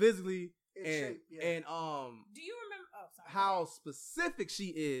 physically, and do you remember? Oh, sorry. How specific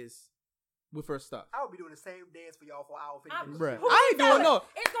she is with her stuff. I would be doing the same dance for y'all for an hour 50 minutes. I ain't doing no.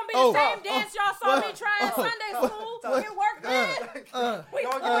 It's gonna be the same dance y'all saw me try at Sunday school. It worked good.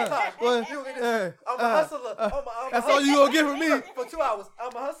 I'm a hustler. That's all you gonna get from me for 2 hours.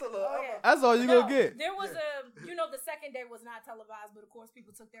 I'm a hustler. That's all you gonna get. There was the second day was not televised, but of course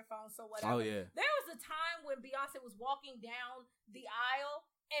people took their phones, so whatever. Oh yeah. There was a time when Beyonce was walking down the aisle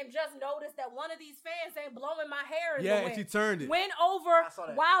and just noticed that one of these fans ain't blowing my hair in the wind. And she turned it. Went over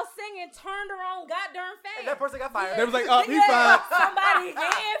while singing, turned her own goddamn fan. And that person got fired. They was like, oh, he fired. Somebody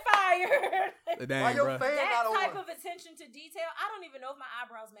getting fired. Dang, why your bro. fan That not type on? of attention to detail, I don't even know if my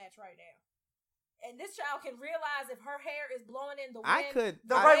eyebrows match right now. And this child can realize if her hair is blowing in the wind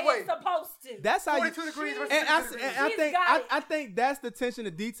the right way. It's supposed to. That's how 42 degrees versus and 60 degrees. I think that's the attention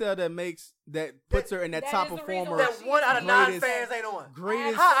to detail that puts her in that top performer. That 1 out of 9 fans ain't on.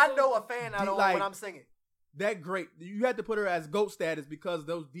 Greatest. How I know a fan not on when I'm singing? That great. You had to put her as GOAT status because of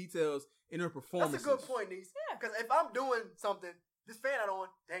those details in her performance. That's a good point, niece. Because if I'm doing something, this fan not on,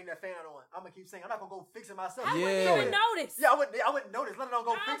 dang, that fan not on, I'm going to keep singing. I'm not going to go fix it myself. I wouldn't even notice. Yeah, I wouldn't notice. Let alone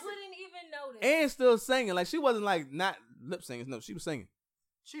go fix it. I wouldn't even notice. And still singing. Like, she wasn't like not lip singing. No, she was singing.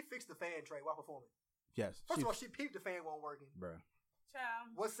 She fixed the fan tray while performing. Yes. First of all, she peeped the fan wasn't working. Bruh.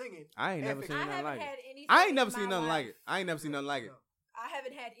 Child. Was singing. I ain't never seen nothing like it. I ain't never seen nothing like it. I ain't never seen nothing like it. I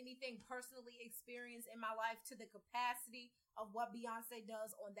haven't had anything personally experienced in my life to the capacity of what Beyonce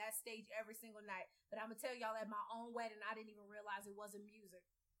does on that stage every single night. But I'm going to tell y'all, at my own wedding, I didn't even realize it wasn't music.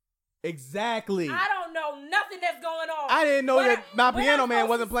 Exactly. I don't know nothing that's going on. I didn't know that my piano man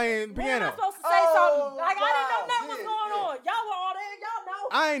wasn't playing piano. When am I supposed to say something? Like, I didn't know nothing was going on. Y'all were all there. Y'all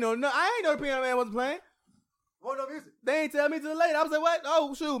know. I ain't know the piano man wasn't playing. What no music? They ain't tell me till later. I was like, what?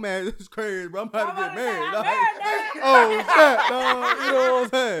 Oh, shoot, man. This is crazy, bro. I'm about to get married. Oh, shit. No, you know what I'm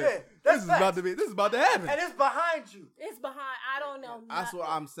saying? Yeah, this is about to happen. And it's behind you. It's behind. I don't know. That's what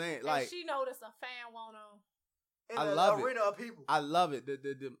I'm saying. Like, and she noticed a fan won't know. I love it. Arena of people. I love it.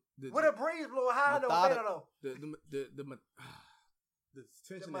 With a breeze blowing high, no fan at all. The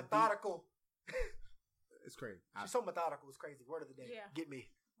tension. Methodical. It's crazy. She's so methodical. It's crazy. Word of the day. Yeah. Get me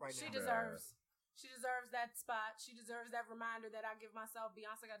right now. She deserves that spot. She deserves that reminder that I give myself.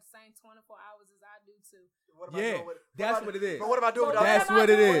 Beyonce got the same 24 hours as I do too. That's what it is. But what am I doing with That's what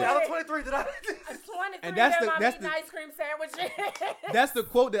it is. I was 23. Did I? 23. And that's the ice cream sandwich. That's the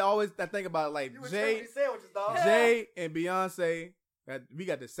quote that I think about. Like Jay and Beyonce, we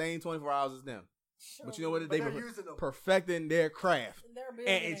got the same 24 hours as them. Sure. But you know what? They were perfecting their craft,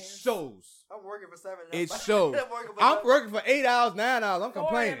 and it shows. I'm working for 7 hours. It shows. I'm working for 8 hours, 9 hours. I'm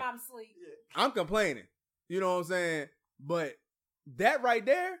complaining. I'm asleep. I'm complaining. You know what I'm saying? But that right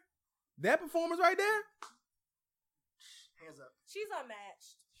there, that performance right there, hands up. She's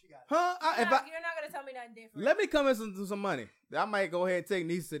unmatched. She got it. Huh? You're not gonna tell me nothing different. Let me come in some money. I might go ahead and take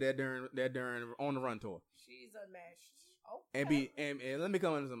Nisa to that during on the run tour. She's unmatched. Oh. And let me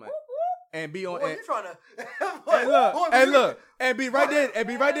come in some money. Whoop, whoop. And be on. What you trying to? and be right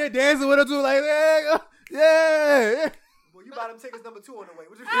there, dancing with her too, like yeah. Well, you buy them tickets number 2 on the way. I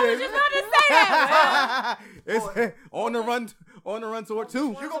was just about to say that. It's on the run tour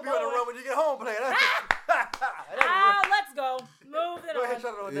too. You're gonna be on the run when you get home, player. Let's go. Moving on. Go ahead,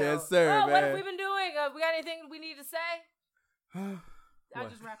 shut it on down. Yes, sir. Oh, man. what have we been doing? We got anything we need to say? I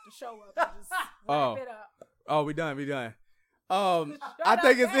just wrapped the show up. Wrap it up. Oh, we done. I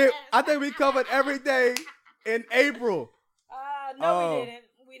think it's it. I think we covered everything in April. No, we didn't.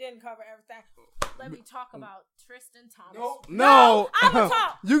 We didn't cover everything. Let me talk about Tristan Thompson. No. I will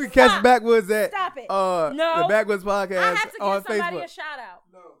talk. You can catch Backwoods at Stop it. the Backwoods Podcast I have to give on somebody Facebook. a shout out.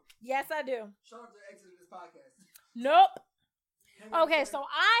 No. Yes, I do. Shout out to exiting this podcast. Nope. Okay, so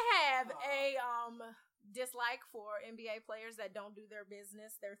I have a dislike for NBA players that don't do their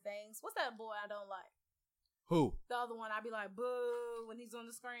business, their things. What's that boy I don't like? Who? The other one, I'd be like, boo, when he's on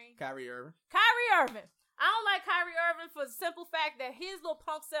the screen. Kyrie Irving. Kyrie Irving. I don't like Kyrie Irving for the simple fact that his little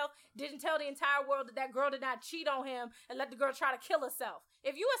punk self didn't tell the entire world that girl did not cheat on him and let the girl try to kill herself.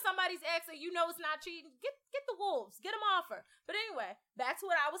 If you are somebody's ex and you know it's not cheating, get the wolves. Get them off her. But anyway, back to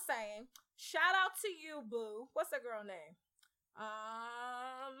what I was saying. Shout out to you, boo. What's that girl name?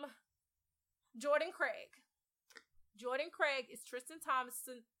 Jordan Craig. Jordan Craig is Tristan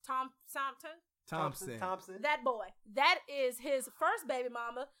Thompson. That boy. That is his first baby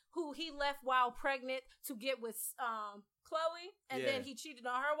mama, who he left while pregnant to get with Chloe, and then he cheated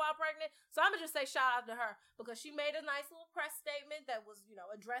on her while pregnant. So I'm gonna just say shout out to her because she made a nice little press statement that was,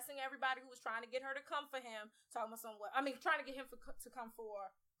 addressing everybody who was trying to get her to come for him. Trying to get him to come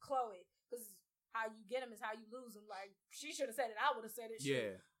for Chloe, because how you get him is how you lose him. Like, she should have said it. I would have said it.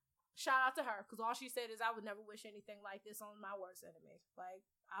 Yeah. Shout out to her, because all she said is, I would never wish anything like this on my worst enemy. Like,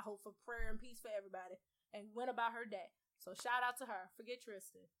 I hope for prayer and peace for everybody, and went about her day. So shout out to her. Forget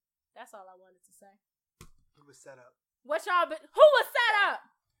Tristan. That's all I wanted to say. Who was set up? Who was set up?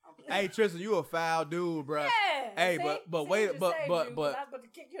 Hey Tristan, you a foul dude, bro. Yeah. Hey, see? but wait, I was about to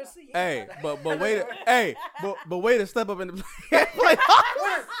kick your seat. Hey, but wait, but way to step up in the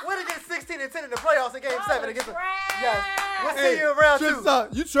playoffs. Way to get 16-10 in the playoffs in Game 7 against the. Yes. We'll see you in round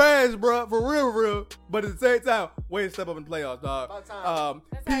 2. You trash, bro, for real. But at the same time, way to step up in the playoffs, dog.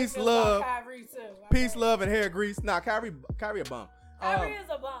 Peace, love, and hair grease. Nah, Kyrie a bum. Kyrie is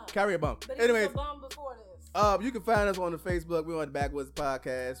a bum. Kyrie a bum. But he was a bum before this. You can find us on the Facebook. We're on the Backwoods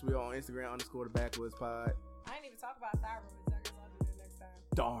Podcast. We're on Instagram _the Backwoods Pod. I didn't even talk about thyroids. I guess I'll do that next time.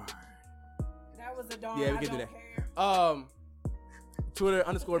 Darn. That was a darn. Yeah, we can do that. Twitter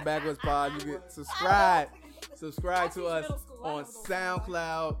 _ Backwoods Pod. You can subscribe to us on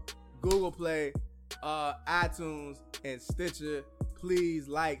SoundCloud, Google Play, iTunes, and Stitcher. Please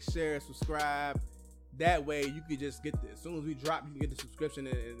like, share, subscribe. That way you can just get as soon as we drop, you can get the subscription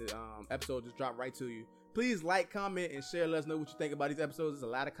and the episode just drop right to you. Please like, comment, and share. Let us know what you think about these episodes. There's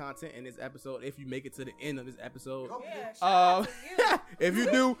a lot of content in this episode. If you make it to the end of this episode, if you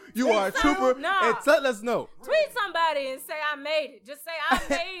do, you are a trooper. And let us know. Tweet somebody and say I made it. Just say I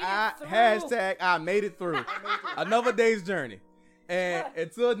made it through. Hashtag I made it through. Another day's journey. And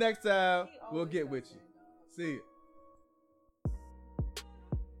until next time, we'll get with you. See you.